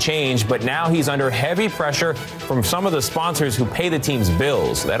any change, but now he's under heavy pressure from some of the sponsors who pay the team's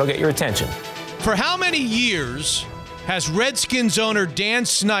bills. That'll get your attention. For how many years has Redskins owner Dan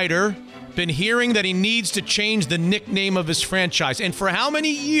Snyder been hearing that he needs to change the nickname of his franchise? And for how many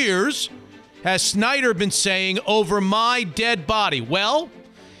years has Snyder been saying, over my dead body? Well,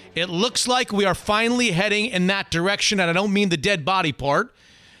 it looks like we are finally heading in that direction, and I don't mean the dead body part.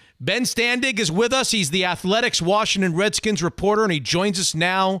 Ben Standig is with us. He's the Athletics Washington Redskins reporter, and he joins us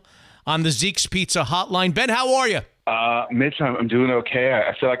now on the Zeke's Pizza hotline. Ben, how are you? Mitch, I'm doing okay.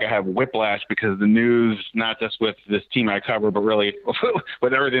 I feel like I have whiplash because the news, not just with this team I cover, but really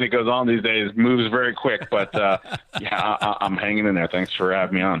with everything that goes on these days, moves very quick. But I'm hanging in there. Thanks for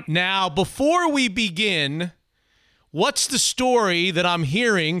having me on. Now, before we begin, what's the story that I'm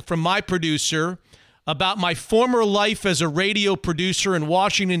hearing from my producer about my former life as a radio producer in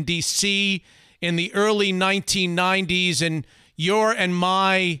Washington, D.C. in the early 1990s and your and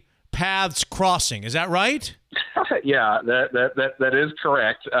my paths crossing? Is that right? Yeah, that is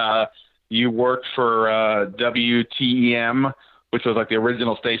correct. You worked for WTEM, which was like the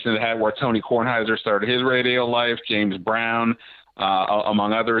original station that had where Tony Kornheiser started his radio life, James Brown,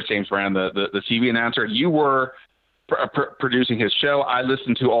 among others, James Brown, the TV announcer. You were producing his show. I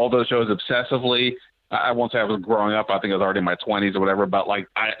listened to all those shows obsessively. I won't say I was growing up. I think I was already in my 20s or whatever, but like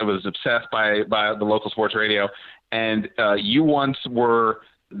I was obsessed by the local sports radio. And you once were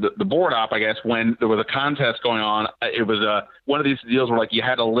the board op, I guess, when there was a contest going on. It was one of these deals where like you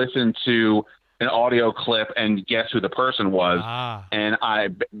had to listen to an audio clip and guess who the person was. And I,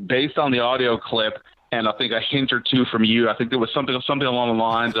 based on the audio clip, and I think a hint or two from you, I think there was something along the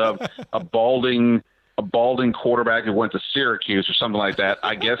lines of a balding quarterback who went to Syracuse or something like that.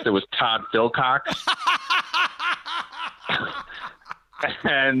 I guess it was Todd Philcox.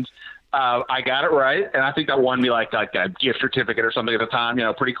 And I got it right, and I think that won me like a gift certificate or something at the time,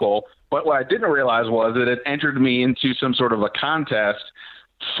 pretty cool. But what I didn't realize was that it entered me into some sort of a contest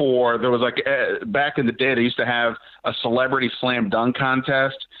there was like back in the day, they used to have a celebrity slam dunk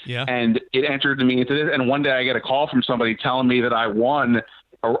contest, and it entered me into this. And one day I get a call from somebody telling me that I won,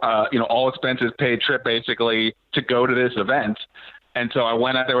 all expenses paid trip basically to go to this event. And so I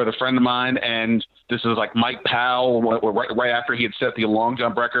went out there with a friend of mine, and this is like Mike Powell, right after he had set the long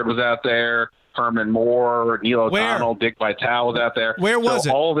jump record, was out there. Herman Moore, Neil O'Connell, Dick Vitale was out there. Where was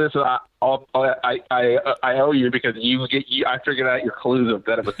it? All this, I owe you because I figured out your clues of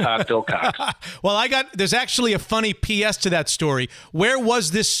that it was Todd Philcox. Well, there's actually a funny PS to that story. Where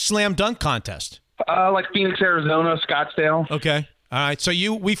was this slam dunk contest? Like Phoenix, Arizona, Scottsdale. Okay. All right, so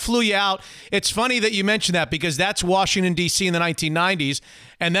we flew you out. It's funny that you mentioned that because that's Washington, D.C. in the 1990s.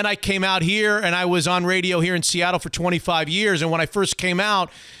 And then I came out here, and I was on radio here in Seattle for 25 years. And when I first came out,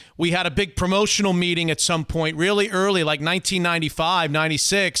 we had a big promotional meeting at some point, really early, like 1995,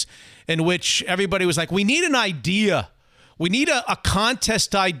 96, in which everybody was like, we need an idea. We need a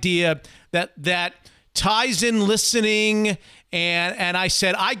contest idea that ties in listening. And I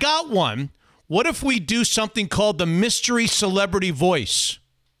said, I got one. What if we do something called the Mystery Celebrity Voice?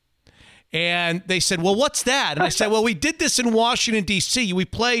 And they said, well, what's that? And I said, well, we did this in Washington, D.C. We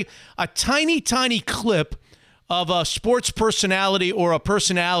play a tiny, tiny clip of a sports personality or a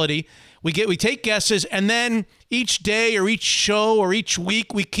personality. We take guesses, and then each day or each show or each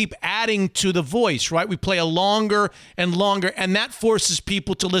week, we keep adding to the voice, right? We play a longer and longer, and that forces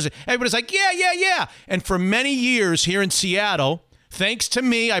people to listen. Everybody's like, yeah. And for many years here in Seattle, thanks to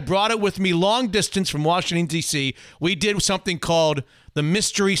me, I brought it with me long distance from Washington, D.C. We did something called the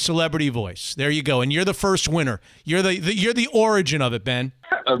Mystery Celebrity Voice. There you go. And you're the first winner. You're the origin of it, Ben.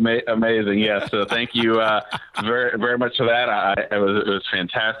 Amazing. Yes. So thank you very, very much for that. It was a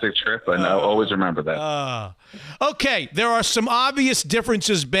fantastic trip, and I'll always remember that. Okay. There are some obvious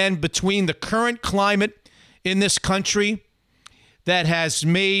differences, Ben, between the current climate in this country that has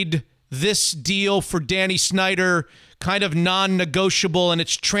made this deal for Danny Snyder kind of non-negotiable, and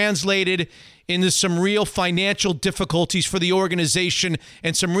it's translated into some real financial difficulties for the organization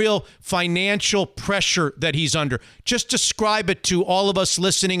and some real financial pressure that he's under. Just describe it to all of us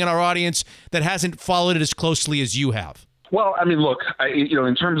listening in our audience that hasn't followed it as closely as you have. Well, I mean, look,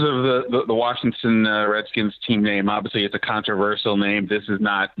 in terms of the Washington Redskins team name, obviously it's a controversial name. This is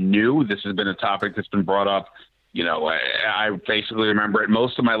not new. This has been a topic that's been brought up. I basically remember it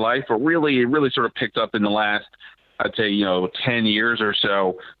most of my life, but it really sort of picked up in the last, I'd say, 10 years or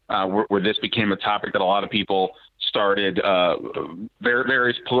so, where this became a topic that a lot of people started,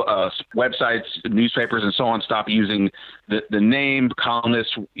 various websites, newspapers, and so on, stopped using the name.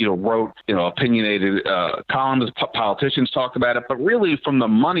 Columnists, wrote, opinionated columns. Politicians talked about it. But really, from the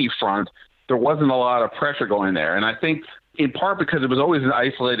money front, there wasn't a lot of pressure going there. And I think in part because it was always an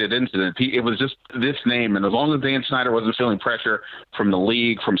isolated incident. It was just this name. And as long as Dan Snyder wasn't feeling pressure from the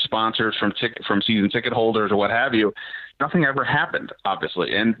league, from sponsors, from season ticket holders or what have you, nothing ever happened,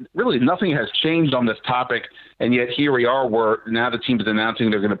 obviously. And really nothing has changed on this topic. And yet here we are where now the team is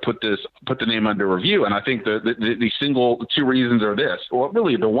announcing they're going to put the name under review. And I think the single two reasons are this. Well,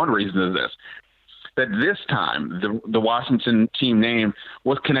 really the one reason is this. That this time, the Washington team name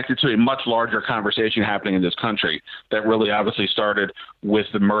was connected to a much larger conversation happening in this country that really obviously started with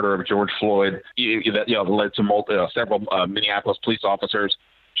the murder of George Floyd, that led to several Minneapolis police officers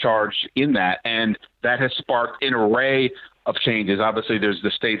charged in that. And that has sparked an array of changes. Obviously, there's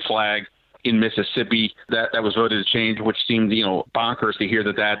the state flag in Mississippi that was voted to change, which seemed, bonkers to hear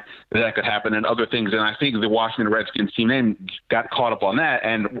that could happen, and other things. And I think the Washington Redskins team name got caught up on that.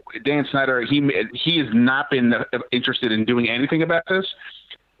 And Dan Snyder, he has not been interested in doing anything about this,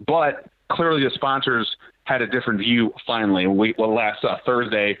 but clearly the sponsors had a different view finally. Last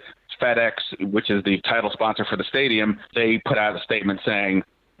Thursday, FedEx, which is the title sponsor for the stadium, they put out a statement saying,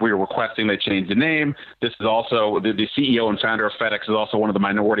 we are requesting they change the name. This is also the CEO and founder of FedEx is also one of the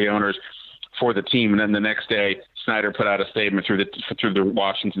minority owners for the team. And then the next day, Snyder put out a statement through the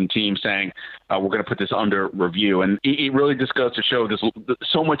Washington team saying, we're going to put this under review. And it really just goes to show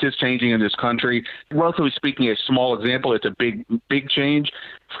so much is changing in this country. Relatively speaking, a small example, it's a big change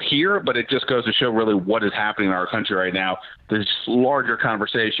here, but it just goes to show really what is happening in our country right now. This larger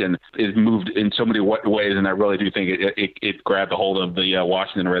conversation is moved in so many ways, and I really do think it grabbed a hold of the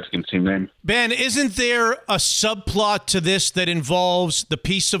Washington Redskins team name. Ben, isn't there a subplot to this that involves the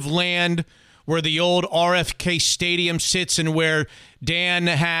piece of land where the old RFK Stadium sits and where Dan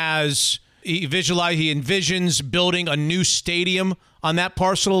he envisions building a new stadium on that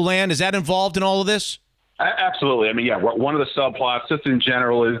parcel of land? Is that involved in all of this? Absolutely. I mean, yeah, one of the subplots just in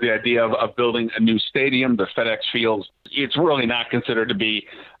general is the idea of building a new stadium, the FedEx Field. It's really not considered to be,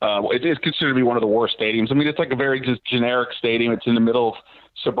 it is considered to be one of the worst stadiums. I mean, it's like a very just generic stadium. It's in the middle of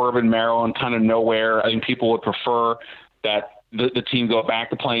suburban Maryland, kind of nowhere. I think people would prefer that the team go back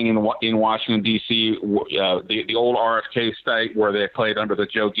to playing in Washington, D.C., the old RFK site where they played under the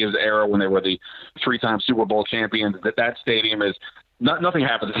Joe Gibbs era when they were the three-time Super Bowl champions. That stadium is nothing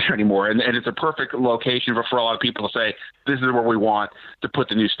happens there anymore. And it's a perfect location for a lot of people to say, this is where we want to put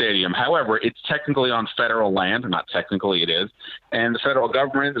the new stadium. However, it's technically on federal land. Not technically, it is. And the federal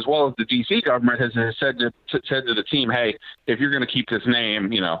government, as well as the D.C. government, has said to the team, hey, if you're going to keep this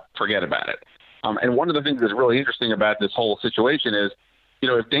name, forget about it. And one of the things that's really interesting about this whole situation is,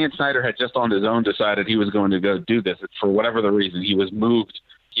 if Dan Snyder had just on his own decided he was going to go do this, for whatever the reason, he was moved,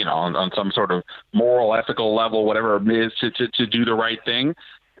 on some sort of moral, ethical level, whatever it is, to do the right thing,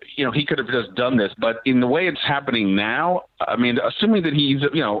 he could have just done this. But in the way it's happening now, I mean, assuming that he's,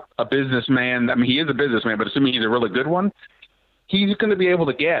 a businessman, I mean, he is a businessman, but assuming he's a really good one, he's going to be able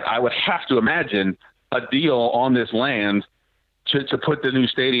to get, I would have to imagine, a deal on this land to put the new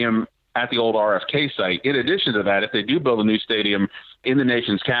stadium at the old RFK site. In addition to that, if they do build a new stadium in the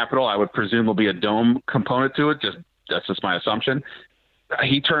nation's capital, I would presume there'll be a dome component to it. That's just my assumption.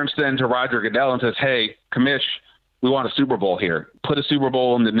 He turns then to Roger Goodell and says, hey, Commish, we want a Super Bowl here. Put a Super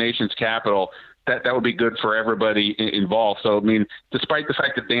Bowl in the nation's capital. That would be good for everybody involved. So, I mean, despite the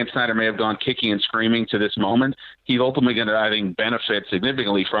fact that Dan Snyder may have gone kicking and screaming to this moment, he's ultimately going to, I think, benefit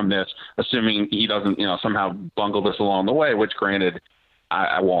significantly from this, assuming he doesn't, somehow bungle this along the way, which, granted,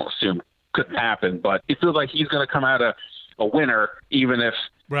 I won't assume couldn't happen, but it feels like he's going to come out a winner, even if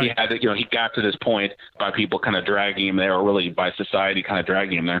he had to, he got to this point by people kind of dragging him there, or really by society kind of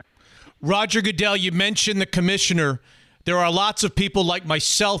dragging him there. Roger Goodell, you mentioned the commissioner. there are lots of people like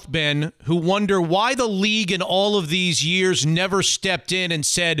myself, Ben, who wonder why the league in all of these years never stepped in and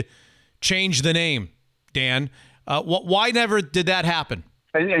said, change the name, Dan. Why never did that happen?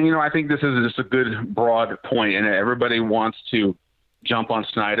 And I think this is just a good broad point, and everybody wants to jump on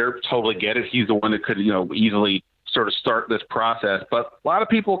Snyder. Totally get it. He's the one that could, easily sort of start this process. But a lot of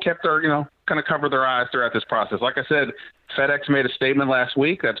people kept their, kind of covered their eyes throughout this process. Like I said, FedEx made a statement last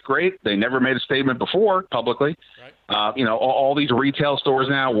week. That's great. They never made a statement before publicly. Right. All these retail stores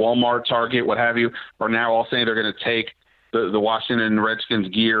now, Walmart, Target, what have you, are now all saying they're going to take the Washington Redskins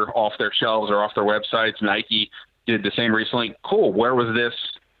gear off their shelves or off their websites. Nike did the same recently. Cool. Where was this?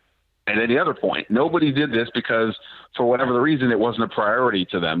 And then the other point, nobody did this because for whatever the reason, it wasn't a priority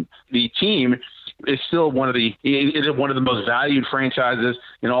to them. The team is still one of the most valued franchises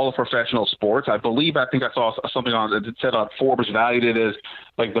in all of professional sports. I think I saw something on it that said Forbes valued it as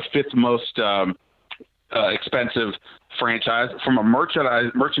like the fifth most expensive franchise. From a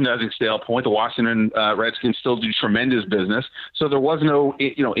merchandising standpoint, the Washington Redskins still do tremendous business. So there was no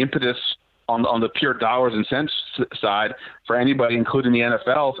impetus on the pure dollars and cents side for anybody, including the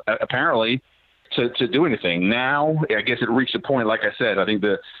NFL, apparently, to do anything. Now, I guess it reached a point, like I said, I think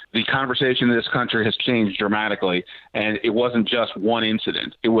the conversation in this country has changed dramatically, and it wasn't just one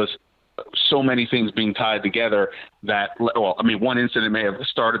incident. It was so many things being tied together that, one incident may have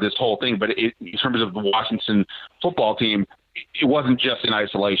started this whole thing, but in terms of the Washington football team, it wasn't just in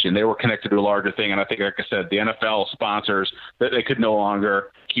isolation. They were connected to a larger thing. And I think, like I said, the NFL sponsors, that they could no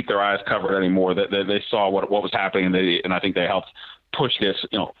longer keep their eyes covered anymore. That they saw what was happening, and I think they helped push this,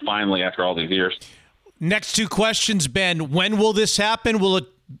 finally after all these years. Next two questions, Ben. When will this happen? Will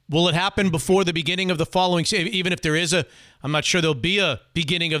it happen before the beginning of the following season? Even if there is I'm not sure there'll be a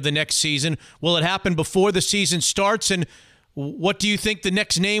beginning of the next season. Will it happen before the season starts? And what do you think the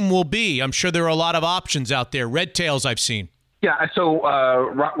next name will be? I'm sure there are a lot of options out there. Red Tails I've seen. Yeah, so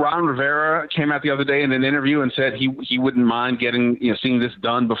Ron Rivera came out the other day in an interview and said he wouldn't mind seeing this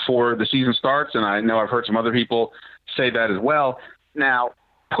done before the season starts, and I know I've heard some other people say that as well. Now,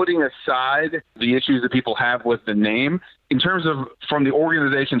 putting aside the issues that people have with the name, in terms of from the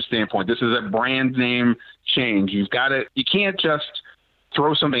organization standpoint, this is a brand name change. You can't just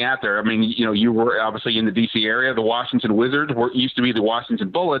throw something out there. I mean, you were obviously in the D.C. area. The Washington Wizards used to be the Washington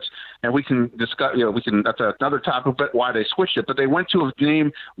Bullets, and we can discuss. That's another topic, but why they switched it. But they went to a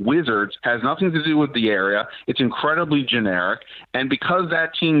name Wizards, has nothing to do with the area. It's incredibly generic, and because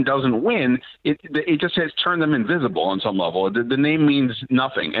that team doesn't win, it just has turned them invisible on some level. The name means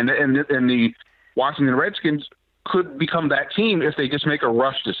nothing, and the Washington Redskins could become that team if they just make a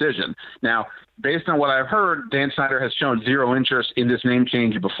rush decision. Now, based on what I've heard, Dan Snyder has shown zero interest in this name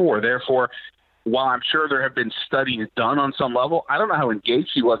change before. Therefore, while I'm sure there have been studies done on some level, I don't know how engaged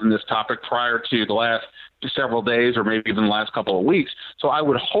he was in this topic prior to the last several days or maybe even the last couple of weeks. So I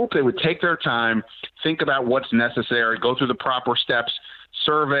would hope they would take their time, think about what's necessary, go through the proper steps,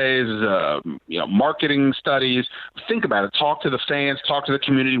 surveys, marketing studies. Think about it. Talk to the fans, talk to the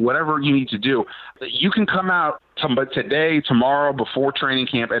community, whatever you need to do. You can come out today, tomorrow, before training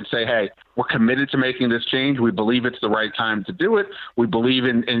camp and say, hey, we're committed to making this change. We believe it's the right time to do it. We believe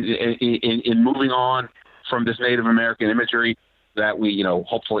in moving on from this Native American imagery that we,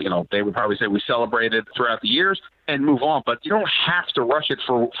 hopefully, they would probably say we celebrated throughout the years and move on. But you don't have to rush it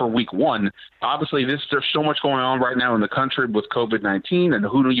for week one. Obviously, there's so much going on right now in the country with COVID-19, and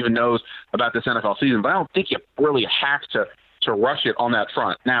who even knows about this NFL season. But I don't think you really have to rush it on that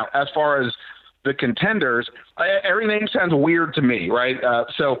front. Now, as far as the contenders, every name sounds weird to me, right?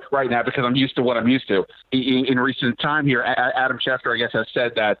 So right now, because I'm used to what I'm used to. In recent time here, Adam Schefter, I guess, has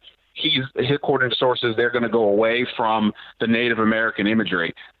said that according to sources, they're going to go away from the Native American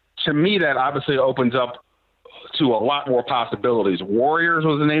imagery. To me, that obviously opens up to a lot more possibilities. Warriors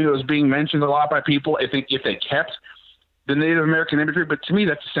was the name that was being mentioned a lot by people. I think if they kept the Native American imagery, but to me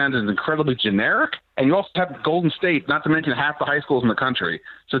that sounds incredibly generic. And you also have Golden State, not to mention half the high schools in the country.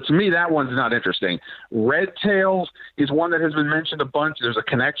 So to me, that one's not interesting. Red Tails is one that has been mentioned a bunch. There's a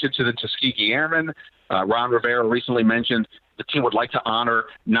connection to the Tuskegee Airmen. Ron Rivera recently mentioned the team would like to honor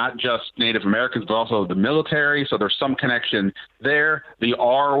not just Native Americans, but also the military. So there's some connection there. The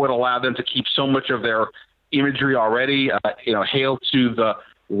R would allow them to keep so much of their imagery already. Hail to the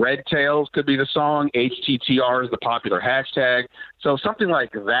Red Tails could be the song. HTTR is the popular hashtag. So something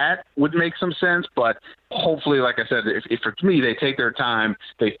like that would make some sense. But hopefully, like I said, if for me, they take their time,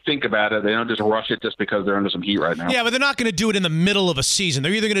 they think about it. They don't just rush it just because they're under some heat right now. Yeah, but they're not going to do it in the middle of a season.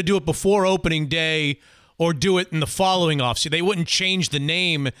 They're either going to do it before opening day or do it in the following offseason. They wouldn't change the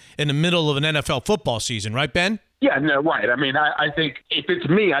name in the middle of an NFL football season, right, Ben? Yeah, no, right. I mean, I think if it's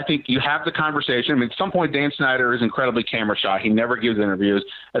me, I think you have the conversation. I mean, at some point, Dan Snyder is incredibly camera shy. He never gives interviews.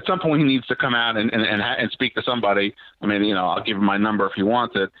 At some point, he needs to come out and speak to somebody. I mean, I'll give him my number if he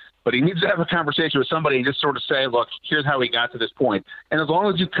wants it. But he needs to have a conversation with somebody and just sort of say, look, here's how we got to this point. And as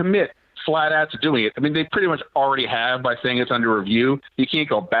long as you commit flat out to doing it, I mean, they pretty much already have by saying it's under review. You can't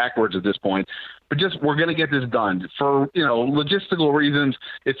go backwards at this point. But just, we're going to get this done. For, logistical reasons,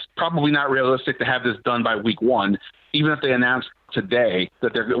 it's probably not realistic to have this done by week 1, even if they announce today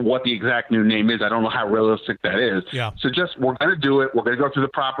that what the exact new name is. I don't know how realistic that is. Yeah. So we're going to do it. We're going to go through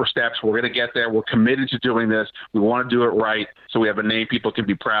the proper steps. We're going to get there. We're committed to doing this. We want to do it right so we have a name people can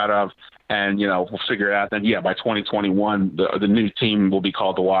be proud of. And, we'll figure it out. Then, by 2021, the new team will be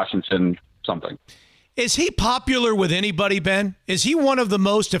called the Washington something. Is he popular with anybody, Ben? Is he one of the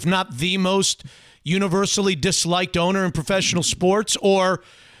most, if not the most, universally disliked owner in professional sports? Or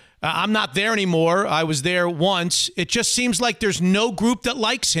I'm not there anymore. I was there once. It just seems like there's no group that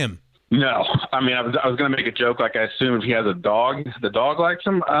likes him. No. I mean, I was going to make a joke, like I assume if he has a dog, the dog likes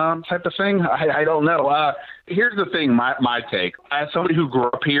him type of thing. I don't know. Here's the thing, my take. As somebody who grew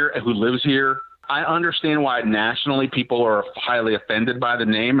up here and who lives here, I understand why nationally people are highly offended by the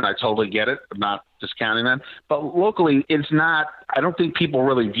name, and I totally get it. I'm not discounting that. But locally, it's not. I don't think people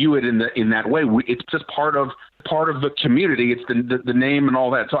really view it in that way. It's just part of the community. It's the name and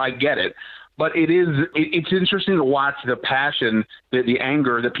all that. So I get it. But it's interesting to watch the passion, the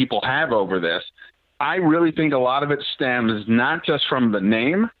anger that people have over this. I really think a lot of it stems not just from the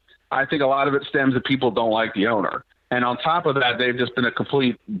name. I think a lot of it stems that people don't like the owner. And on top of that, they've just been a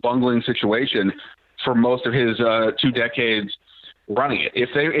complete bungling situation for most of his 2 decades running it.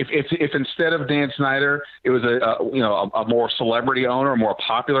 If instead of Dan Snyder, it was a more celebrity owner, a more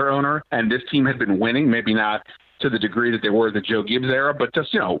popular owner, and this team had been winning, maybe not to the degree that they were the Joe Gibbs era, but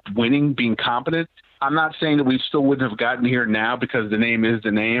just winning, being competent. I'm not saying that we still wouldn't have gotten here now because the name is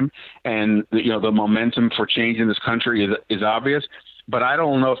the name, and the momentum for change in this country is obvious. But I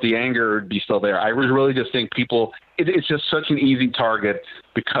don't know if the anger would be still there. I really just think people, it's just such an easy target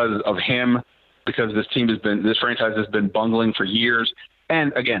because of him, because this franchise has been bungling for years.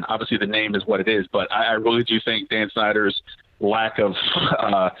 And again, obviously the name is what it is, but I really do think Dan Snyder's lack of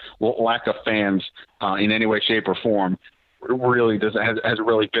fans in any way, shape, or form really has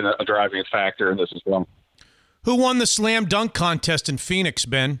really been a driving factor in this as well. Who won the slam dunk contest in Phoenix,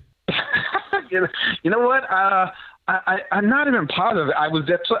 Ben? You know what? I'm not even positive. As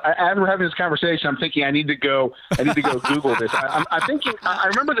we're having this conversation, I'm thinking I need to go Google this. I'm thinking I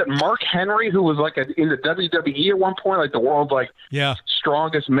remember that Mark Henry, who was in the WWE at one point, like the world's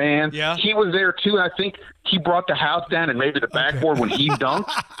strongest man. Yeah. He was there too. And I think he brought the house down and maybe the backboard when he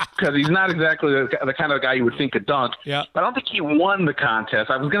dunked, because he's not exactly the kind of guy you would think could dunk. Yeah. But I don't think he won the contest.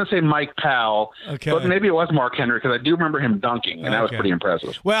 I was going to say Mike Powell, but maybe it was Mark Henry, because I do remember him dunking, and that was pretty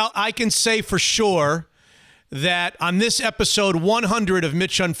impressive. Well, I can say for sure that on this episode 100 of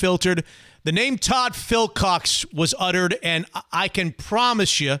Mitch Unfiltered, the name Todd Philcox was uttered, and I can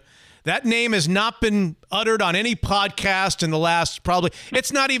promise you that name has not been uttered on any podcast in the last probably.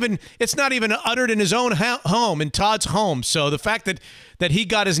 It's not even uttered in his own home, in Todd's home. So the fact that he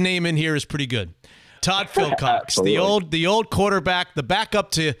got his name in here is pretty good. Todd Philcox, the old quarterback, the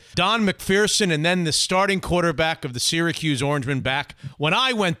backup to Don McPherson, and then the starting quarterback of the Syracuse Orangemen back when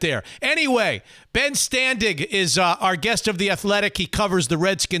I went there. Anyway, Ben Standig is our guest of The Athletic. He covers the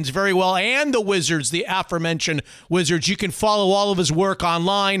Redskins very well and the Wizards, the aforementioned Wizards. You can follow all of his work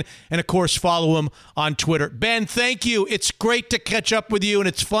online and, of course, follow him on Twitter. Ben, thank you. It's great to catch up with you, and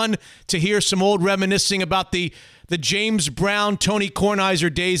it's fun to hear some old reminiscing about the James Brown, Tony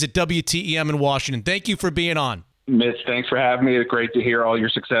Kornheiser days at WTEM in Washington. Thank you for being on. Mitch, thanks for having me. It's great to hear all your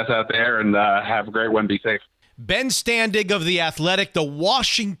success out there, and have a great one. Be safe. Ben Standig of The Athletic, the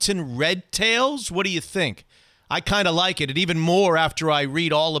Washington Red Tails. What do you think? I kind of like it, and even more after I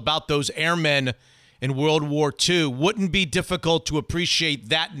read all about those airmen in World War II. Wouldn't be difficult to appreciate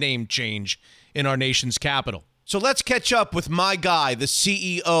that name change in our nation's capital. So let's catch up with my guy, the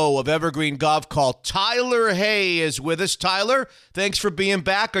CEO of Evergreen Golf Call. Tyler Hay is with us. Tyler, thanks for being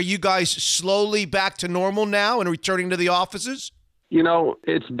back. Are you guys slowly back to normal now and returning to the offices?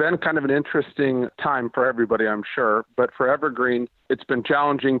 It's been kind of an interesting time for everybody, I'm sure. But for Evergreen, it's been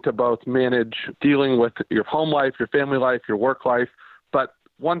challenging to both manage dealing with your home life, your family life, your work life. But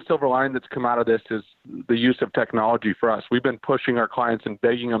one silver line that's come out of this is the use of technology for us. We've been pushing our clients and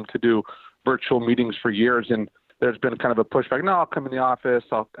begging them to do virtual meetings for years, and there's been kind of a pushback. No, I'll come in the office.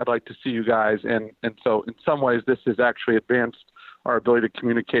 I'd like to see you guys. And so in some ways, this has actually advanced our ability to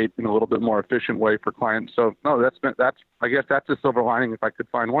communicate in a little bit more efficient way for clients. So no, I guess that's a silver lining if I could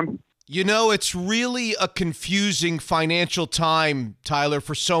find one. You know, it's really a confusing financial time, Tyler,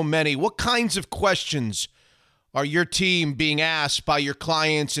 for so many. What kinds of questions are your team being asked by your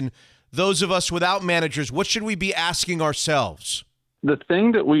clients and those of us without managers? What should we be asking ourselves? The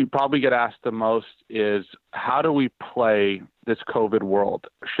thing that we probably get asked the most is, how do we play this COVID world?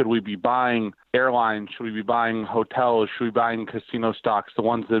 Should we be buying airlines? Should we be buying hotels? Should we be buying casino stocks, the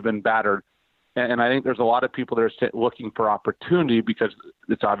ones that have been battered? And I think there's a lot of people that are looking for opportunity because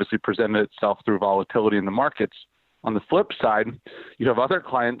it's obviously presented itself through volatility in the markets. On the flip side, you have other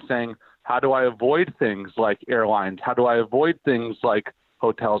clients saying, how do I avoid things like airlines? How do I avoid things like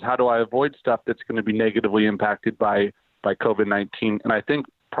hotels? How do I avoid stuff that's going to be negatively impacted by COVID-19? And I think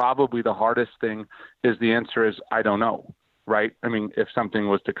probably the hardest thing is the answer is, I don't know. Right? I mean, if something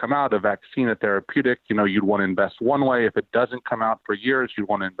was to come out, a vaccine, a therapeutic, you'd want to invest one way. If it doesn't come out for years, you'd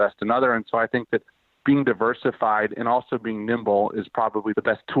want to invest another. And so I think that being diversified and also being nimble is probably the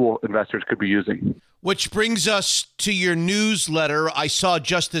best tool investors could be using. Which brings us to your newsletter. I saw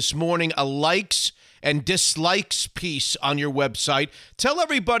just this morning a likes and dislikes piece on your website. Tell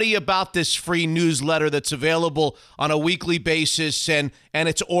everybody about this free newsletter that's available on a weekly basis and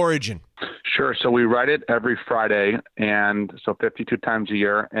its origin. Sure. So we write it every Friday, and so 52 times a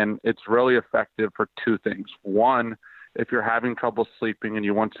year, and it's really effective for two things. One, if you're having trouble sleeping and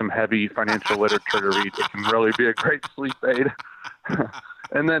you want some heavy financial literature to read, it can really be a great sleep aid.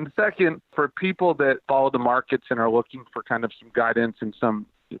 And then second, for people that follow the markets and are looking for kind of some guidance and some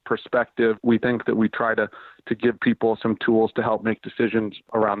perspective, we think that we try to give people some tools to help make decisions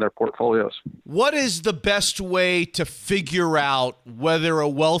around their portfolios. What is the best way to figure out whether a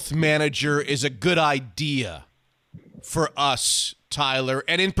wealth manager is a good idea for us, Tyler,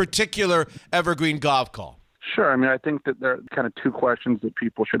 and in particular, Evergreen Golf Call? Sure. I mean, I think that there are kind of two questions that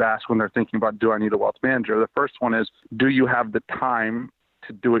people should ask when they're thinking about, do I need a wealth manager? The first one is, do you have the time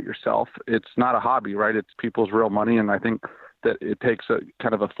to do it yourself? It's not a hobby, right? It's people's real money, and I think that it takes a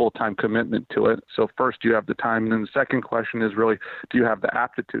kind of a full-time commitment to it. So first, do you have the time? And then the second question is really, do you have the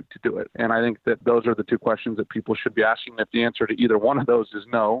aptitude to do it? And I think that those are the two questions that people should be asking. If the answer to either one of those is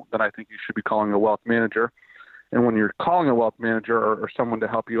no, then I think you should be calling a wealth manager. And when you're calling a wealth manager or someone to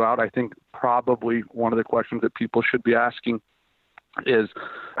help you out, I think probably one of the questions that people should be asking is,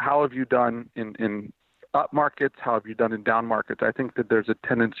 how have you done in up markets? How have you done in down markets? I think that there's a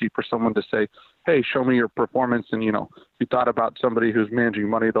tendency for someone to say, hey, show me your performance. And, you thought about somebody who's managing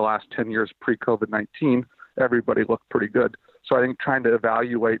money the last 10 years pre-COVID-19, everybody looked pretty good. So I think trying to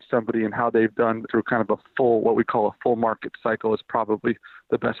evaluate somebody and how they've done through kind of a full, what we call a full market cycle, is probably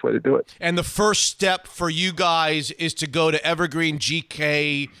the best way to do it. And the first step for you guys is to go to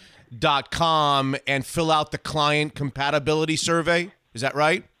evergreengk.com and fill out the client compatibility survey. Is that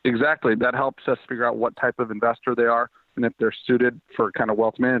right? Exactly. That helps us figure out what type of investor they are and if they're suited for kind of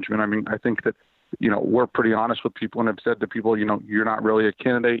wealth management. I mean, I think that, we're pretty honest with people and have said to people, you're not really a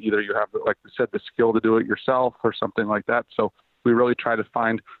candidate. Either you have, like we said, the skill to do it yourself or something like that. So we really try to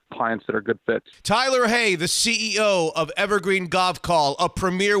find clients that are good fits. Tyler Hay, the CEO of Evergreen Golf Call, a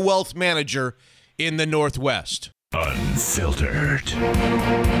premier wealth manager in the Northwest. Unfiltered.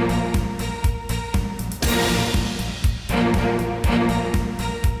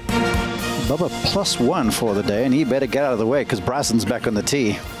 Bubba +1 for the day, and he better get out of the way because Bryson's back on the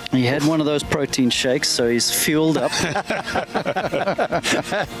tee. He had one of those protein shakes, so he's fueled up.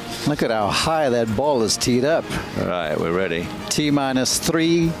 Look at how high that ball is teed up. All right, we're ready.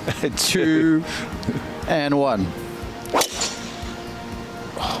 T-3, 2, and 1.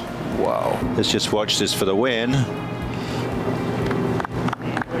 Wow. Let's just watch this for the win.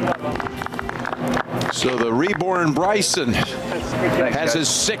 So the reborn Bryson has his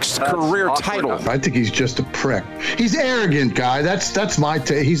 6th career title. I think he's just a prick. He's arrogant, guy. That's my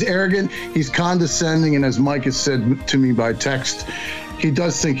take. He's arrogant. He's condescending, and as Mike has said to me by text, he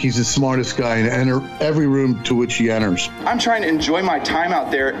does think he's the smartest guy in every room to which he enters. I'm trying to enjoy my time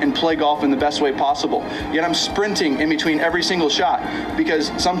out there and play golf in the best way possible. Yet I'm sprinting in between every single shot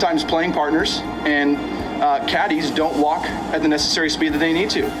because sometimes playing partners and caddies don't walk at the necessary speed that they need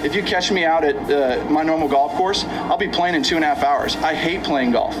to. If you catch me out at my normal golf course, I'll be playing in 2.5 hours. I hate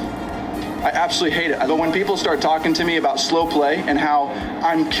playing golf. I absolutely hate it. But when people start talking to me about slow play and how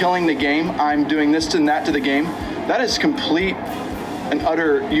I'm killing the game, I'm doing this and that to the game, that is complete and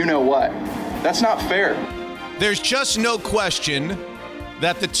utter you-know-what. That's not fair. There's just no question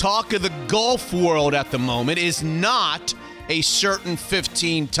that the talk of the golf world at the moment is not a certain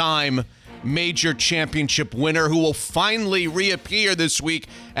 15-time major championship winner who will finally reappear this week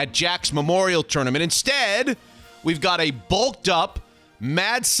at Jack's Memorial Tournament. Instead, we've got a bulked up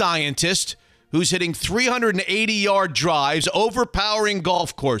mad scientist who's hitting 380-yard drives, overpowering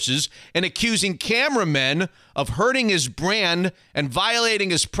golf courses, and accusing cameramen of hurting his brand and violating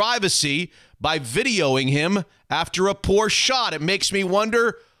his privacy by videoing him after a poor shot. It makes me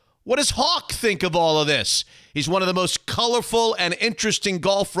wonder, what does Hawk think of all of this? He's one of the most colorful and interesting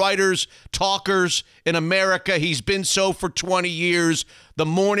golf writers, talkers in America. He's been so for 20 years. The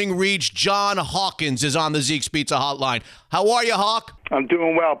Morning Read's John Hawkins is on the Zeke's Pizza Hotline. How are you, Hawk? I'm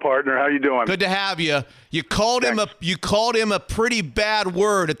doing well, partner. How you doing? Good to have you. You called him a pretty bad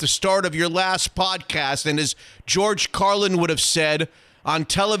word at the start of your last podcast, and as George Carlin would have said, on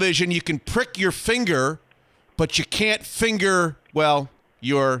television you can prick your finger, but you can't finger, well,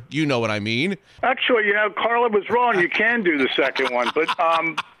 you know what I mean. Actually, Carla was wrong. You can do the second one. But,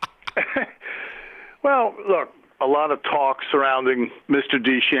 well, look, a lot of talk surrounding Mr.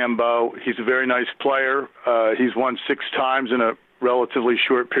 DeChambeau. He's a very nice player. He's won 6 times in a relatively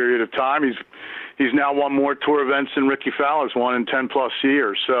short period of time. He's now won more tour events than Ricky Fowler's won in 10-plus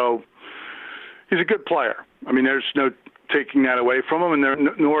years. So he's a good player. I mean, there's no taking that away from him,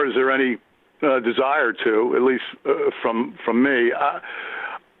 and nor is there any desire to, at least from me.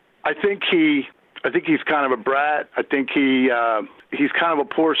 I think he's kind of a brat. I think he's kind of a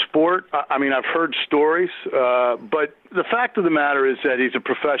poor sport. I mean, I've heard stories, but the fact of the matter is that he's a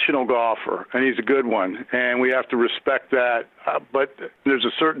professional golfer, and he's a good one, and we have to respect that. But there's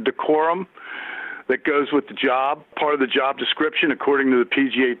a certain decorum that goes with the job. Part of the job description, according to the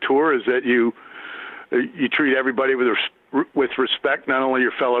PGA Tour, is that you treat everybody with respect, not only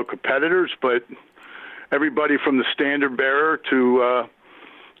your fellow competitors, but everybody from the standard bearer to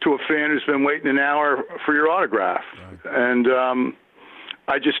a fan who's been waiting an hour for your autograph. Right. And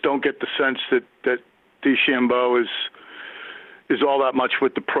I just don't get the sense that DeChambeau is all that much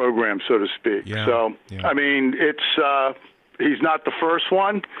with the program, so to speak. Yeah. So, yeah. I mean, it's he's not the first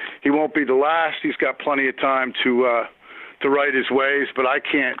one. He won't be the last. He's got plenty of time to right his ways, but I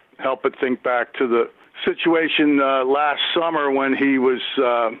can't help but think back to the situation last summer when he was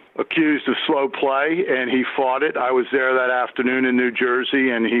accused of slow play, and he fought it. I was there that afternoon in New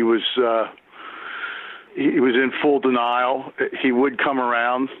Jersey, and he was in full denial. He would come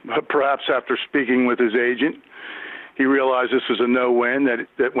around, perhaps after speaking with his agent. He realized this was a no-win,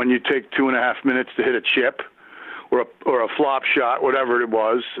 that when you take 2.5 minutes to hit a chip or a flop shot, whatever it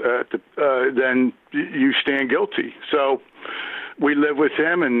was, then you stand guilty. So we live with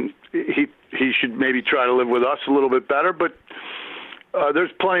him, and he should maybe try to live with us a little bit better, but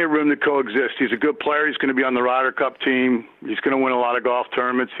there's plenty of room to coexist. He's a good player. He's going to be on the Ryder Cup team. He's going to win a lot of golf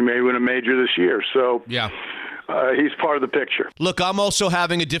tournaments. He may win a major this year. So yeah, he's part of the picture. Look, I'm also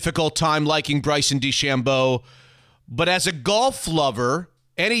having a difficult time liking Bryson DeChambeau, but as a golf lover,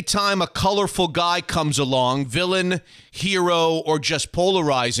 anytime a colorful guy comes along, villain, hero, or just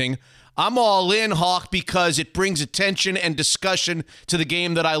polarizing, I'm all in, Hawk, because it brings attention and discussion to the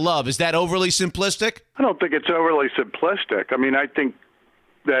game that I love. Is that overly simplistic? I don't think it's overly simplistic. I mean, I think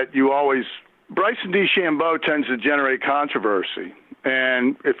that Bryson DeChambeau tends to generate controversy.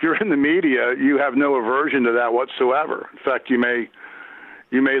 And if you're in the media, you have no aversion to that whatsoever. In fact, you may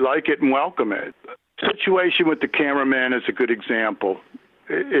like it and welcome it. The situation with the cameraman is a good example.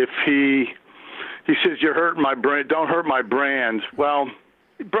 If he says, "You're hurting my brand, don't hurt my brand," well,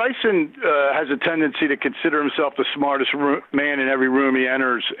 Bryson has a tendency to consider himself the smartest man in every room he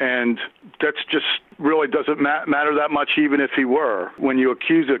enters, and that's just really doesn't matter that much, even if he were. When you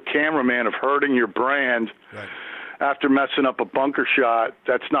accuse a cameraman of hurting your brand after messing up a bunker shot,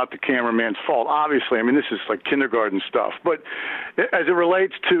 that's not the cameraman's fault. Obviously, I mean, this is like kindergarten stuff. But as it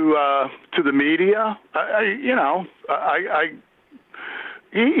relates to the media,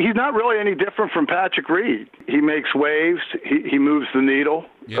 He's not really any different from Patrick Reed. He makes waves. He moves the needle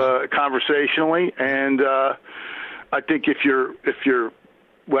conversationally, and I think if you're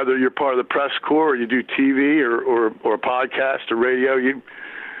whether you're part of the press corps or you do TV or a podcast or radio, you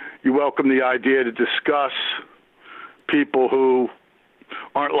welcome the idea to discuss people who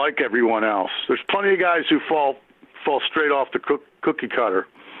aren't like everyone else. There's plenty of guys who fall straight off the cookie cutter.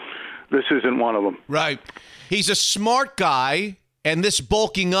 This isn't one of them. Right. He's a smart guy. And this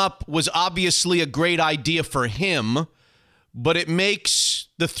bulking up was obviously a great idea for him, but it makes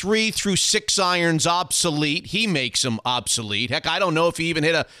the 3 through 6 irons obsolete. He makes them obsolete. Heck, I don't know if he even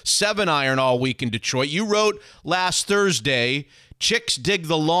hit a 7 iron all week in Detroit. You wrote last Thursday, chicks dig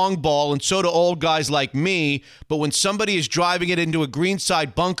the long ball, and so do old guys like me, but when somebody is driving it into a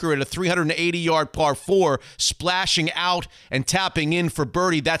greenside bunker at a 380-yard par 4, splashing out and tapping in for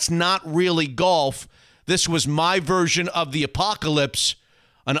birdie, that's not really golf. This was my version of the apocalypse,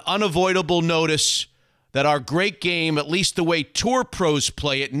 an unavoidable notice, that our great game, at least the way tour pros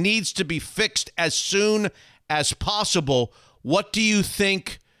play it, needs to be fixed as soon as possible. What do you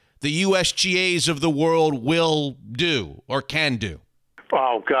think the USGAs of the world will do or can do?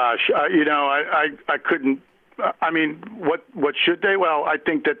 Oh, gosh. I couldn't. I mean, what should they? Well, I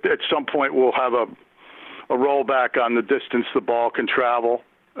think that at some point we'll have a rollback on the distance the ball can travel.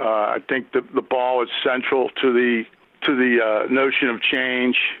 I think the ball is central to the notion of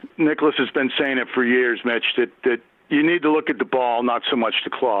change. Nicholas has been saying it for years, Mitch, that you need to look at the ball, not so much the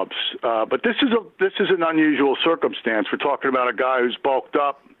clubs. But this is an unusual circumstance. We're talking about a guy who's bulked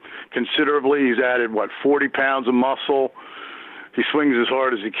up considerably. He's added 40 pounds of muscle. He swings as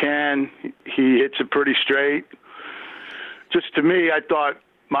hard as he can. He hits it pretty straight. Just to me, I thought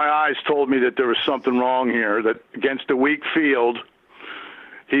my eyes told me that there was something wrong here, that against a weak field,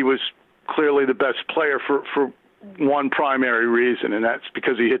 he was clearly the best player for one primary reason, and that's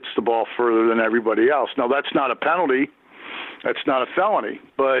because he hits the ball further than everybody else. Now, that's not a penalty. That's not a felony,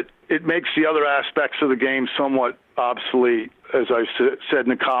 but it makes the other aspects of the game somewhat obsolete. As I said in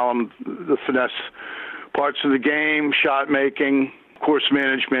the column, the finesse parts of the game, shot making, course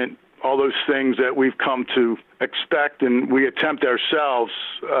management, all those things that we've come to expect and we attempt ourselves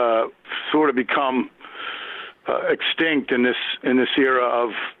sort of become extinct in this era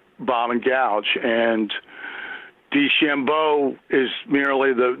of bomb and gouge. And DeChambeau is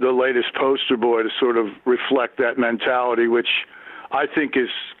merely the latest poster boy to sort of reflect that mentality, which I think is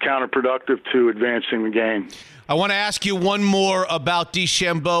counterproductive to advancing the game. I want to ask you one more about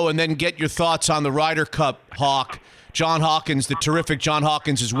DeChambeau and then get your thoughts on the Ryder Cup, Hawk. John Hawkins, the terrific John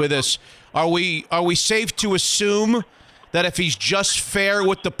Hawkins, is with us. Are we safe to assume that if he's just fair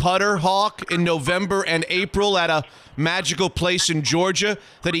with the putter, Hawk, in November and April at a magical place in Georgia,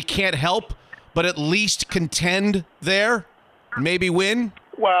 that he can't help but at least contend there, maybe win?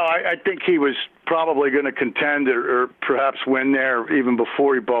 Well, I think he was probably going to contend or perhaps win there even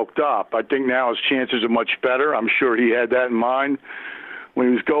before he bulked up. I think now his chances are much better. I'm sure he had that in mind when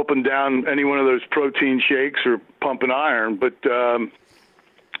he was gulping down any one of those protein shakes or pumping iron. But,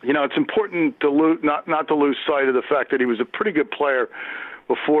 it's important to not to lose sight of the fact that he was a pretty good player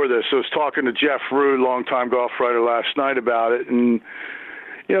before this. I was talking to Jeff Rude, longtime golf writer, last night about it, and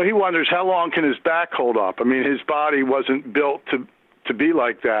he wonders how long can his back hold up. I mean, his body wasn't built to be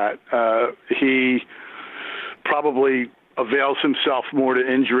like that. He probably avails himself more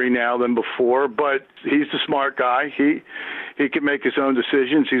to injury now than before, but he's the smart guy. He can make his own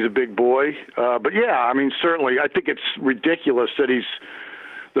decisions. He's a big boy. But yeah, I mean, certainly, I think it's ridiculous that he's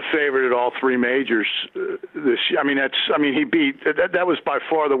the favorite at all three majors this year. He beat that was by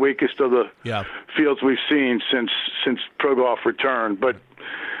far the weakest of the fields we've seen since pro golf returned. But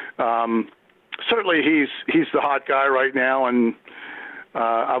certainly he's the hot guy right now, and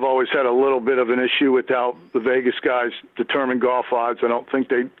I've always had a little bit of an issue with how the Vegas guys determine golf odds. I don't think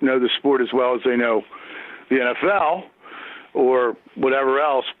they know the sport as well as they know the NFL or whatever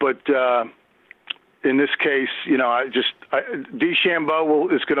else. But in this case, DeChambeau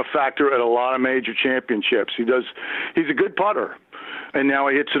is going to factor at a lot of major championships. He's a good putter, and now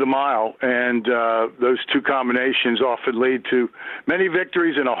he hits it a mile. And those two combinations often lead to many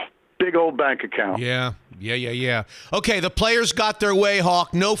victories and a big old bank account. Yeah. Okay, the players got their way,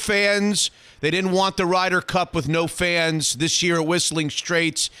 Hawk. No fans. They didn't want the Ryder Cup with no fans this year at Whistling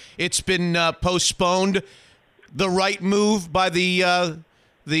Straits. It's been postponed. The right move by the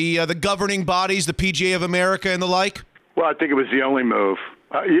governing bodies, the PGA of America and the like? Well, I think it was the only move.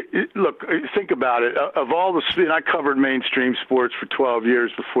 Look, think about it. Of all and I covered mainstream sports for 12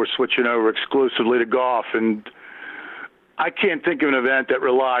 years before switching over exclusively to golf, and I can't think of an event that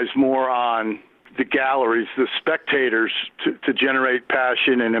relies more on the galleries, the spectators, to generate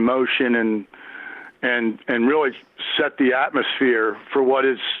passion and emotion and really set the atmosphere for what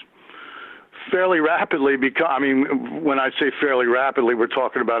is fairly rapidly when I say fairly rapidly, we're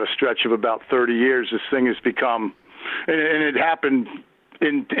talking about a stretch of about 30 years. This thing has become, and it happened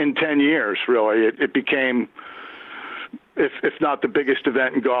in 10 years, really. It became, if not the biggest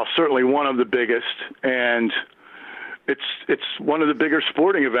event in golf, certainly one of the biggest, and it's one of the bigger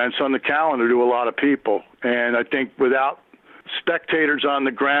sporting events on the calendar to a lot of people. And I think without spectators on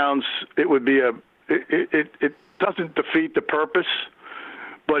the grounds, it would be it doesn't defeat the purpose,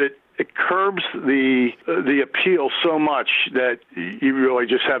 but it curbs the appeal so much that you really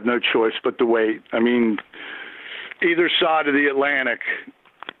just have no choice but to wait. I mean, either side of the Atlantic,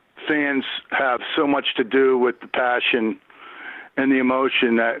 fans have so much to do with the passion and the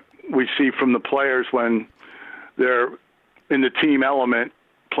emotion that we see from the players when they're in the team element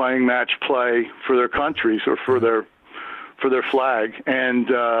playing match play for their countries or for for their flag, and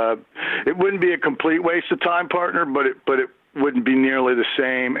it wouldn't be a complete waste of time, partner, but it wouldn't be nearly the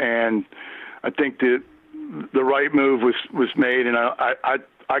same. And I think the right move was made, and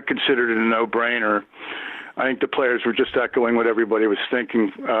I considered it a no-brainer. I think the players were just echoing what everybody was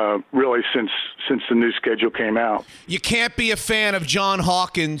thinking, really, since the new schedule came out. You can't be a fan of John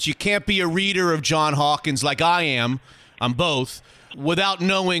Hawkins. You can't be a reader of John Hawkins like I am. I'm both. Without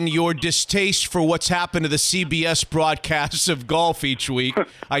knowing your distaste for what's happened to the CBS broadcasts of golf each week.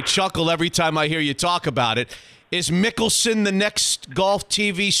 I chuckle every time I hear you talk about it. Is Mickelson the next golf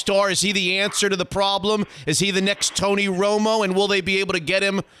TV star? Is he the answer to the problem? Is he the next Tony Romo? And will they be able to get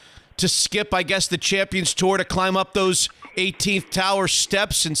him to skip, I guess, the Champions Tour to climb up those 18th Tower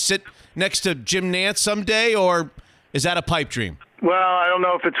steps and sit next to Jim Nantz someday? Or is that a pipe dream? Well, I don't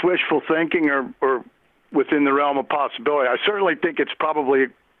know if it's wishful thinking or within the realm of possibility. I certainly think it's probably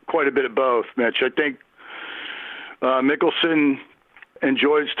quite a bit of both, Mitch. I think Mickelson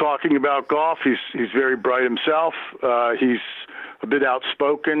enjoys talking about golf. He's very bright himself. He's a bit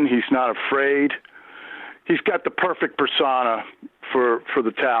outspoken. He's not afraid. He's got the perfect persona for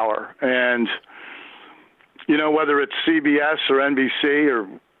the Tower. And, whether it's CBS or NBC or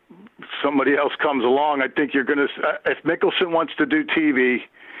somebody else comes along, I think you're going to – if Mickelson wants to do TV,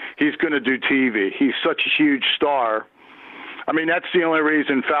 he's going to do TV. He's such a huge star. I mean, that's the only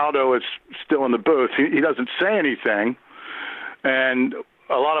reason Faldo is still in the booth. He doesn't say anything, and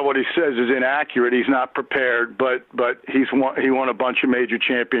a lot of what he says is inaccurate. He's not prepared, but he won a bunch of major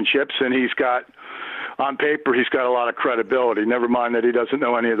championships, and on paper, he's got a lot of credibility. Never mind that he doesn't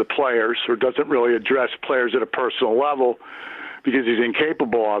know any of the players or doesn't really address players at a personal level because he's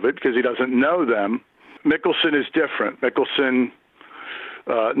incapable of it because he doesn't know them. Mickelson is different. Mickelson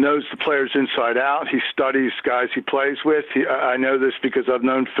knows the players inside out. He studies guys he plays with. I know this because I've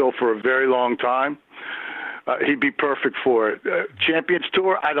known Phil for a very long time. He'd be perfect for it. Champions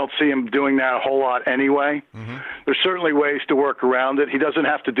Tour, I don't see him doing that a whole lot anyway. Mm-hmm. There's certainly ways to work around it. He doesn't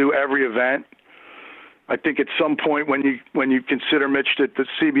have to do every event. I think at some point when you consider, Mitch, that the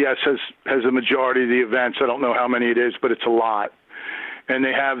CBS has a majority of the events, I don't know how many it is, but it's a lot. And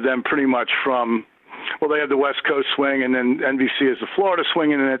they have them pretty much from – well, they have the West Coast swing, and then NBC has the Florida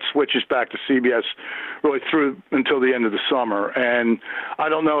swing, and then it switches back to CBS really through until the end of the summer. And I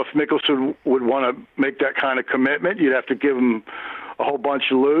don't know if Mickelson would want to make that kind of commitment. You'd have to give him a whole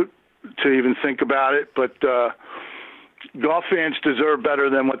bunch of loot to even think about it. But golf fans deserve better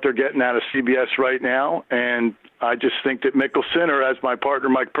than what they're getting out of CBS right now. And I just think that Mickelson, or as my partner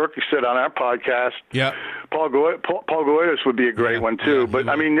Mike Perkins said on our podcast, Paul Goydos would be a great one too. But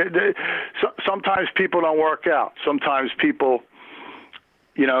I mean, sometimes people don't work out. Sometimes people,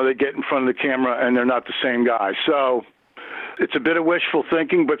 they get in front of the camera and they're not the same guy. So it's a bit of wishful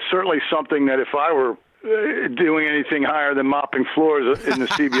thinking, but certainly something that if I were doing anything higher than mopping floors in the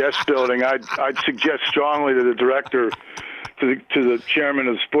CBS building, I'd suggest strongly to the director, to the chairman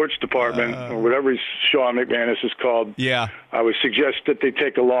of the sports department, or whatever Sean McManus is called. Yeah, I would suggest that they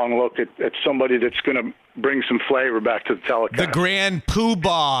take a long look at somebody that's going to bring some flavor back to the telecast. The Grand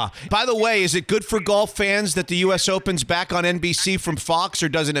Poobah. By the way, is it good for golf fans that the U.S. Open's back on NBC from Fox, or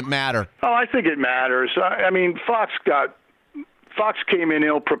doesn't it matter? Oh, I think it matters. I mean, Fox came in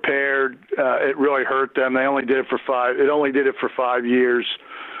ill prepared. It really hurt them. They only did it for 5 years.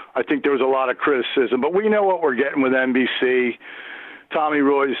 I think there was a lot of criticism, but we know what we're getting with NBC. Tommy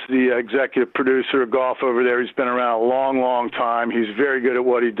Roy's the executive producer of golf over there. He's been around a long, long time. He's very good at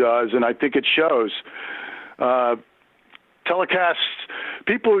what he does, and I think it shows. Telecasts,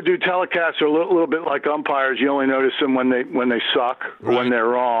 people who do telecasts are a little bit like umpires. You only notice them when they suck or when they're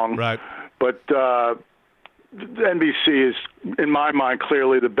wrong. Right. But NBC is, in my mind,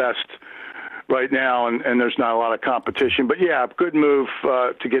 clearly the best right now, and there's not a lot of competition. But, yeah, good move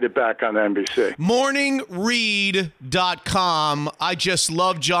to get it back on NBC. MorningRead.com. I just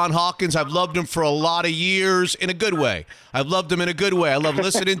love John Hawkins. I've loved him for a lot of years in a good way. I've loved him in a good way. I love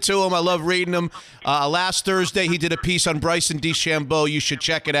listening to him. I love reading him. Last Thursday, he did a piece on Bryson DeChambeau. You should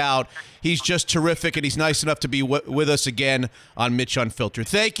check it out. He's just terrific, and he's nice enough to be with us again on Mitch Unfiltered.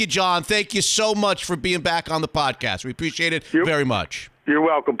 Thank you, John. Thank you so much for being back on the podcast. We appreciate it very much. You're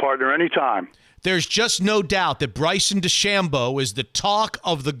welcome, partner. Anytime. There's just no doubt that Bryson DeChambeau is the talk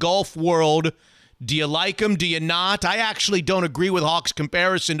of the golf world. Do you like him? Do you not? I actually don't agree with Hawk's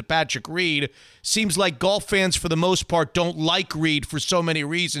comparison to Patrick Reed. Seems like golf fans, for the most part, don't like Reed for so many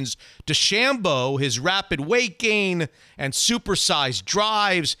reasons. DeChambeau, his rapid weight gain and supersized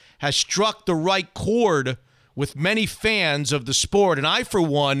drives, has struck the right chord with many fans of the sport. And I, for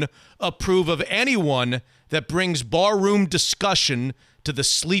one, approve of anyone that brings barroom discussion to the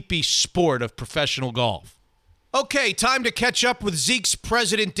sleepy sport of professional golf. Okay, time to catch up with Zeke's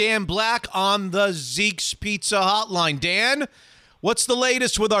president, Dan Black, on the Zeke's Pizza Hotline. Dan, what's the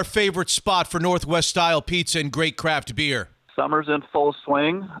latest with our favorite spot for Northwest-style pizza and great craft beer? Summer's in full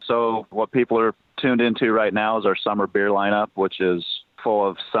swing, so what people are tuned into right now is our summer beer lineup, which is full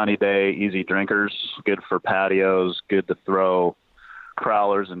of sunny day, easy drinkers, good for patios, good to throw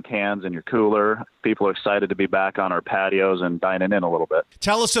crowlers and cans in your cooler. People are excited to be back on our patios and dining in a little bit.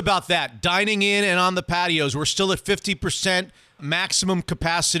 Tell us about that, dining in and on the patios. We're still at 50% maximum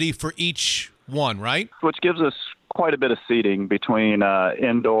capacity for each one, right? Which gives us quite a bit of seating between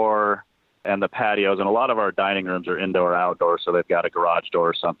indoor and the patios. And a lot of our dining rooms are indoor-outdoor, so they've got a garage door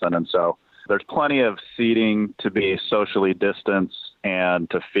or something. And so there's plenty of seating to be socially distanced and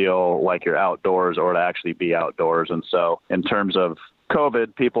to feel like you're outdoors or to actually be outdoors. And so in terms of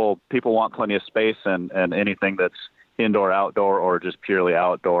COVID, people want plenty of space, and anything that's indoor, outdoor, or just purely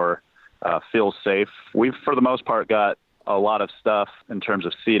outdoor feels safe. We've, for the most part, got a lot of stuff in terms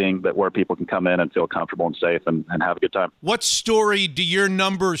of seating that where people can come in and feel comfortable and safe and have a good time. What story do your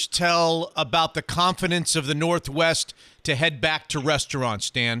numbers tell about the confidence of the Northwest to head back to restaurants,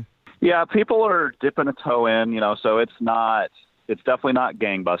 Dan? Yeah, people are dipping a toe in, so it's definitely not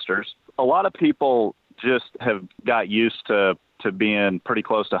gangbusters. A lot of people just have got used to being pretty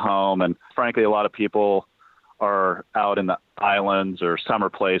close to home. And frankly, a lot of people are out in the islands or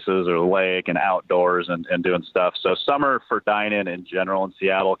summer places or the lake and outdoors and doing stuff. So summer for dine-in in general in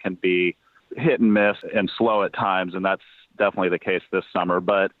Seattle can be hit and miss and slow at times. And that's definitely the case this summer.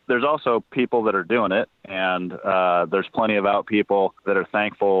 But there's also people that are doing it. And there's plenty of out people that are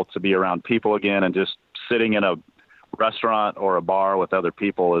thankful to be around people again, and just sitting in a restaurant or a bar with other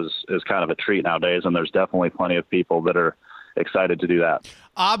people is kind of a treat nowadays. And there's definitely plenty of people that are excited to do that.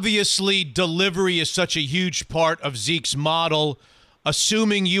 Obviously, delivery is such a huge part of Zeke's model.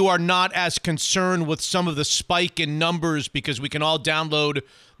 Assuming you are not as concerned with some of the spike in numbers because we can all download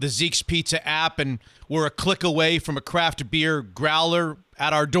the Zeke's Pizza app and we're a click away from a craft beer growler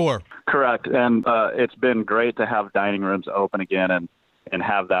at our door. Correct. And it's been great to have dining rooms open again and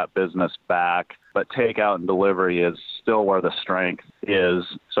have that business back. But takeout and delivery is still where the strength is.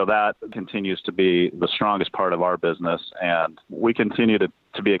 So that continues to be the strongest part of our business. And we continue to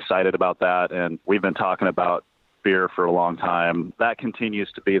be excited about that. And we've been talking about beer for a long time. That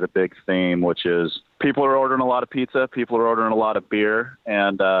continues to be the big theme, which is people are ordering a lot of pizza, people are ordering a lot of beer,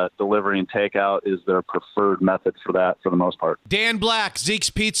 and delivery and takeout is their preferred method for that for the most part. Dan Black, Zeke's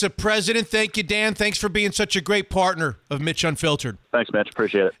Pizza president. Thank you, Dan. Thanks for being such a great partner of Mitch Unfiltered. Thanks, Mitch.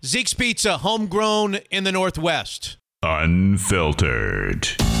 Appreciate it. Zeke's Pizza, homegrown in the Northwest. Unfiltered.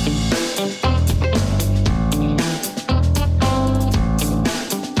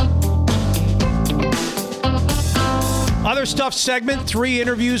 Other stuff segment, 3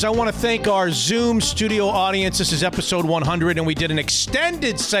 interviews. I want to thank our Zoom studio audience. This is episode 100, and we did an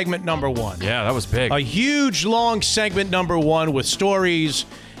extended segment number 1. Yeah, that was big. A huge, long segment number 1 with stories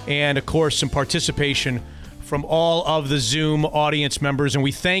and, of course, some participation from all of the Zoom audience members, and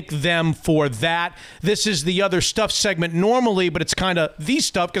we thank them for that. This is the other stuff segment normally, but it's kind of the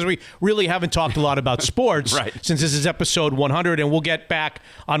stuff because we really haven't talked a lot about sports right. Since this is episode 100, and we'll get back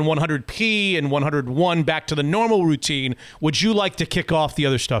on 100P and 101 back to the normal routine. Would you like to kick off the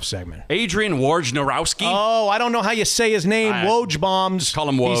other stuff segment? Adrian Wojnarowski? Oh, I don't know how you say his name. Woj bombs. Call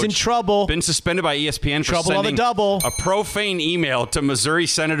him Woj. He's in trouble. Been suspended by ESPN for Trouble on the sending double. a profane email to Missouri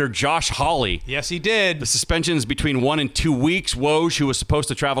Senator Josh Hawley. Yes, he did. The suspension is between 1 and 2 weeks. Woj, who was supposed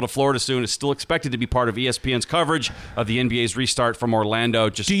to travel to Florida soon, is still expected to be part of ESPN's coverage of the NBA's restart from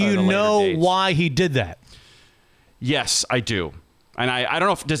Orlando. Do you know why he did that? Yes, I do. And I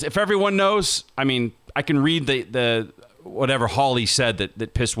don't know if everyone knows. I mean, I can read the whatever Hawley said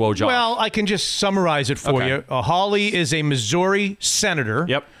that pissed Woj off. Well, I can just summarize it for you. Hawley is a Missouri senator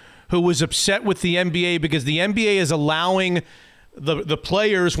who was upset with the NBA because the NBA is allowing the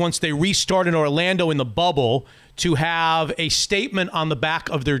players, once they restart in Orlando in the bubble, to have a statement on the back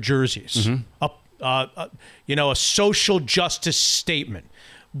of their jerseys, a social justice statement.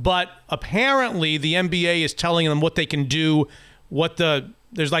 But apparently the NBA is telling them what they can do,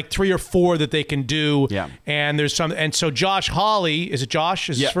 there's like 3 or 4 that they can do. Yeah. And there's some, and so Josh Hawley, is it Josh?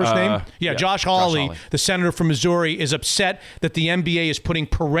 Is his first name? Yeah, Josh Hawley, the senator from Missouri, is upset that the NBA is putting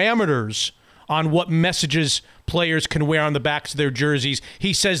parameters on what messages players can wear on the backs of their jerseys.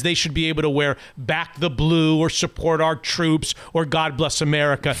 He says they should be able to wear "Back the Blue" or "Support Our Troops" or "God Bless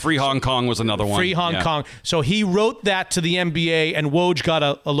America." Free Hong Kong was another one. Free Hong Kong. So he wrote that to the NBA, and Woj got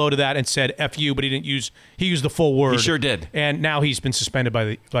a load of that and said "F you," but he used the full word. He sure did. And now he's been suspended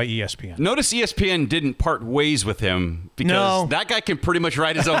by ESPN. Notice ESPN didn't part ways with him because that guy can pretty much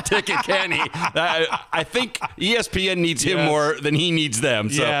write his own ticket, can he? I think ESPN needs him more than he needs them.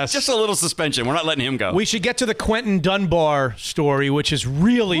 So just a little suspension. We're not letting him go. We should get to the Quentin Dunbar story, which is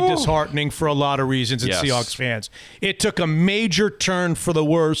really disheartening for a lot of reasons in Seahawks fans. It took a major turn for the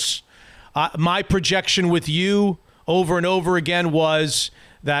worse. My projection with you over and over again was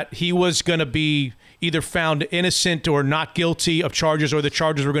that he was going to be either found innocent or not guilty of charges, or the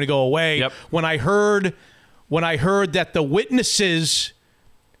charges were going to go away. Yep. When I heard that the witnesses,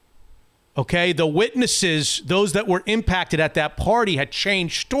 those that were impacted at that party, had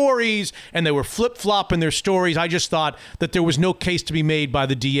changed stories and they were flip-flopping their stories, I just thought that there was no case to be made by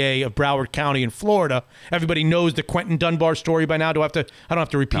the DA of Broward County in Florida. Everybody knows the Quentin Dunbar story by now. I don't have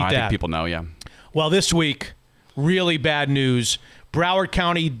to repeat that. I think people know, yeah. Well, this week, really bad news. Broward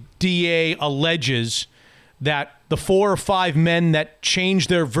County DA alleges that the 4 or 5 men that changed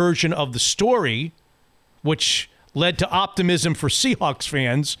their version of the story, which led to optimism for Seahawks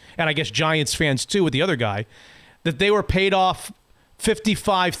fans, and I guess Giants fans too with the other guy, that they were paid off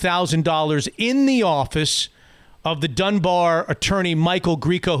 $55,000 in the office of the Dunbar attorney Michael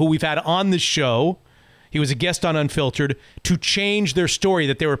Grieco, who we've had on the show. He was a guest on Unfiltered, to change their story,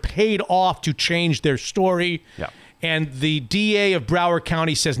 that they were paid off to change their story. Yeah. And the DA of Broward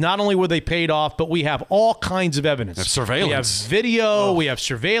County says not only were they paid off, but we have all kinds of evidence. There's surveillance. We have video, we have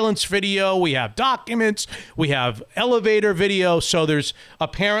surveillance video, we have documents, we have elevator video. So there's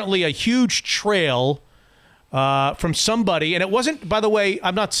apparently a huge trail from somebody. And it wasn't, by the way,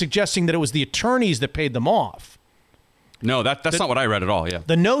 I'm not suggesting that it was the attorneys that paid them off. No, that's not what I read at all, yeah.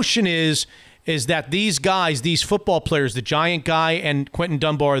 The notion is that these guys, these football players, the Giant guy and Quentin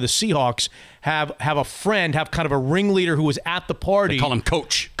Dunbar, the Seahawks, have a friend, have kind of a ringleader who was at the party. They call him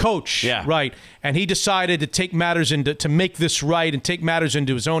Coach. Coach, yeah. Right. And he decided to take matters to make this right and take matters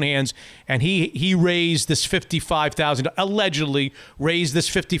into his own hands. And he raised this $55,000, allegedly raised this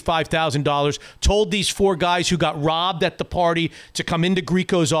 $55,000, told these 4 guys who got robbed at the party to come into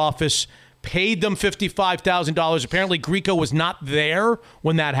Grieco's office, paid them $55,000. Apparently, Grieco was not there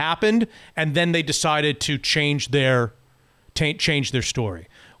when that happened, and then they decided to change their story,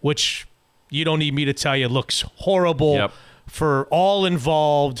 which you don't need me to tell you looks horrible for all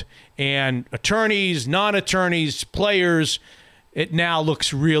involved, and attorneys, non-attorneys, players. It now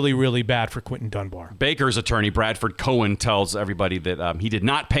looks really, really bad for Quentin Dunbar. Baker's attorney, Bradford Cohen, tells everybody that he did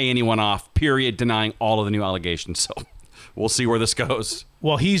not pay anyone off, period, denying all of the new allegations. So we'll see where this goes.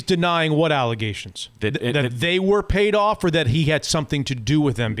 Well, he's denying what allegations? That they were paid off, or that he had something to do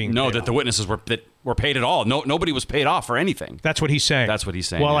with them being paid off? No, that the witnesses were paid at all. Nobody was paid off for anything. That's what he's saying. That's what he's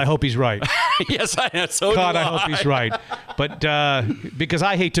saying. Well, I hope he's right. Yes, so God, do I hope he's right. But because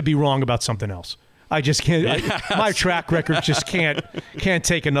I hate to be wrong about something else. I just can't. My track record just can't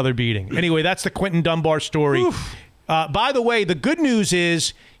take another beating. Anyway, that's the Quentin Dunbar story. By the way, the good news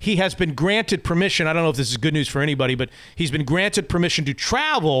is he has been granted permission. I don't know if this is good news for anybody, but he's been granted permission to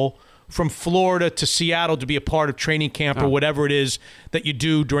travel from Florida to Seattle to be a part of training camp or whatever it is that you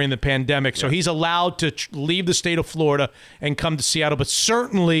do during the pandemic. So he's allowed to leave the state of Florida and come to Seattle. But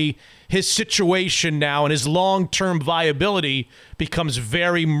certainly his situation now and his long-term viability becomes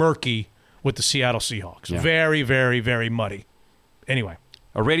very murky with the Seattle Seahawks. Yeah. Very, very, very muddy. Anyway.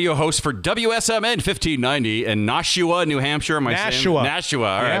 A radio host for WSMN 1590 in Nashua, New Hampshire. Nashua.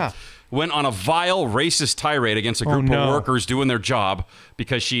 All right. Went on a vile racist tirade against a group of workers doing their job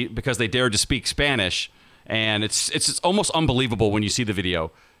because they dared to speak Spanish. And it's almost unbelievable when you see the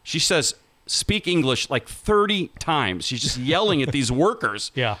video. She says, speak English like 30 times. She's just yelling at these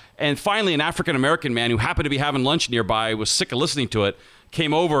workers. Yeah. And finally, an African-American man who happened to be having lunch nearby, was sick of listening to it,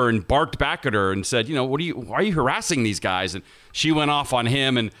 came over and barked back at her and said, why are you harassing these guys? And she went off on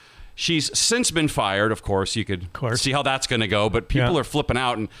him, and she's since been fired. Of course, you could see how that's going to go, but people are flipping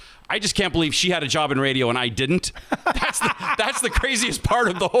out. And I just can't believe she had a job in radio and I didn't. That's the craziest part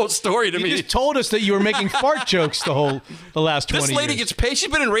of the whole story to me. You just told us that you were making fart jokes the last 20 years. This lady gets paid. She's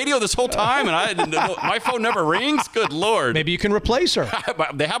been in radio this whole time, and my phone never rings. Good Lord. Maybe you can replace her.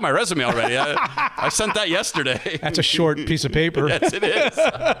 They have my resume already. I sent that yesterday. That's a short piece of paper. Yes, it is.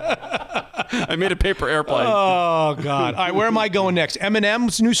 I made a paper airplane. Oh, God. All right, where am I going next?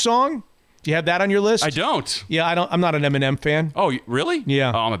 Eminem's new song? Do you have that on your list? I don't. Yeah, I'm not an Eminem fan. Oh, really?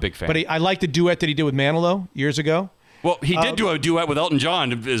 Yeah. Oh, I'm a big fan. But I like the duet that he did with Manilow years ago. Well, he did do a duet with Elton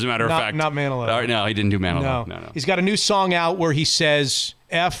John, as a matter of fact. Not Man Alive. No, he didn't do Man Alive. No. He's got a new song out where he says,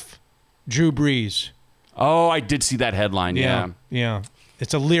 F Drew Brees. Oh, I did see that headline, yeah. Yeah.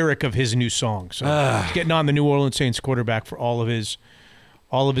 It's a lyric of his new song. So he's getting on the New Orleans Saints quarterback for all of his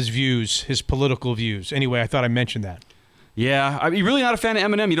views, his political views. Anyway, I thought I mentioned that. Yeah. Are you really not a fan of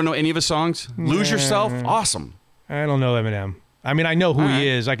Eminem? You don't know any of his songs? Lose Yourself? Awesome. I don't know Eminem. I mean, I know who he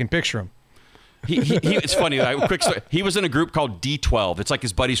is. I can picture him. It's funny. Quick story. He was in a group called D12. It's like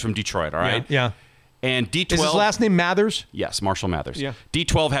his buddies from Detroit, all right? Yeah. And D12... Is his last name Mathers? Yes, Marshall Mathers. Yeah.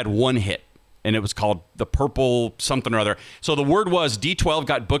 D12 had one hit, and it was called the Purple something or other. So the word was D12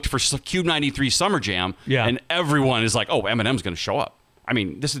 got booked for Cube 93 Summer Jam, and everyone is like, oh, Eminem's going to show up. I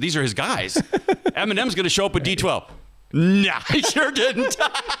mean, these are his guys. Eminem's going to show up with D12. Nah, I sure didn't.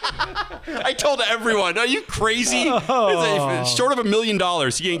 I told everyone, are you crazy? Short of $1 million,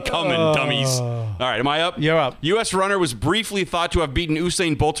 he ain't coming, dummies. All right, am I up? You're up. U.S. runner was briefly thought to have beaten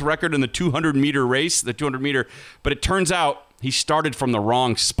Usain Bolt's record in the 200-meter race, but it turns out he started from the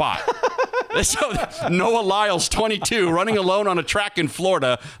wrong spot. So Noah Lyles, 22, running alone on a track in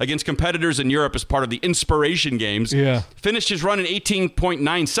Florida against competitors in Europe as part of the Inspiration Games. Yeah. Finished his run in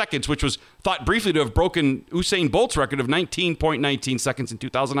 18.9 seconds, which was thought briefly to have broken Usain Bolt's record of 19.19 seconds in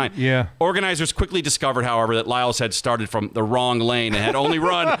 2009. Yeah. Organizers quickly discovered, however, that Lyles had started from the wrong lane and had only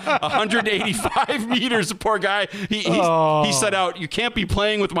run 185 meters. The poor guy, he set out, you can't be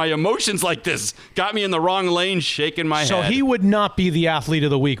playing with my emotions like this. Got me in the wrong lane, shaking my head. So he would not be the athlete of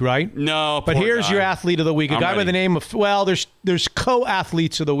the week, right? No, but here's your athlete of the week. A guy by the name of, there's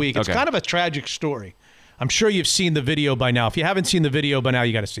co-athletes of the week. It's kind of a tragic story. I'm sure you've seen the video by now. If you haven't seen the video by now,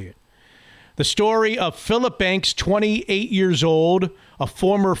 you got to see it. The story of Philip Banks, 28 years old, a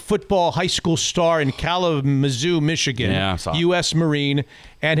former football high school star in Kalamazoo, Michigan, U.S. Marine,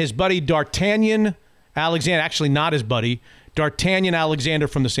 and his buddy D'Artagnan Alexander, actually not his buddy, D'Artagnan Alexander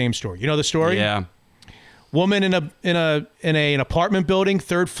from the same story. You know the story? Yeah. Woman in an apartment building,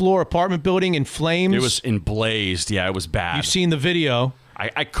 third floor apartment building in flames. It was emblazed. Yeah, it was bad. You've seen the video.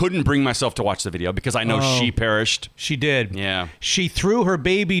 I couldn't bring myself to watch the video because I know she perished. She did. Yeah. She threw her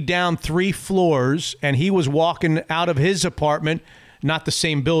baby down 3 floors, and he was walking out of his apartment, not the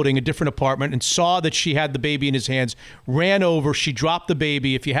same building, a different apartment, and saw that she had the baby in his hands, ran over. She dropped the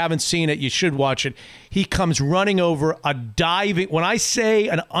baby. If you haven't seen it, you should watch it. He comes running over a diving, when I say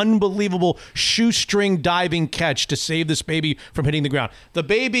an unbelievable shoestring diving catch to save this baby from hitting the ground. The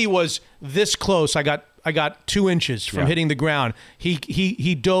baby was this close. I got 2 inches from hitting the ground.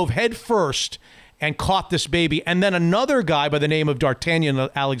 He dove head first and caught this baby. And then another guy by the name of D'Artagnan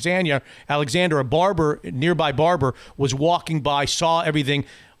Alexander, a nearby barber, was walking by, saw everything.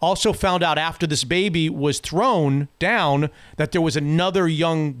 Also found out after this baby was thrown down that there was another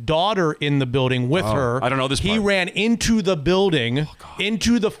young daughter in the building with her. I don't know this part. He ran into the building,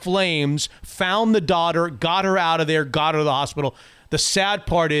 into the flames, found the daughter, got her out of there, got her to the hospital. The sad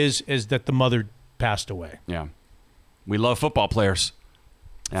part is that the mother passed away. Yeah. We love football players.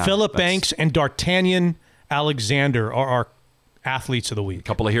 Yeah, Philip Banks and D'Artagnan Alexander are our athletes of the week.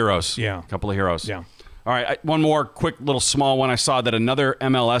 Couple of heroes. Yeah. Couple of heroes. Yeah. All right, one more quick little small one. I saw that another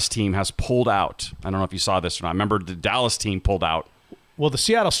MLS team has pulled out. I don't know if you saw this or not. I remember the Dallas team pulled out. Well, the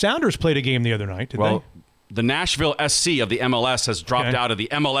Seattle Sounders played a game the other night, didn't they? The Nashville SC of the MLS has dropped out of the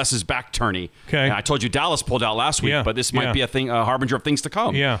MLS's back tourney. Okay. And I told you Dallas pulled out last week, but this might be a harbinger of things to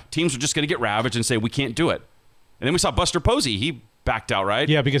come. Yeah. Teams are just going to get ravaged and say, we can't do it. And then we saw Buster Posey. He backed out, right?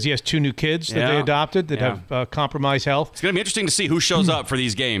 Yeah, because he has 2 new kids that they adopted that have compromised health. It's going to be interesting to see who shows up for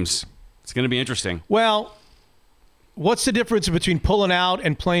these games. It's going to be interesting. Well, what's the difference between pulling out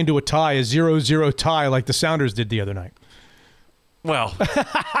and playing to a tie, a 0-0 tie like the Sounders did the other night? Well,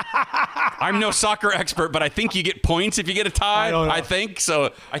 I'm no soccer expert, but I think you get points if you get a tie. I think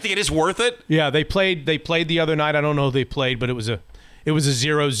so. I think it is worth it. Yeah, they played the other night. I don't know who they played, but it was a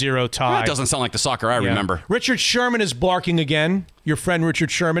 0-0 tie. That doesn't sound like the soccer I remember. Richard Sherman is barking again. Your friend Richard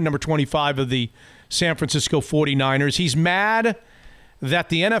Sherman, number 25 of the San Francisco 49ers. He's mad that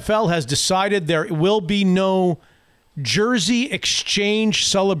the NFL has decided there will be no jersey exchange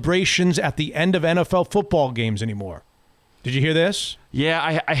celebrations at the end of NFL football games anymore. Did you hear this?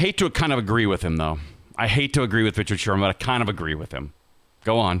 Yeah, I hate to kind of agree with him, though. I hate to agree with Richard Sherman, but I kind of agree with him.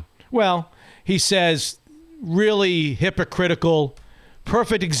 Go on. Well, he says, really hypocritical,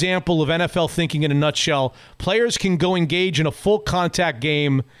 perfect example of NFL thinking in a nutshell. Players can go engage in a full contact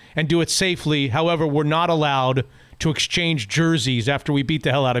game and do it safely. However, we're not allowed to exchange jerseys after we beat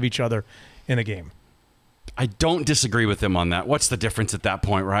the hell out of each other in a game. I don't disagree with him on that. What's the difference at that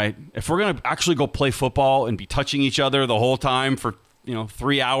point, right? If we're going to actually go play football and be touching each other the whole time for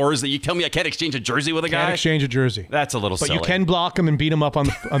 3 hours that you tell me I can't exchange a jersey with a guy? Can't exchange a jersey. That's a little but silly. you can block him and beat him up on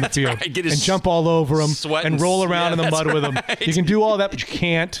the field right. Get and his jump all over him sweat and roll around in the that's mud with him. right. You can do all that, but you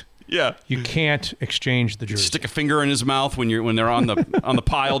can't. Yeah. You can't exchange the jersey. Stick a finger in his mouth when they're on the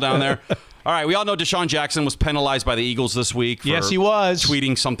pile down there. All right, we all know Deshaun Jackson was penalized by the Eagles this week for Yes, he was.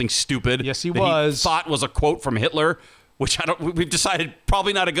 tweeting something stupid. Yes, he that was. He thought was a quote from Hitler, which we've decided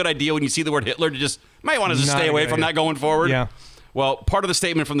probably not a good idea when you see the word Hitler to might want to just stay away from that going forward. Yeah. Well, part of the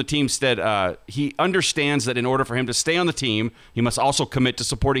statement from the team said he understands that in order for him to stay on the team, he must also commit to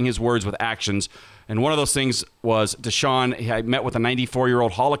supporting his words with actions. And one of those things was Deshaun had met with a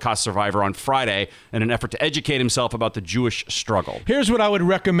 94-year-old Holocaust survivor on Friday in an effort to educate himself about the Jewish struggle. Here's what I would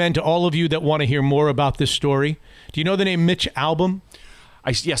recommend to all of you that want to hear more about this story. Do you know the name Mitch Albom?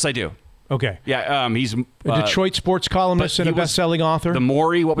 Yes, I do. Okay. Yeah, he's a Detroit sports columnist and a best-selling author. The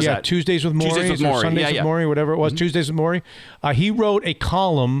Maury, what was that? Tuesdays with Maury. Tuesdays with Maury. Sundays with Maury, whatever it was. Tuesdays with Maury. He wrote a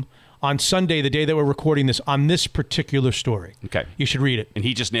column on Sunday, the day that we're recording this, on this particular story. Okay. You should read it. And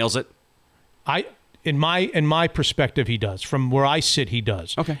he just nails it? In my perspective, he does. From where I sit, he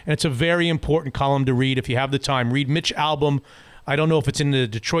does. Okay. And it's a very important column to read if you have the time. Read Mitch Albom. I don't know if it's in the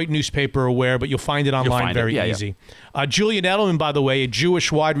Detroit newspaper or where, but you'll find it online very easy. Yeah. Julian Edelman, by the way, a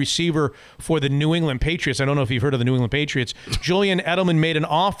Jewish wide receiver for the New England Patriots. I don't know if you've heard of the New England Patriots. Julian Edelman made an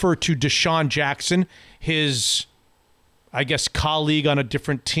offer to Deshaun Jackson, his, I guess, colleague on a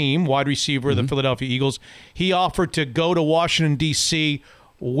different team, wide receiver of the Philadelphia Eagles. He offered to go to Washington, D.C.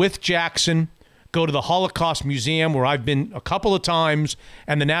 with Jackson, go to the Holocaust Museum, where I've been a couple of times,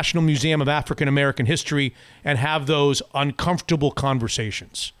 and the National Museum of African American History, and have those uncomfortable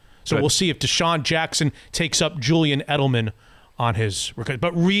conversations. So we'll see if Deshaun Jackson takes up Julian Edelman on his request.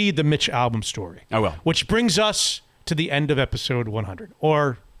 But read the Mitch Albom story. I will. Which brings us to the end of episode 100.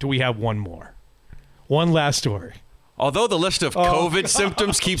 Or do we have one more? One last story. Although the list of COVID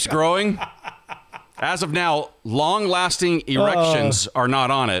symptoms keeps growing, as of now, long-lasting erections are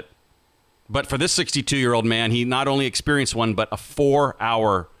not on it. But for this 62-year-old man, he not only experienced one, but a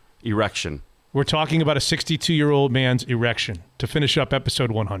 4-hour erection. We're talking about a 62-year-old man's erection to finish up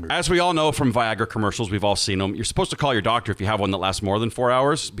episode 100. As we all know from Viagra commercials, we've all seen them. You're supposed to call your doctor if you have one that lasts more than 4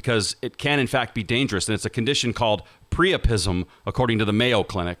 hours because it can, in fact, be dangerous. And it's a condition called priapism, according to the Mayo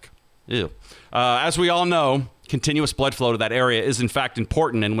Clinic. Ew. As we all know, continuous blood flow to that area is, in fact,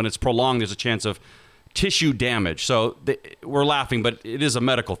 important. And when it's prolonged, there's a chance of tissue damage. So we're laughing, but it is a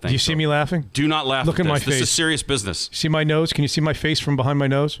medical thing. Do you see me laughing? Do not laugh. Look at my face. This is serious business. See my nose? Can you see my face from behind my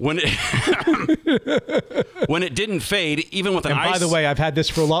nose? When it didn't fade, even with an ice... And by the way, I've had this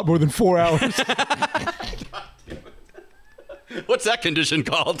for a lot more than 4 hours. What's that condition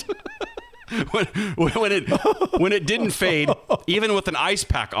called? when it didn't fade, even with an ice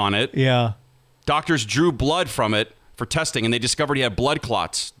pack on it, doctors drew blood from it for testing, and they discovered he had blood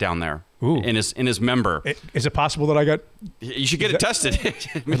clots down there. In his member. Is it possible that I got... You should get it tested.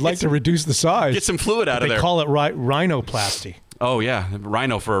 I'd like to reduce the size. Get some fluid out of there. They call it rhinoplasty. Oh, yeah.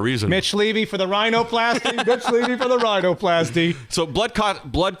 Rhino for a reason. Mitch Levy for the rhinoplasty. Mitch Levy for the rhinoplasty. So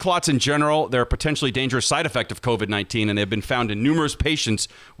blood clots in general, they're a potentially dangerous side effect of COVID-19, and they've been found in numerous patients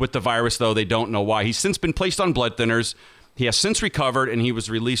with the virus, though they don't know why. He's since been placed on blood thinners. He has since recovered, and he was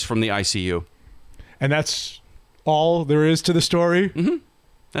released from the ICU. And that's all there is to the story? Mm-hmm.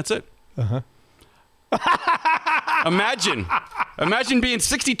 That's it. Uh-huh. Imagine being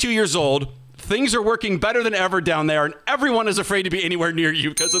 62 years old. Things are working better than ever down there, and everyone is afraid to be anywhere near you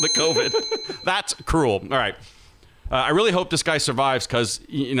because of the COVID. That's cruel. All right. I really hope this guy survives because,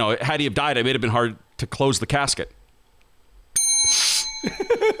 had he have died, it may have been hard to close the casket.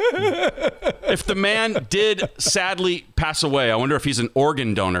 If the man did sadly pass away, I wonder if he's an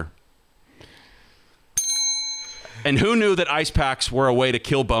organ donor. And who knew that ice packs were a way to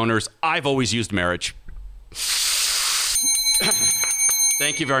kill boners? I've always used marriage.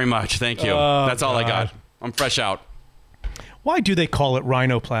 Thank you very much. Thank you. That's all I got. I'm fresh out. Why do they call it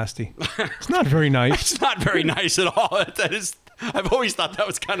rhinoplasty? It's not very nice. It's not very nice at all. I've always thought that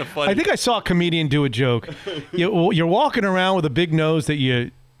was kind of funny. I think I saw a comedian do a joke. You're walking around with a big nose that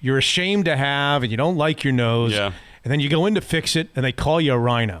you're ashamed to have, and you don't like your nose. Yeah. And then you go in to fix it, and they call you a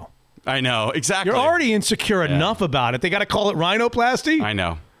rhino. I know, exactly. You're already insecure enough about it. They got to call it rhinoplasty? I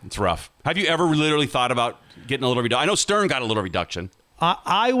know. It's rough. Have you ever literally thought about getting a little reduction? I know Stern got a little reduction.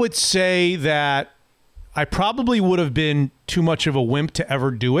 I would say that I probably would have been too much of a wimp to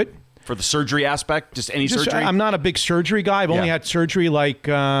ever do it. For the surgery aspect? Just any surgery? I'm not a big surgery guy. I've only had surgery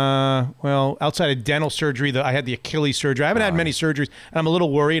outside of dental surgery. I had the Achilles surgery. I haven't had many surgeries, and I'm a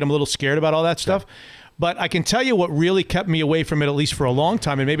little worried. I'm a little scared about all that stuff. But I can tell you what really kept me away from it, at least for a long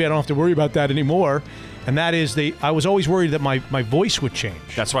time, and maybe I don't have to worry about that anymore, and that is I was always worried that my voice would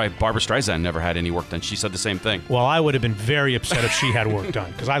change. That's why Barbara Streisand never had any work done. She said the same thing. Well, I would have been very upset if she had work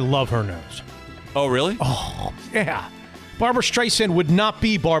done, because I love her nose. Oh, really? Oh, yeah. Barbara Streisand would not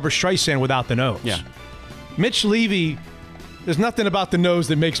be Barbara Streisand without the nose. Yeah. Mitch Levy, there's nothing about the nose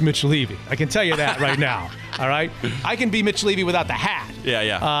that makes Mitch Levy. I can tell you that right now. All right? I can be Mitch Levy without the hat.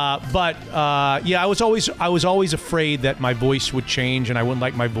 Yeah. But I was always afraid that my voice would change and I wouldn't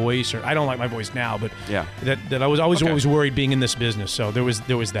like my voice, or I don't like my voice now, but that I was always worried being in this business. So there was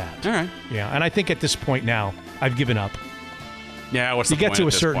that. All right. Yeah, and I think at this point now I've given up. Yeah, what's you the get point to at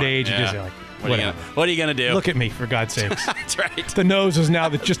a this certain point? age, Yeah. you just like, What are you gonna do? Look at me, for God's sakes. That's right. The nose is now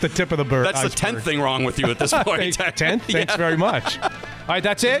just the tip of the bird. That's the 10th thing wrong with you at this point. 10th? Thanks very much. All right,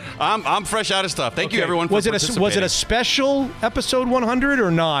 that's it? I'm fresh out of stuff. Thank you, everyone, for participating. Was it a special episode 100 or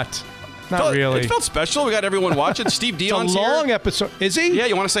not? Not really. It felt special. We got everyone watching. Steve Dion's It's a long here. episode. Is he? Yeah,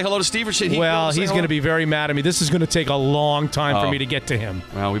 you want to say hello to Steve? Or should he he's going to be very mad at me. This is going to take a long time for me to get to him.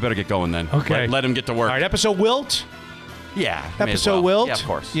 Well, we better get going then. Okay. Let him get to work. All right, episode Wilt? Yeah. may as Episode well. Wilt? Yeah, of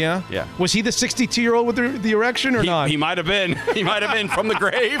course. Yeah? Yeah. Was he the 62-year-old with the erection or not? He might have been. He might have been from the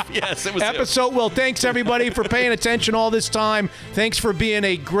grave. Yes, it was Episode Wilt. Thanks, everybody, for paying attention all this time. Thanks for being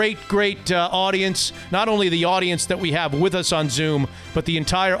a great audience. Not only the audience that we have with us on Zoom, but the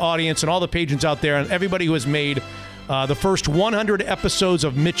entire audience and all the patrons out there and everybody who has made the first 100 episodes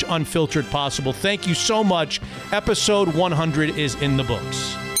of Mitch Unfiltered possible. Thank you so much. Episode 100 is in the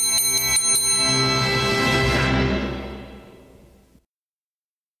books.